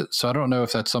end of it. So I don't know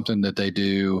if that's something that they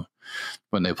do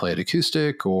when they play it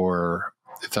acoustic, or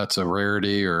if that's a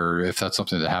rarity, or if that's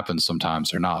something that happens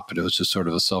sometimes or not. But it was just sort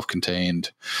of a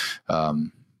self-contained,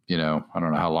 I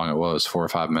don't know how long it was, 4 or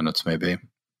 5 minutes maybe.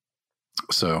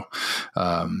 So,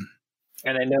 and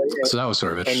I know, so that was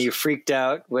sort of it. And you freaked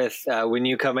out with When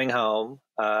You Coming Home,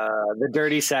 the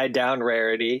Dirty Side Down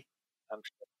rarity.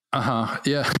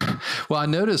 Yeah. Well, I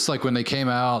noticed like when they came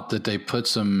out that they put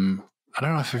some, I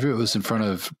don't know if it was in front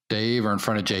of Dave or in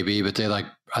front of JB, but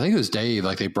I think it was Dave,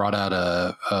 like they brought out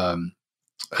a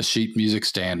sheet music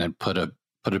stand and put a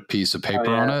piece of paper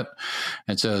on it.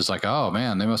 And so it's like, oh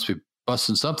man, they must be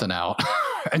busting something out.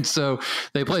 And so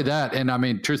they played that. And I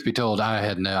mean, truth be told,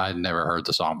 I'd never heard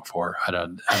the song before.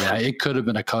 It could have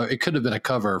been a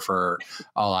cover for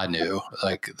all I knew.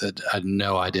 Like that, I had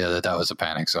no idea that was a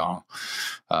Panic song.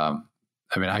 I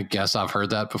mean, I guess I've heard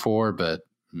that before, but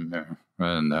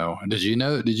no. Did you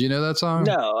know that song?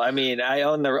 No, I mean,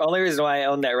 the only reason why I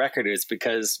own that record is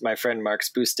because my friend Mark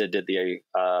Spusta did the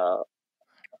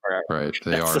right.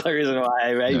 That's the reason why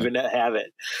I even have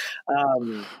it.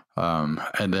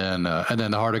 And then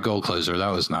the Heart of Gold Closer, that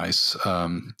was nice.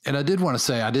 And I did want to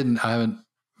say, I haven't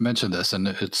mentioned this, and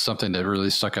it's something that really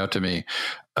stuck out to me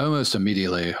almost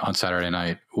immediately on Saturday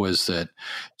night, was that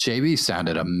JB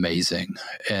sounded amazing.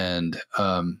 And,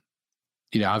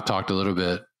 I've talked a little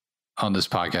bit on this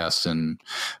podcast, and,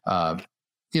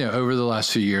 over the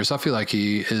last few years, I feel like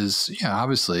he is,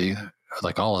 obviously,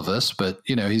 like all of us, but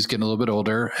he's getting a little bit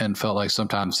older, and felt like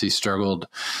sometimes he struggled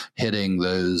hitting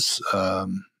those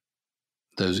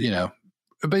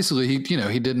basically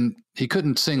he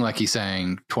couldn't sing like he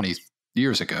sang 20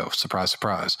 years ago. Surprise,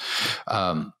 surprise.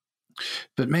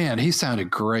 But man, he sounded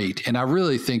great. And I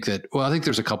really think that, I think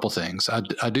there's a couple things.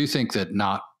 I do think that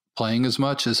not playing as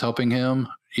much is helping him,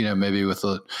 maybe with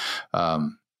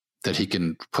that he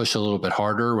can push a little bit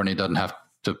harder when he doesn't have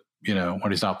to,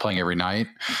 when he's not playing every night.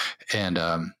 And,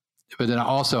 but then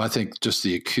also I think just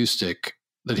the acoustic,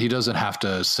 that he doesn't have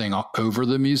to sing over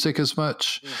the music as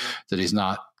much, that he's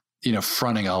not,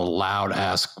 fronting a loud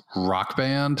ass rock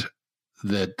band,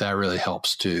 that really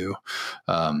helps too.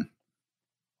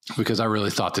 Because I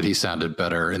really thought that he sounded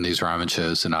better in these Ryman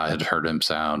shows than I had heard him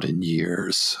sound in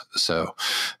years. So,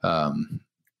 I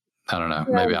don't know,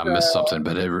 maybe I missed something,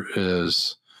 but it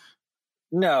is.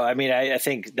 No, I mean, I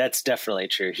think that's definitely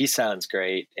true. He sounds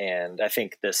great. And I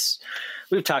think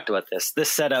we've talked about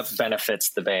this setup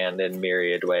benefits the band in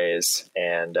myriad ways.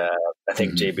 And I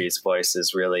think JB's voice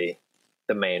is really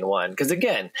the main one. Because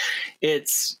again,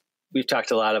 we've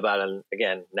talked a lot about,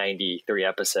 93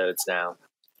 episodes now.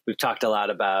 We've talked a lot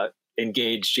about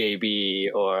Engage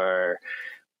JB or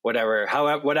whatever,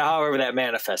 however that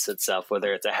manifests itself,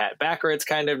 whether it's a hat backwards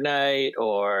kind of night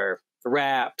or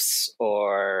raps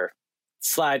or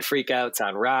slide freakouts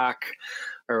on rock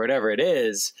or whatever it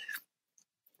is.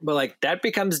 But like that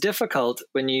becomes difficult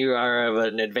when you are of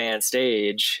an advanced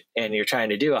age and you're trying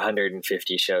to do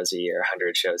 150 shows a year,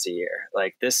 100 shows a year.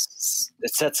 Like this,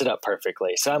 it sets it up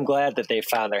perfectly. So I'm glad that they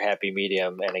found their happy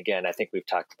medium. And again, I think we've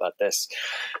talked about this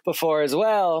before as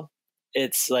well.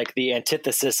 It's like the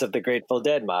antithesis of the Grateful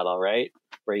Dead model, right?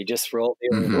 Where you just roll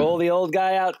the old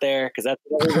guy out there because that's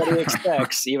what everybody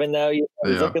expects, even though he's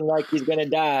looking like he's going to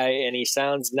die and he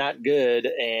sounds not good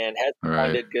and hasn't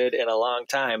sounded good in a long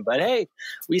time. But hey,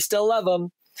 we still love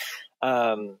him.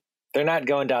 They're not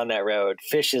going down that road.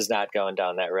 Fish is not going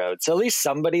down that road. So at least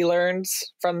somebody learns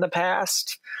from the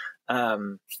past.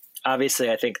 Obviously,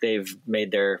 I think they've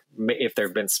made if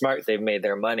they've been smart, they've made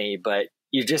their money, but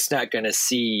you're just not going to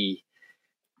see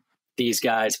these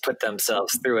guys put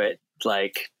themselves through it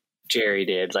like Jerry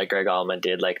did, like Greg Allman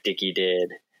did, like Dickie did.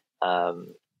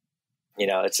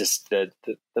 It's just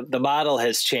the model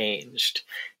has changed,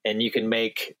 and you can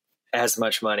make as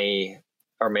much money,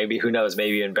 or maybe, who knows,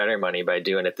 maybe even better money by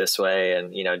doing it this way,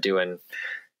 and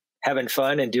having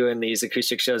fun and doing these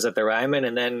acoustic shows at the Ryman,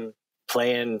 and then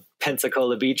playing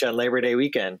Pensacola Beach on Labor Day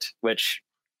weekend, which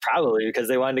probably because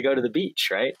they wanted to go to the beach,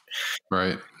 right?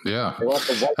 Right. Yeah. They want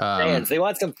the white sands. They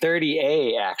want some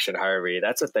 30A action, Harvey.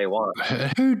 That's what they want.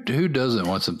 Who doesn't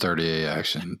want some 30A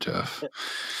action, Jeff?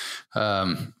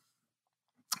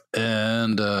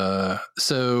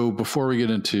 So before we get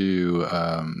into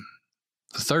the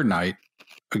third night,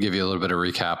 I'll give you a little bit of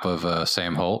recap of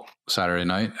Sam Holt Saturday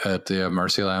night at the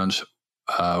Mercy Lounge.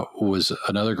 Was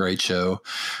another great show.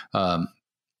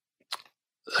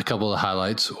 A couple of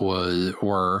highlights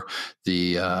were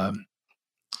the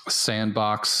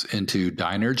Sandbox into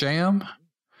Diner Jam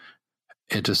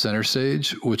into Center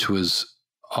Stage, which was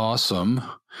awesome.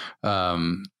 I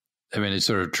mean, it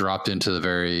sort of dropped into the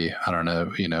very, I don't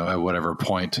know, at whatever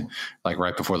point, like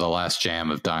right before the last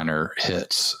jam of Diner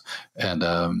hits. And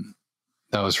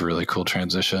that was a really cool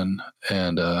transition.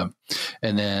 And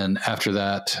then after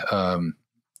that,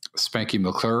 Spanky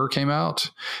McClure came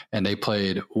out and they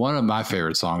played one of my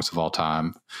favorite songs of all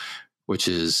time, which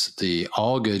is the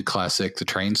all good classic, The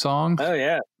Train Song. Oh,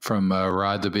 yeah. From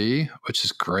Ride the Bee, which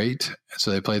is great.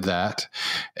 So they played that.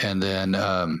 And then,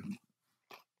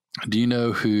 do you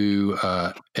know who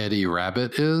Eddie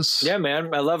Rabbit is? Yeah,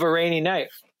 man. I love A Rainy Night.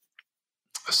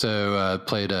 So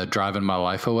played Driving My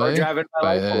Life Away. Or Driving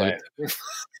My Life Away.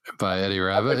 By Eddie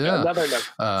Rabbit, yeah. Another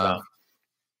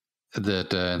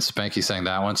and Spanky sang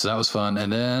that one, so that was fun.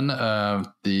 And then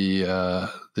the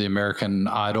American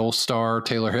Idol star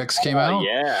Taylor Hicks came out.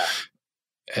 Yeah.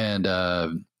 And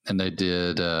they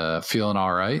did Feeling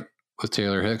All Right with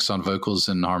Taylor Hicks on vocals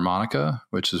and harmonica,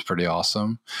 which is pretty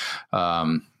awesome.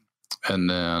 And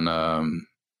then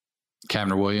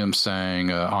Kavner Williams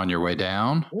sang On Your Way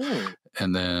Down. Ooh.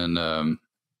 And then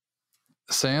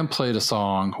Sam played a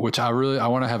song, which I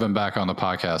want to have him back on the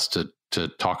podcast to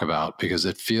talk about, because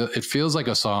it feels like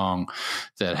a song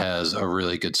that has a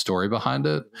really good story behind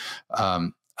it.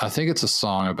 I think it's a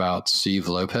song about Steve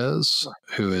Lopez,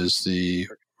 who is the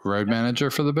road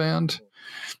manager for the band.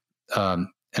 And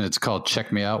it's called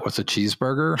Check Me Out with a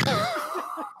Cheeseburger.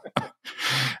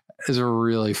 It's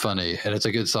really funny, and it's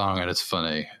a good song, and it's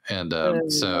funny. And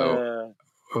so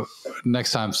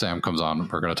next time Sam comes on,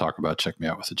 we're going to talk about Check Me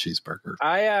Out with a Cheeseburger.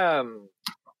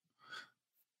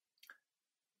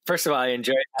 First of all, I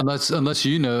enjoy unless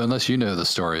you know the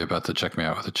story about the Check Me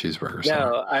Out with a Cheeseburger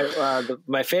song. No,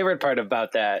 my favorite part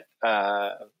about that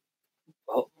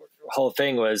whole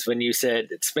thing was when you said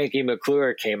Spanky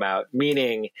McClure came out,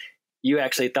 meaning you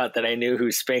actually thought that I knew who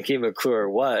Spanky McClure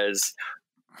was.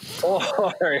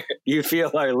 Or you feel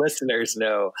our listeners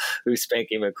know who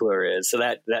Spanky McClure is. So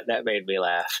that made me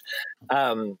laugh.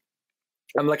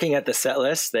 I'm looking at the set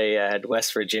list. They had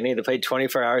West Virginia. They played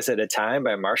 24 Hours at a Time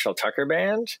by Marshall Tucker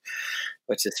Band,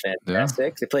 which is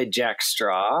fantastic. Yeah. They played Jack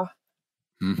Straw.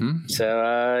 Mm-hmm.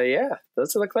 So,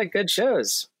 those look like good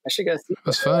shows. I should go see them.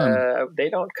 That's fun. They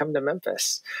don't come to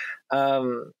Memphis. I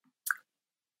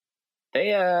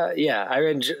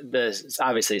enjoy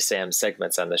obviously Sam's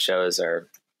segments on the shows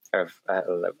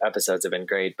episodes have been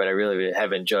great, but I really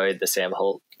have enjoyed the Sam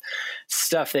Holt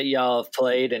stuff that y'all have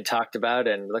played and talked about,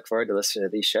 and look forward to listening to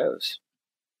these shows.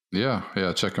 Yeah,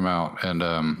 check him out. And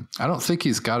I don't think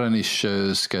he's got any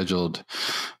shows scheduled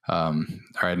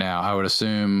right now. I would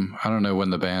assume, I don't know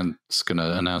when the band's going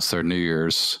to announce their New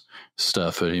Year's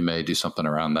stuff, but he may do something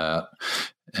around that.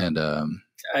 And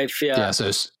I feel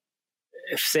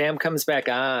if Sam comes back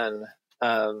on,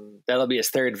 that'll be his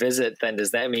third visit. Then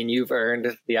does that mean you've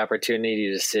earned the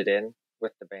opportunity to sit in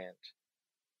with the band?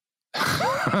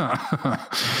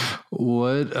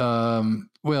 What?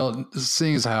 Well,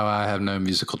 seeing as how I have no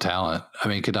musical talent, I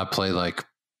mean, could I play like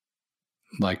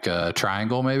a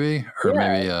triangle, maybe, or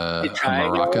maybe a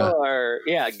maraca, or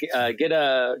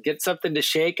get something to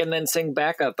shake and then sing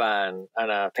backup on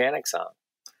a Panic song.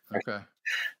 Okay.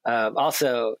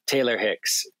 Also, Taylor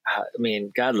Hicks. I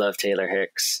mean, God love Taylor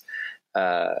Hicks.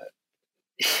 I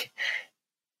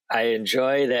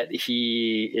enjoy that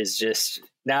he is just,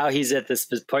 now he's at this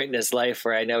point in his life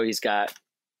where I know he's got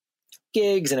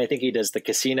gigs, and I think he does the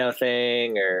casino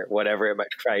thing or whatever. It might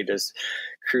probably does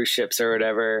cruise ships or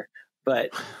whatever.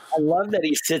 But I love that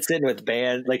he sits in with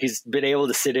bands, like he's been able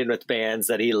to sit in with bands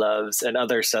that he loves and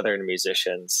other Southern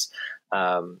musicians.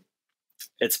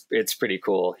 It's pretty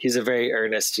cool. He's a very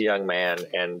earnest young man,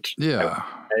 and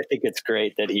I think it's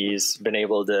great that he's been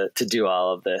able to do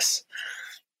all of this.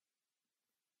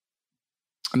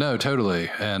 No, totally.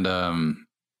 And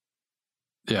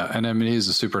and I mean, he's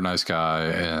a super nice guy,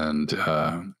 and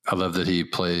I love that he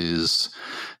plays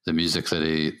the music that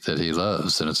he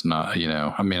loves, and it's not,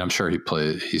 I mean, I'm sure he'll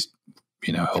play the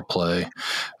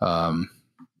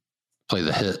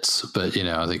hits, but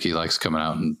I think he likes coming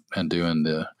out and doing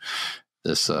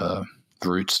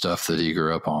root stuff that he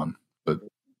grew up on. But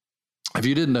if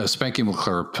you didn't know, Spanky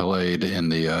McClure played in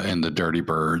the Dirty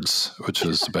Birds, which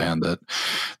was the band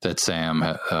that Sam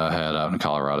had out in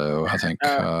Colorado, I think.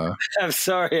 I'm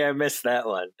sorry, I missed that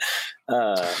one.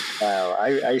 Wow,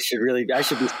 I should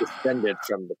be suspended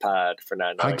from the pod for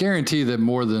not knowing. I guarantee that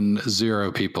more than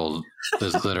 0 people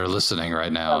that are listening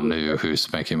right now knew who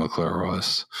Spanky McClure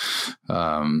was.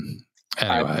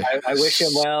 Anyway, I wish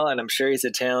him well, and I'm sure he's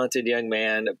a talented young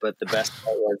man. But the best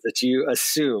part was that you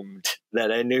assumed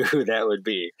that I knew who that would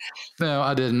be. No,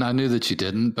 I didn't. I knew that you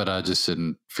didn't, but I just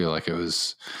didn't feel like it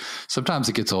was. Sometimes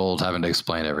it gets old having to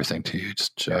explain everything to you,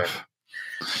 just Jeff.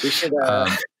 We should.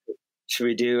 Should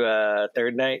we do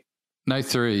third night? Night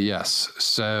 3, yes.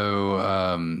 So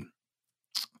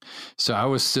I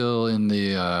was still in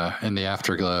the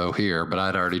afterglow here, but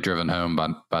I'd already driven home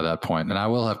by that point. And I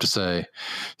will have to say,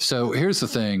 so here's the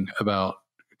thing about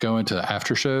going to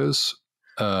after shows.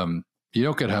 You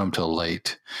don't get home till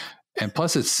late, and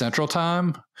plus it's Central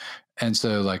Time. And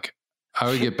so like I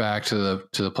would get back to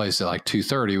the place at like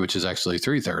 2:30, which is actually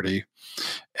 3:30.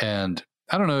 And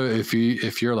I don't know if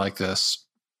you're like this.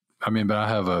 I mean, but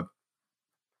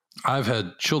I've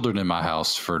had children in my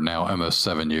house for now almost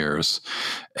 7 years,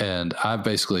 and I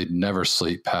basically never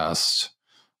sleep past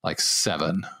like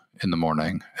 7 in the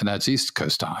morning, and that's East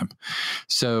Coast time.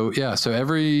 So yeah, so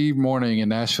every morning in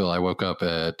Nashville, I woke up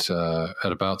at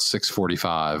about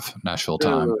 6:45 Nashville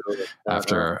time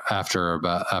after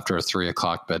a 3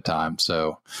 o'clock bedtime.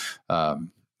 So I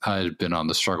had been on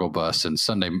the struggle bus, and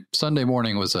Sunday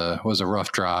morning was a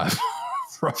rough drive.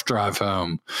 Rough drive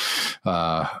home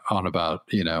on about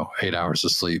 8 hours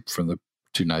of sleep from the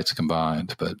 2 nights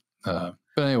combined. But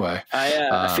anyway,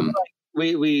 I feel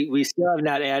like we still have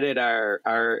not added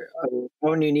our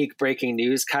own unique breaking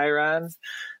news Chiron,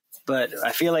 but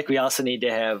I feel like we also need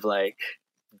to have like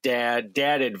dad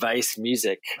advice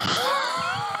music.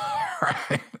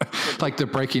 Right, like the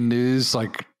breaking news.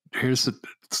 Like here's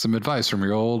some advice from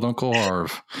your old Uncle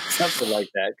Harv. Something like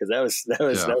that, because that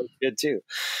was good too.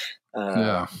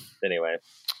 Anyway,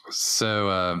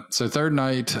 so third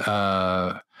night,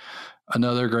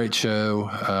 another great show.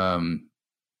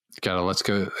 Got a Let's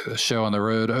Go show on the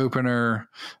road opener.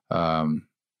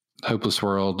 Hopeless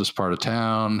World is part of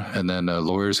town, and then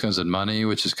Lawyers, Guns, and Money,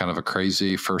 which is kind of a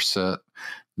crazy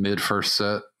mid first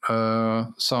set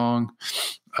song.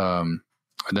 And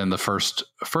then the first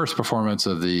performance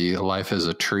of the Life as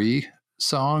a Tree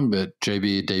song that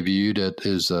JB debuted at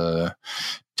his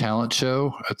talent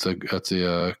show at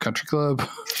the country club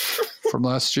from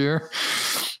last year.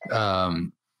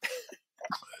 And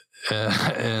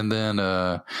then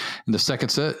in the second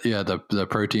set, the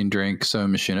protein drink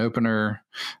sewing machine opener,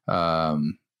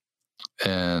 and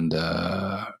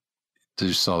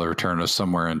you saw the return of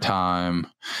Somewhere in Time,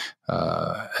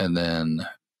 and then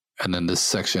this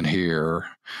section here,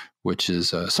 which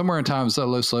is Somewhere in Time. Is that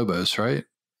Los Lobos, right?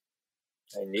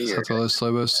 I knew is that the Los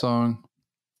Lobos song?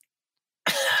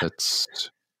 That's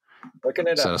looking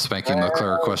it up. Is that a Spanky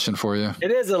McClure question for you? It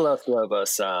is a Los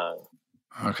Lobos song.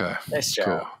 Okay, nice job.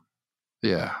 Cool.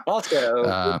 Yeah.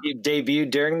 Also, you debuted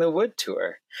during the Wood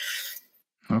tour.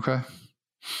 Okay.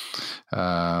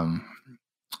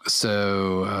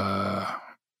 So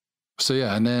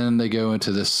yeah, and then they go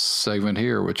into this segment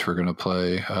here, which we're going to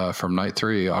play from night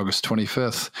 3, August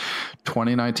 25th,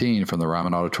 2019, from the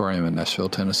Ryman Auditorium in Nashville,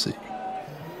 Tennessee.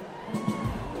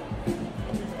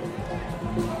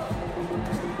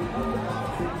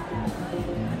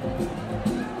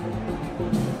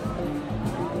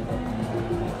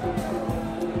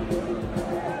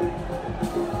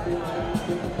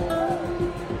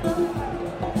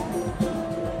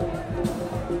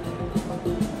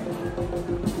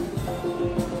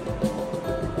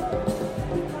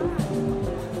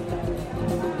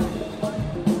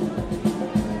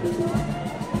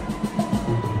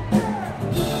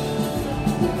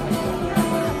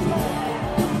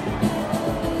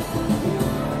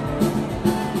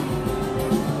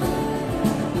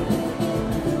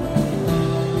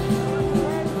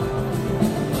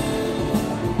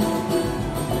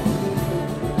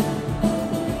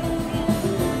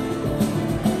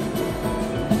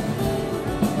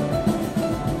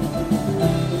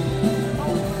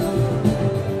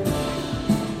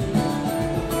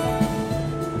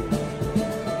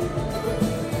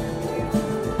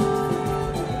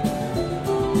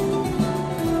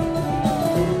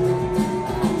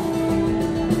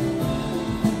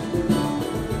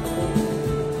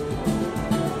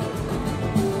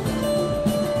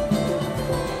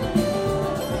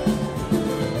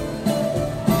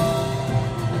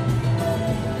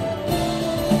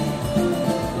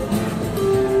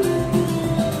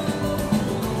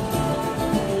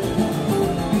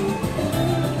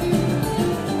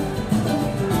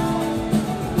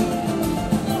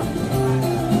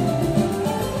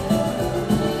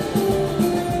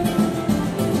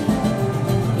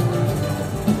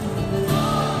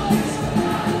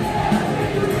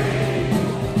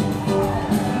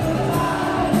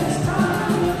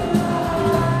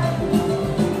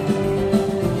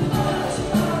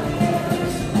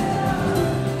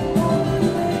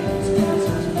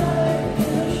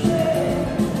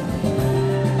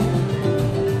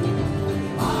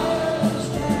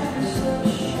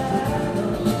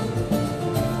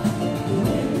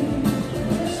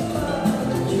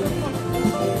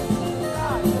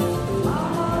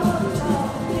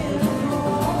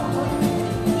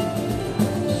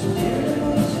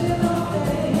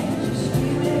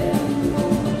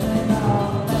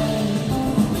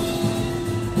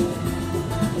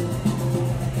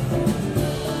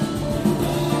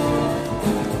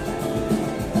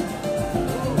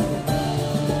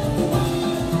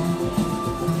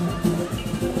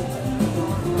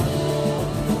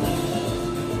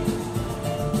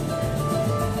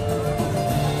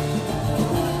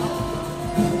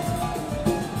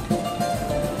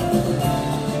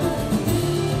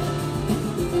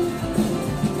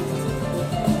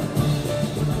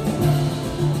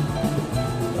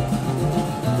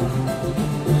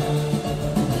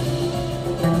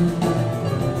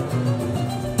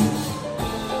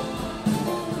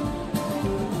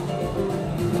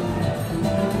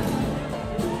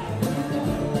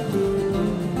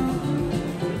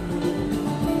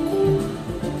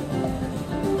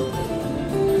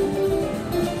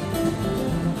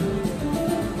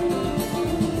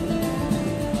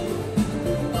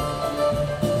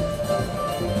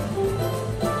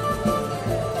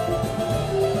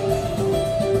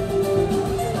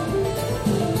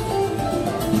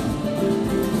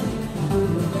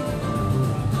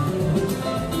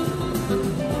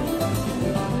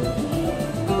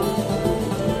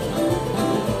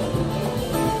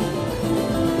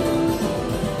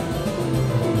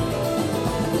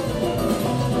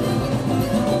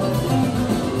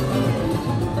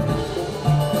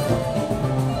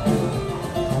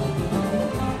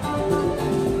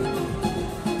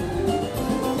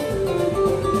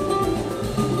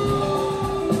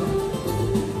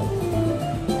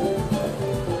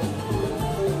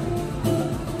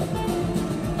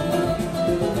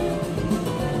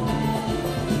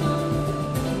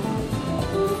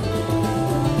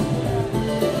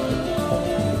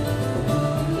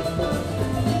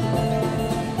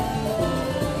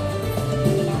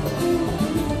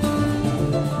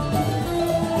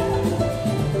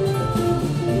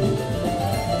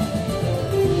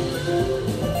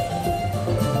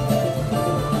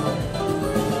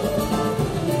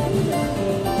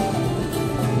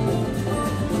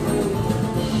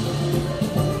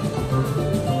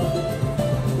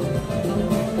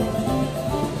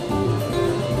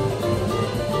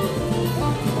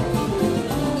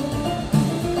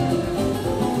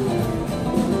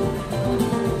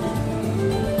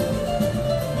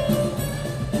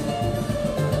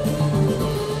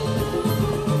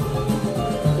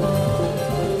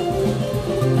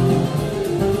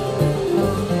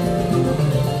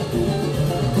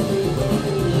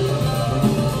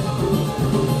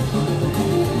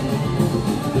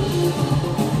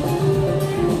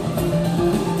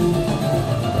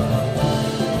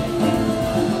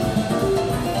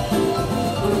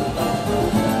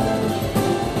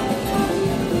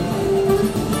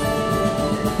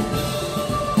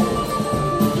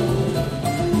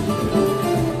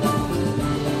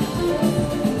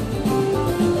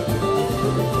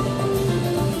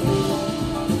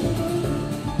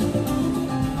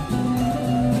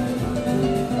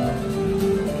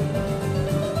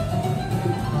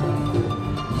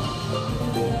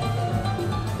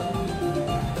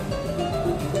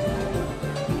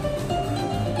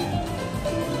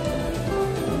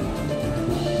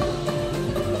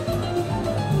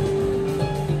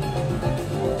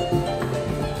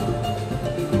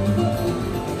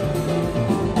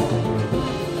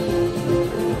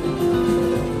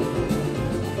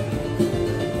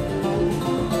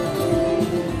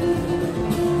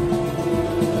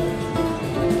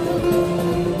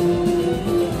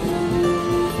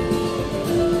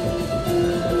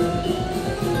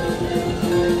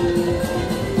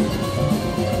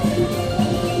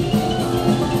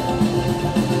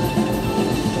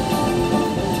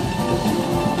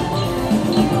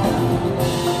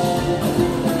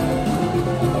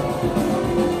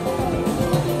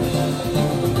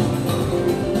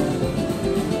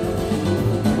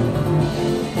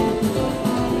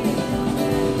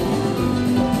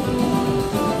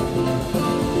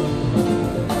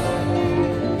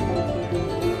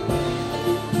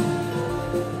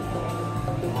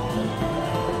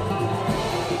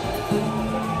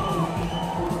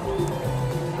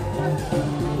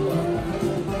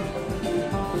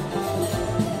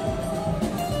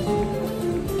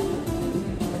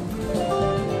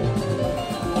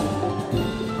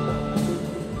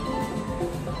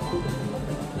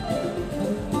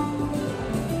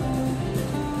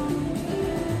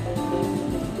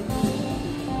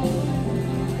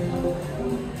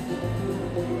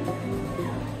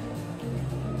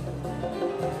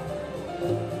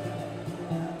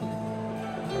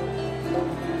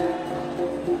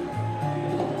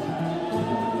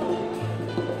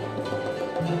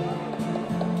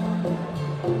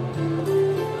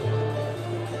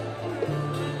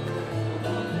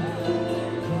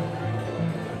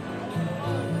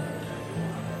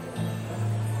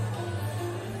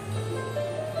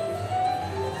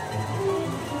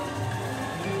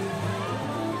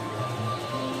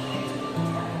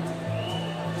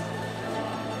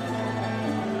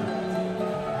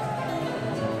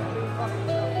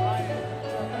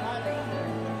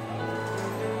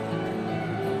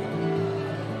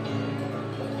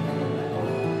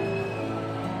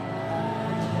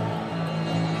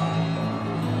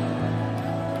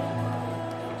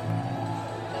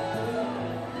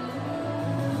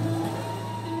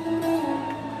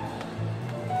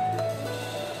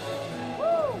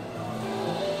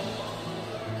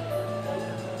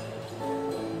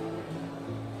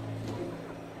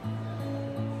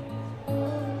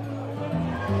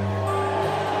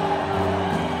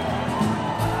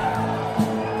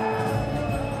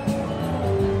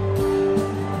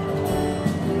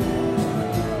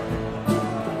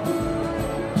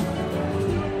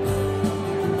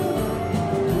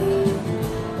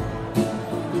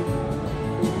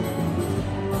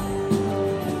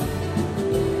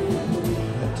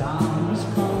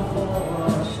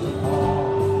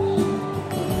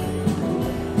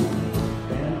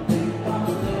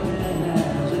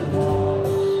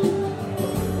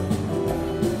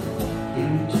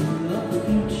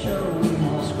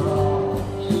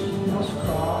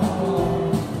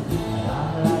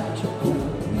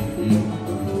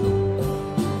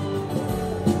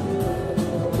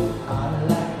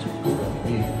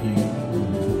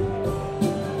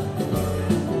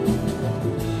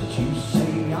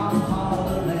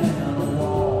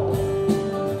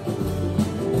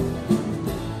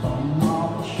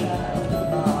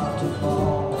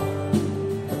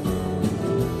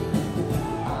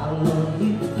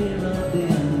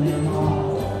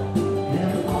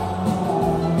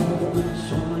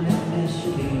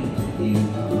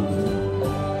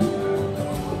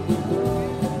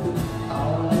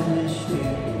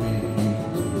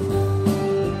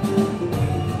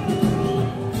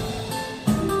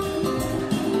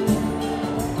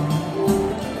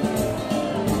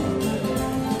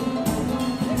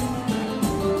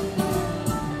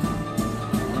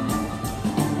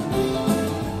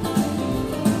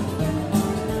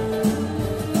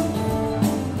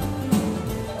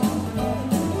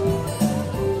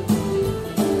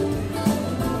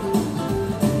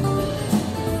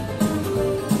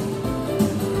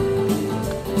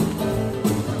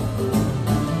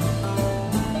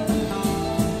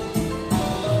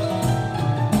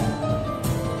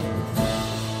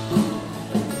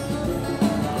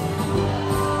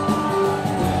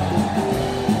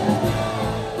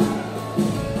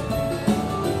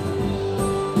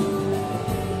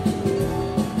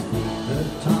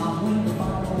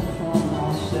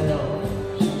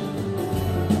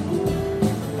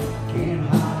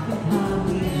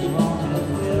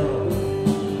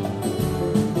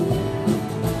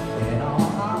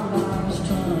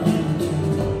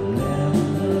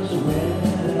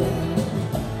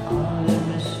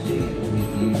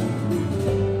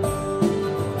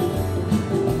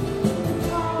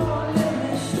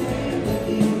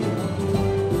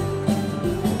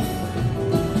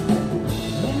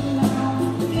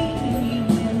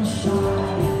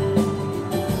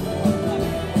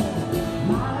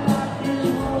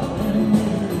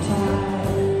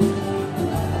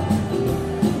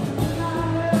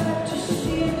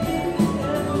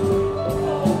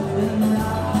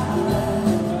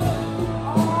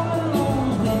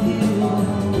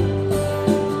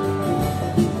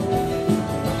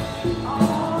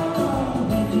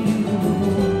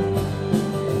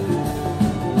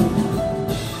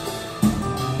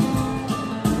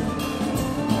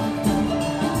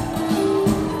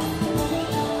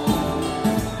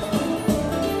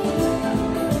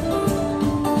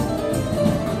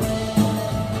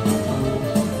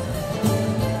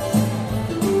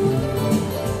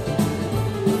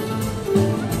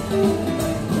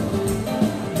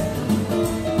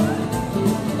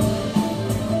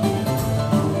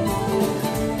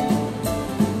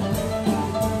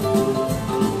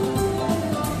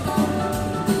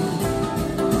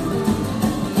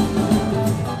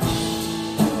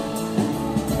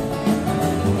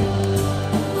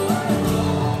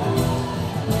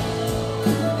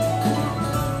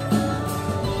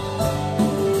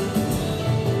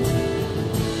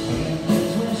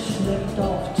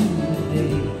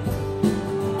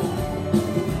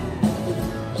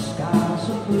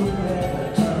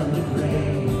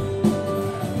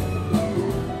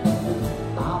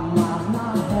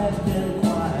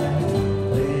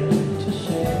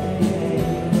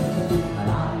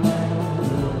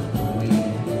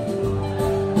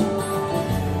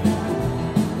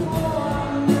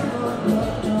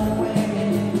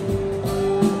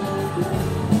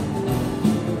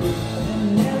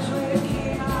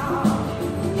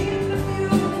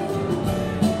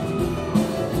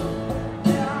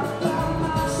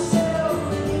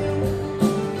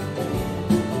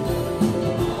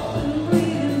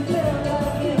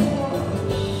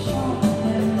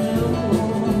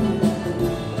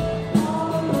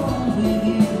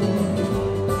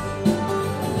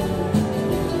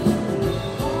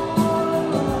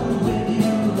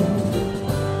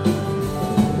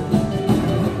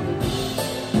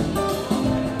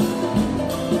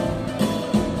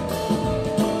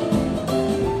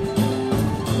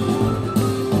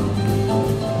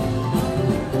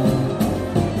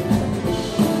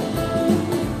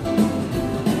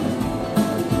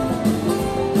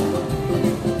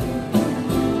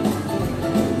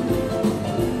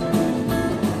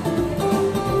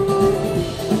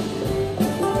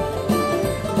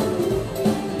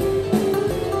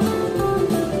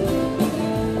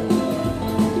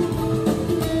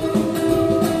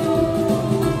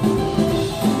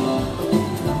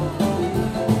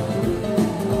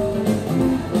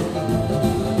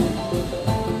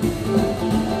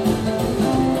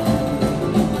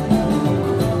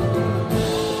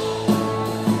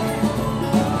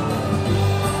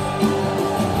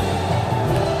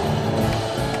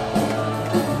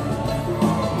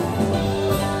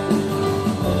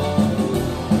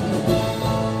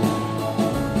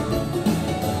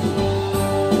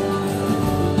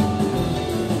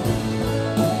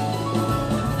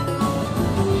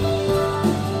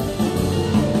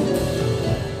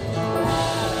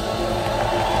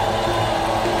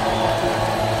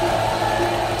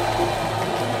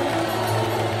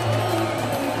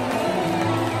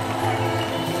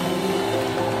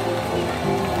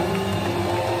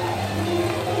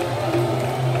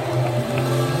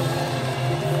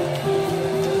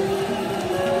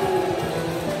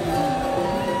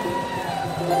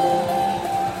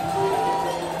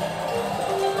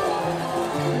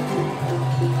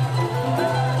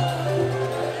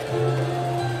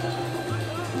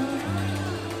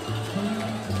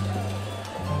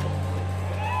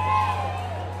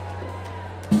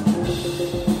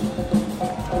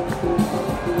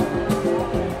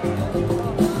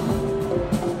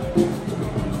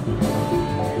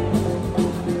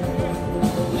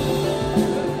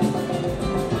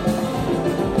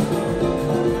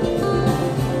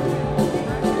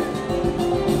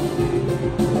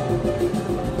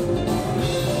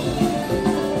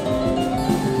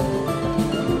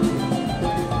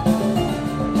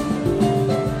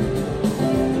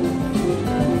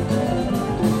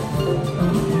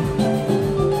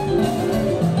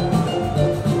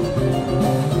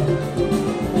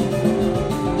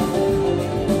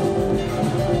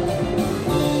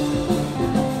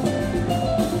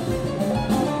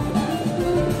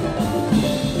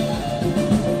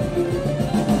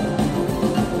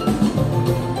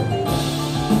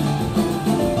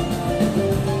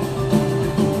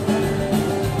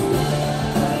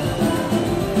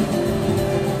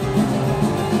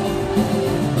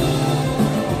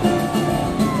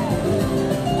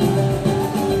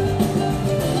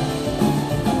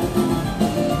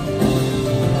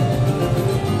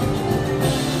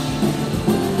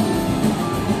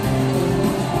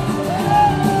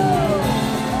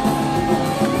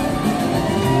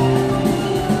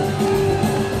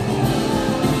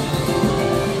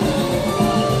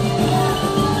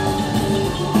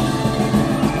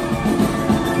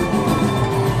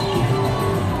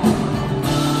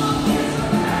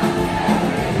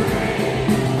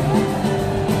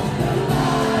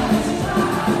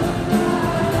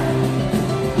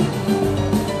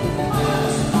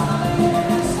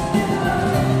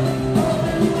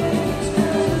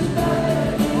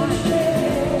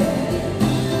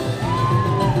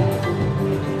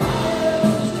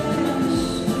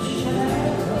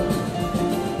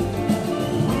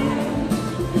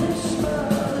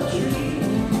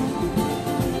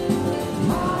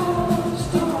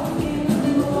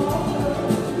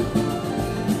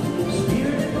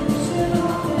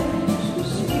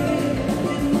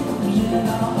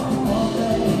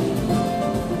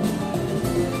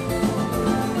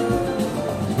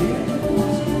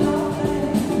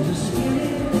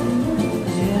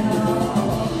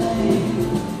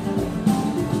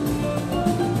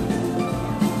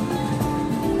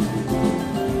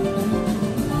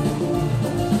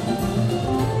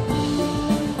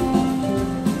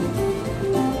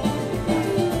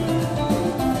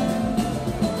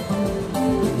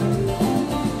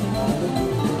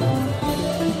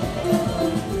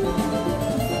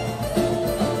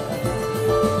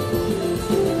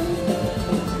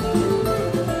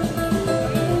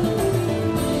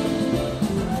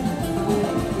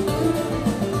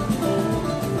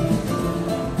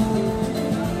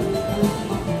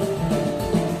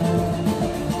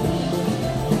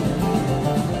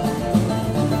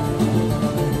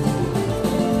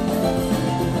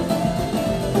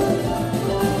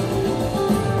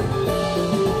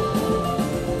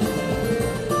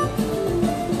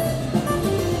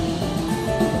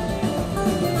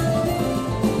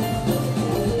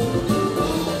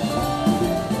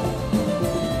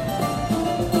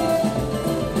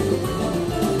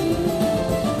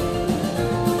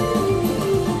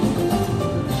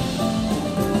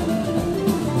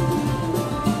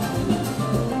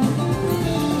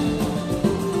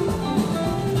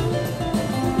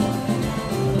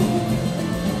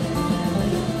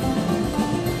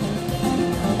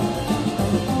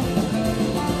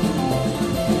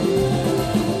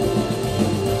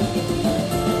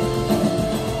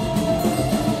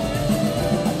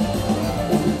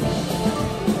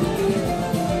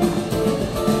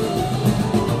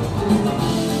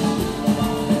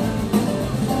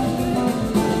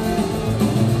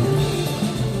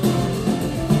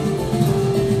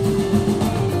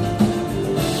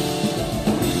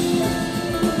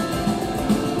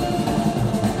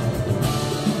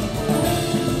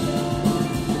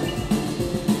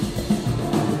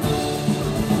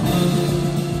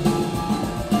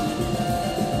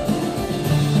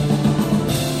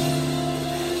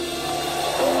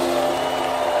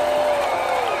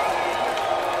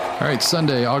 right,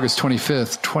 Sunday, August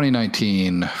 25th,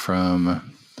 2019,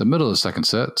 from the middle of the second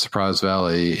set, Surprise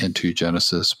Valley into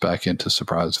Genesis, back into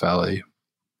Surprise Valley.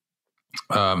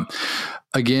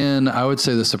 Again, I would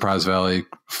say the Surprise Valley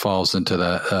falls into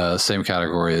that same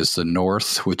category as the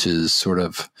North, which is sort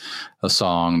of a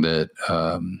song that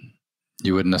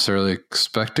you wouldn't necessarily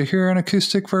expect to hear an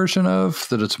acoustic version of,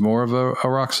 that it's more of a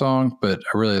rock song, but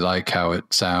I really like how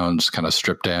it sounds kind of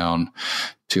stripped down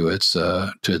to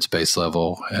its base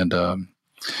level. And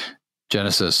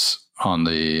Genesis, on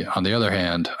the other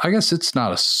hand, I guess it's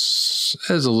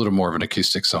a little more of an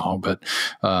acoustic song, but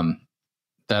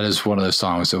that is one of those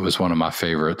songs that was one of my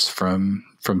favorites from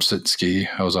Sitski.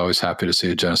 I was always happy to see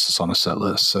a Genesis on the set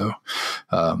list. So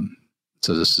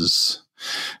this is,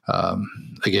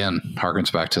 again,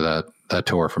 harkens back to that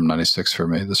tour from '96 for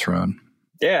me, this run.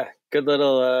 Yeah. Good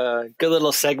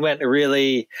little segment.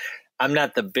 Really, I'm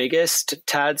not the biggest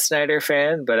Todd Snider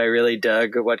fan, but I really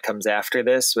dug what comes after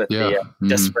this with the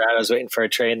Desperados, Waiting for a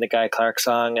Train, the Guy Clark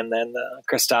song, and then the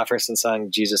Christofferson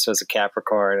song, Jesus Was a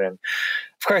Capricorn. And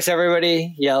of course,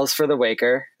 everybody yells for the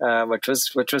Waker, which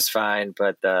was fine.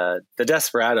 But the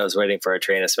Desperados, Waiting for a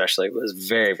Train especially, was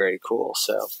very, very cool.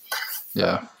 So,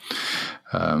 yeah.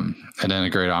 And then a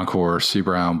great encore, C.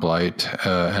 Brown, Blight,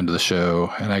 end of the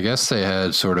show. And I guess they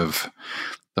had sort of,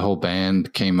 the whole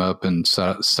band came up and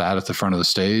sat at the front of the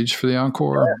stage for the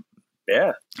encore.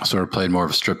 Yeah. Sort of played more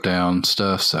of a stripped down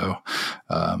stuff. So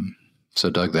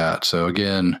dug that. So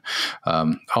again,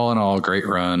 all in all, great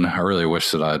run. I really wish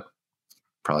that I'd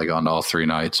probably gone to all 3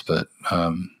 nights, but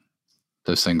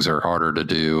those things are harder to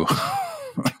do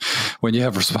when you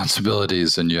have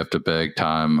responsibilities and you have to beg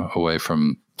time away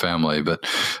from family. But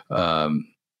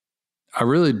I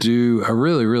really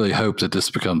hope that this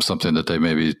becomes something that they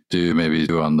maybe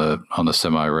do on the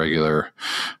semi-regular.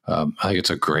 I think it's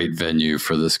a great venue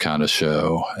for this kind of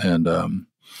show. And,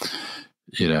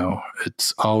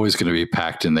 it's always going to be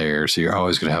packed in there. So you're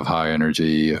always going to have high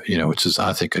energy, which is,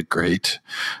 I think, a great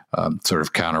sort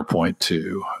of counterpoint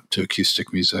to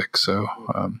acoustic music. So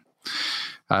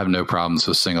I have no problems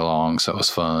with sing-alongs. That was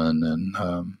fun. And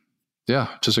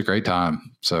just a great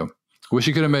time. So wish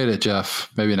you could have made it,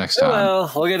 Jeff. Maybe next time. Well,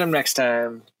 we'll get him next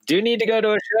time. Do need to go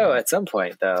to a show at some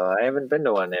point, though. I haven't been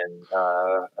to one in.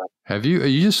 Have you?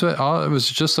 You just it was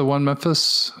just the one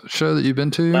Memphis show that you've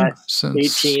been to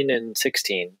since 18 and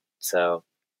 16. So,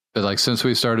 but since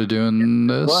we started doing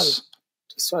this,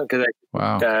 just one because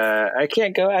wow, I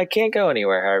can't go. I can't go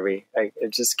anywhere, Harvey. I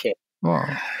just can't. Well,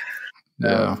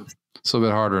 yeah, it's a little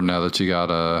bit harder now that you got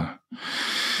another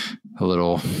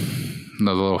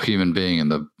little human being in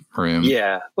the room.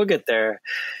 Yeah, we'll get there.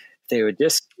 They would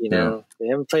just, they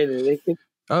haven't played it.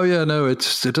 Oh yeah, no, it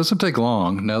doesn't take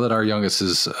long. Now that our youngest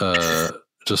is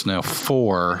just now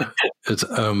 4, it's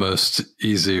almost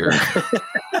easier.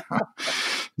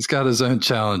 He's got his own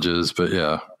challenges, but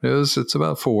yeah, it's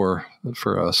about 4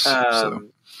 for us.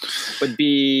 Would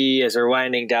be, as we're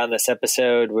winding down this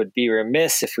episode, would be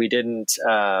remiss if we didn't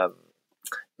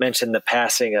mention the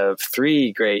passing of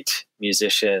 3 great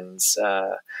musicians.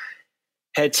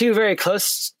 Had 2 very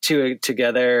close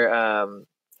together.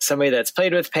 Somebody that's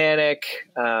played with Panic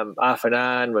off and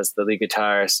on was the lead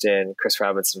guitarist in Chris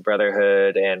Robinson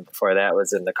Brotherhood, and before that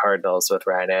was in the Cardinals with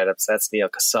Ryan Adams. That's Neal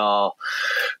Casal,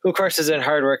 who of course is in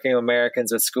Hardworking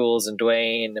Americans with Schools and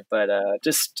Dwayne. But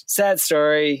just sad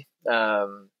story.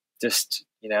 Dealing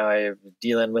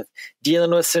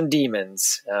with some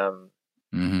demons.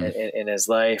 In his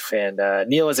life. And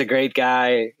Neal was a great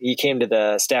guy. He came to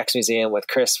the Stax Museum with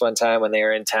Chris one time when they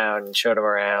were in town and showed him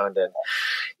around. And,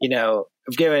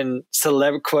 I've given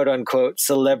quote unquote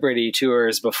celebrity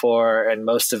tours before, and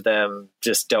most of them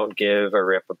just don't give a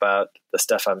rip about the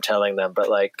stuff I'm telling them. But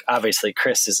obviously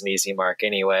Chris is an easy mark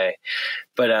anyway.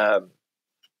 But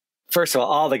first of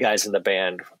all the guys in the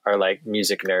band are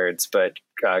music nerds, but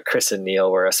Chris and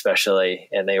Neal were especially,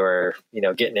 and they were,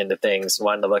 getting into things,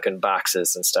 wanting to look in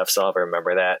boxes and stuff. So I'll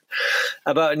remember that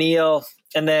about Neal.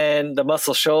 And then the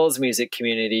Muscle Shoals music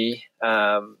community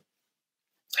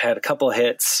had a couple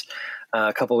hits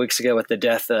a couple weeks ago with the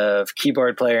death of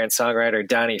keyboard player and songwriter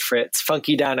Donnie Fritz,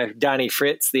 Funky Donnie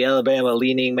Fritz, the Alabama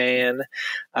leaning man.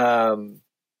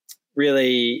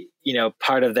 Really,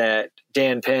 part of that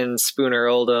Dan Penn, Spooner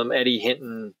Oldham, Eddie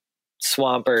Hinton,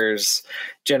 Swampers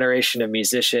generation of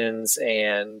musicians,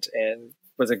 and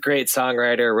was a great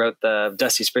songwriter, wrote the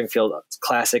Dusty Springfield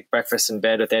classic Breakfast in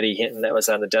Bed with Eddie Hinton that was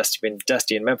on the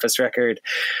Dusty and Memphis record,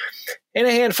 and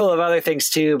a handful of other things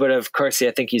too. But of course,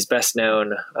 I think he's best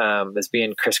known as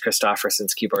being Chris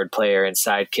Christofferson's keyboard player and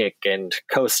sidekick and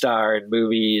co-star in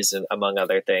movies and among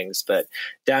other things. But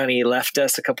Donnie left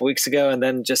us a couple weeks ago, and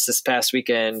then just this past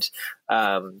weekend,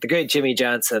 the great Jimmy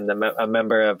Johnson, a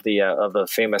member of the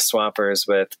famous Swampers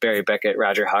with Barry Beckett,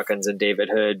 Roger Hawkins, and David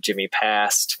Hood. Jimmy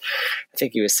passed. I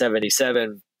think he was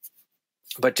 77.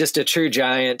 But just a true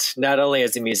giant, not only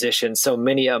as a musician, so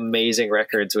many amazing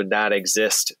records would not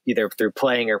exist either through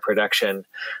playing or production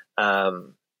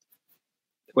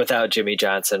without Jimmy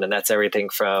Johnson. And that's everything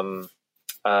from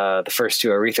the first two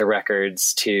Aretha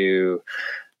records to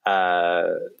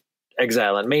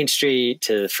Exile on Main Street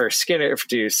to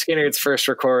Skinner's first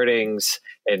recordings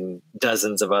and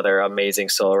dozens of other amazing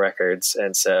soul records.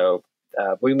 And so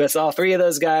we miss all three of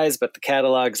those guys, but the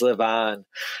catalogs live on.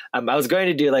 I was going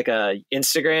to do like a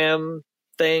Instagram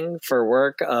thing for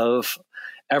work of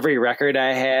every record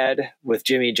I had with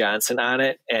Jimmy Johnson on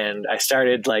it. And I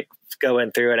started like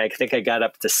going through, and I think I got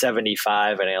up to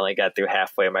 75, and I only got through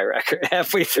halfway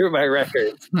through my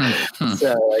record.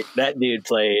 So like that dude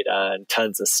played on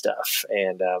tons of stuff,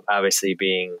 and obviously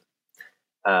being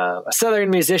a Southern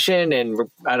musician and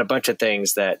on a bunch of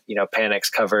things that, Panic's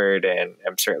covered, and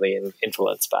I'm certainly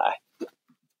influenced by.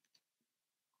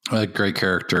 A great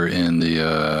character in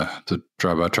the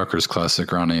Drive-By Truckers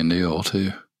classic, Ronnie and Neil,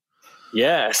 too.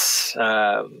 Yes.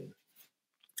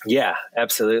 Yeah,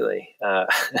 absolutely.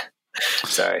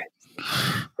 Sorry.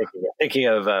 Thinking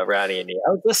of Ronnie and Neil.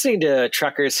 I was listening to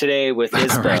Truckers today with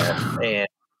Isbell, and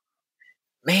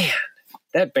man,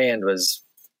 that band was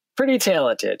pretty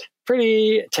talented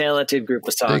group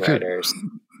of songwriters.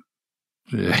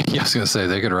 Yeah, I was going to say,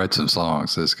 they could write some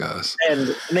songs, those guys.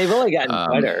 And they've only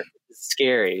gotten better. It's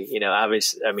scary,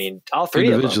 obviously. I mean, all three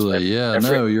individually, of them.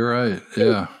 Yeah, no, you're right.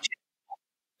 Yeah.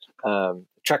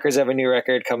 Truckers have a new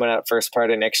record coming out first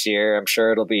part of next year. I'm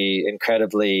sure it'll be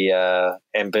incredibly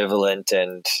ambivalent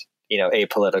and,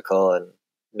 apolitical and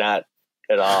not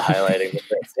at all highlighting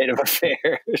the state of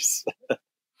affairs.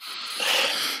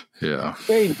 Yeah.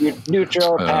 Very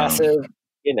neutral, passive,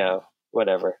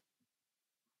 whatever.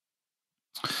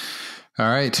 All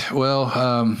right.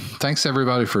 Well, thanks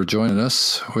everybody for joining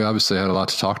us. We obviously had a lot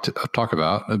to talk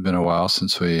about. It's been a while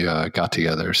since we got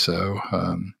together. So,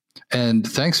 and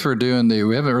thanks for doing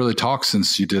we haven't really talked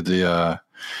since you did the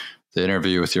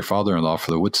interview with your father-in-law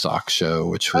for the Woodstock show,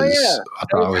 which was, I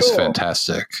thought was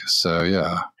fantastic. So,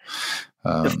 yeah.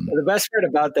 The best part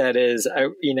about that is,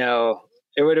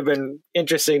 it would have been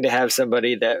interesting to have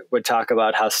somebody that would talk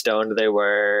about how stoned they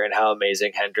were and how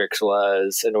amazing Hendrix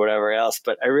was and whatever else.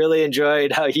 But I really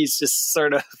enjoyed how he's just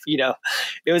sort of, it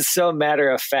was so matter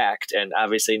of fact. And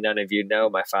obviously none of you know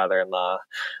my father-in-law,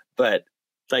 but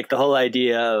like the whole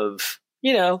idea of,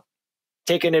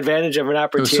 taking advantage of an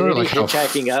opportunity, sort of like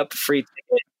hitchhiking up, free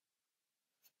ticket.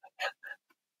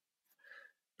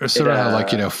 It's sort of how, like,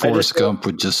 Forrest Gump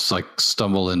would just like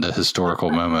stumble into historical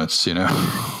moments,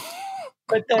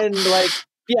 But then,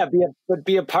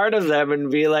 be a part of them and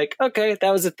be like, okay,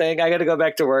 that was a thing. I got to go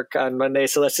back to work on Monday,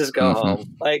 so let's just go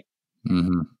home. Like,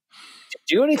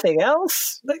 do anything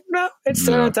else? Like, no, it's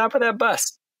there on top of that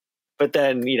bus. But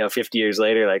then, 50 years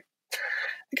later, like,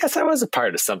 I guess I was a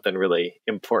part of something really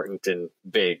important and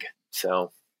big.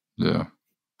 So, yeah.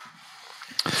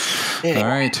 Anyway. All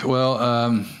right.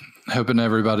 Well, hoping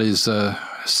everybody's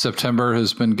September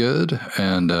has been good,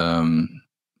 and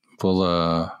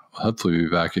we'll hopefully be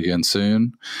back again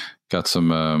soon. Got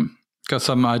some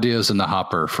ideas in the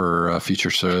hopper for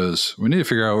future shows. We need to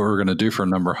figure out what we're going to do for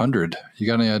number 100. You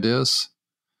got any ideas?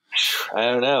 I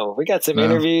don't know. We got some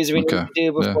interviews we need to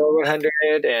do before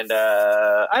 100, and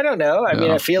I don't know. I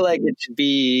mean, I feel like it should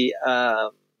be.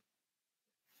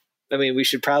 We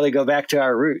should probably go back to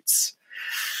our roots.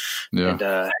 Yeah.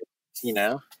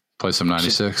 And play some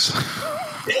 96.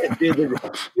 do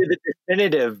the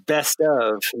definitive best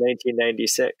of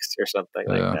 1996 or something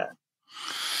like that.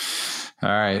 All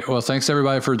right. Well, thanks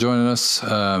everybody for joining us.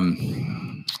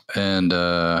 And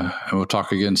we'll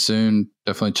talk again soon.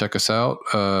 Definitely check us out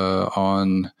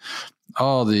on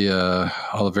all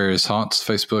the various haunts,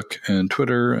 Facebook and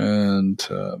Twitter, and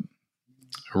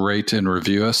rate and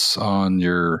review us on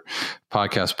your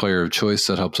podcast player of choice.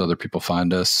 That helps other people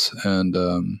find us.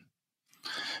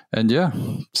 And yeah,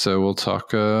 so we'll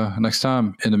talk next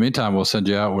time. In the meantime, we'll send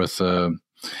you out with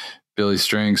Billy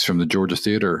Strings from the Georgia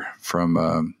Theater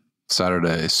from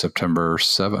Saturday, September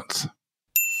 7th.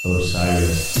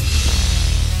 Osiris.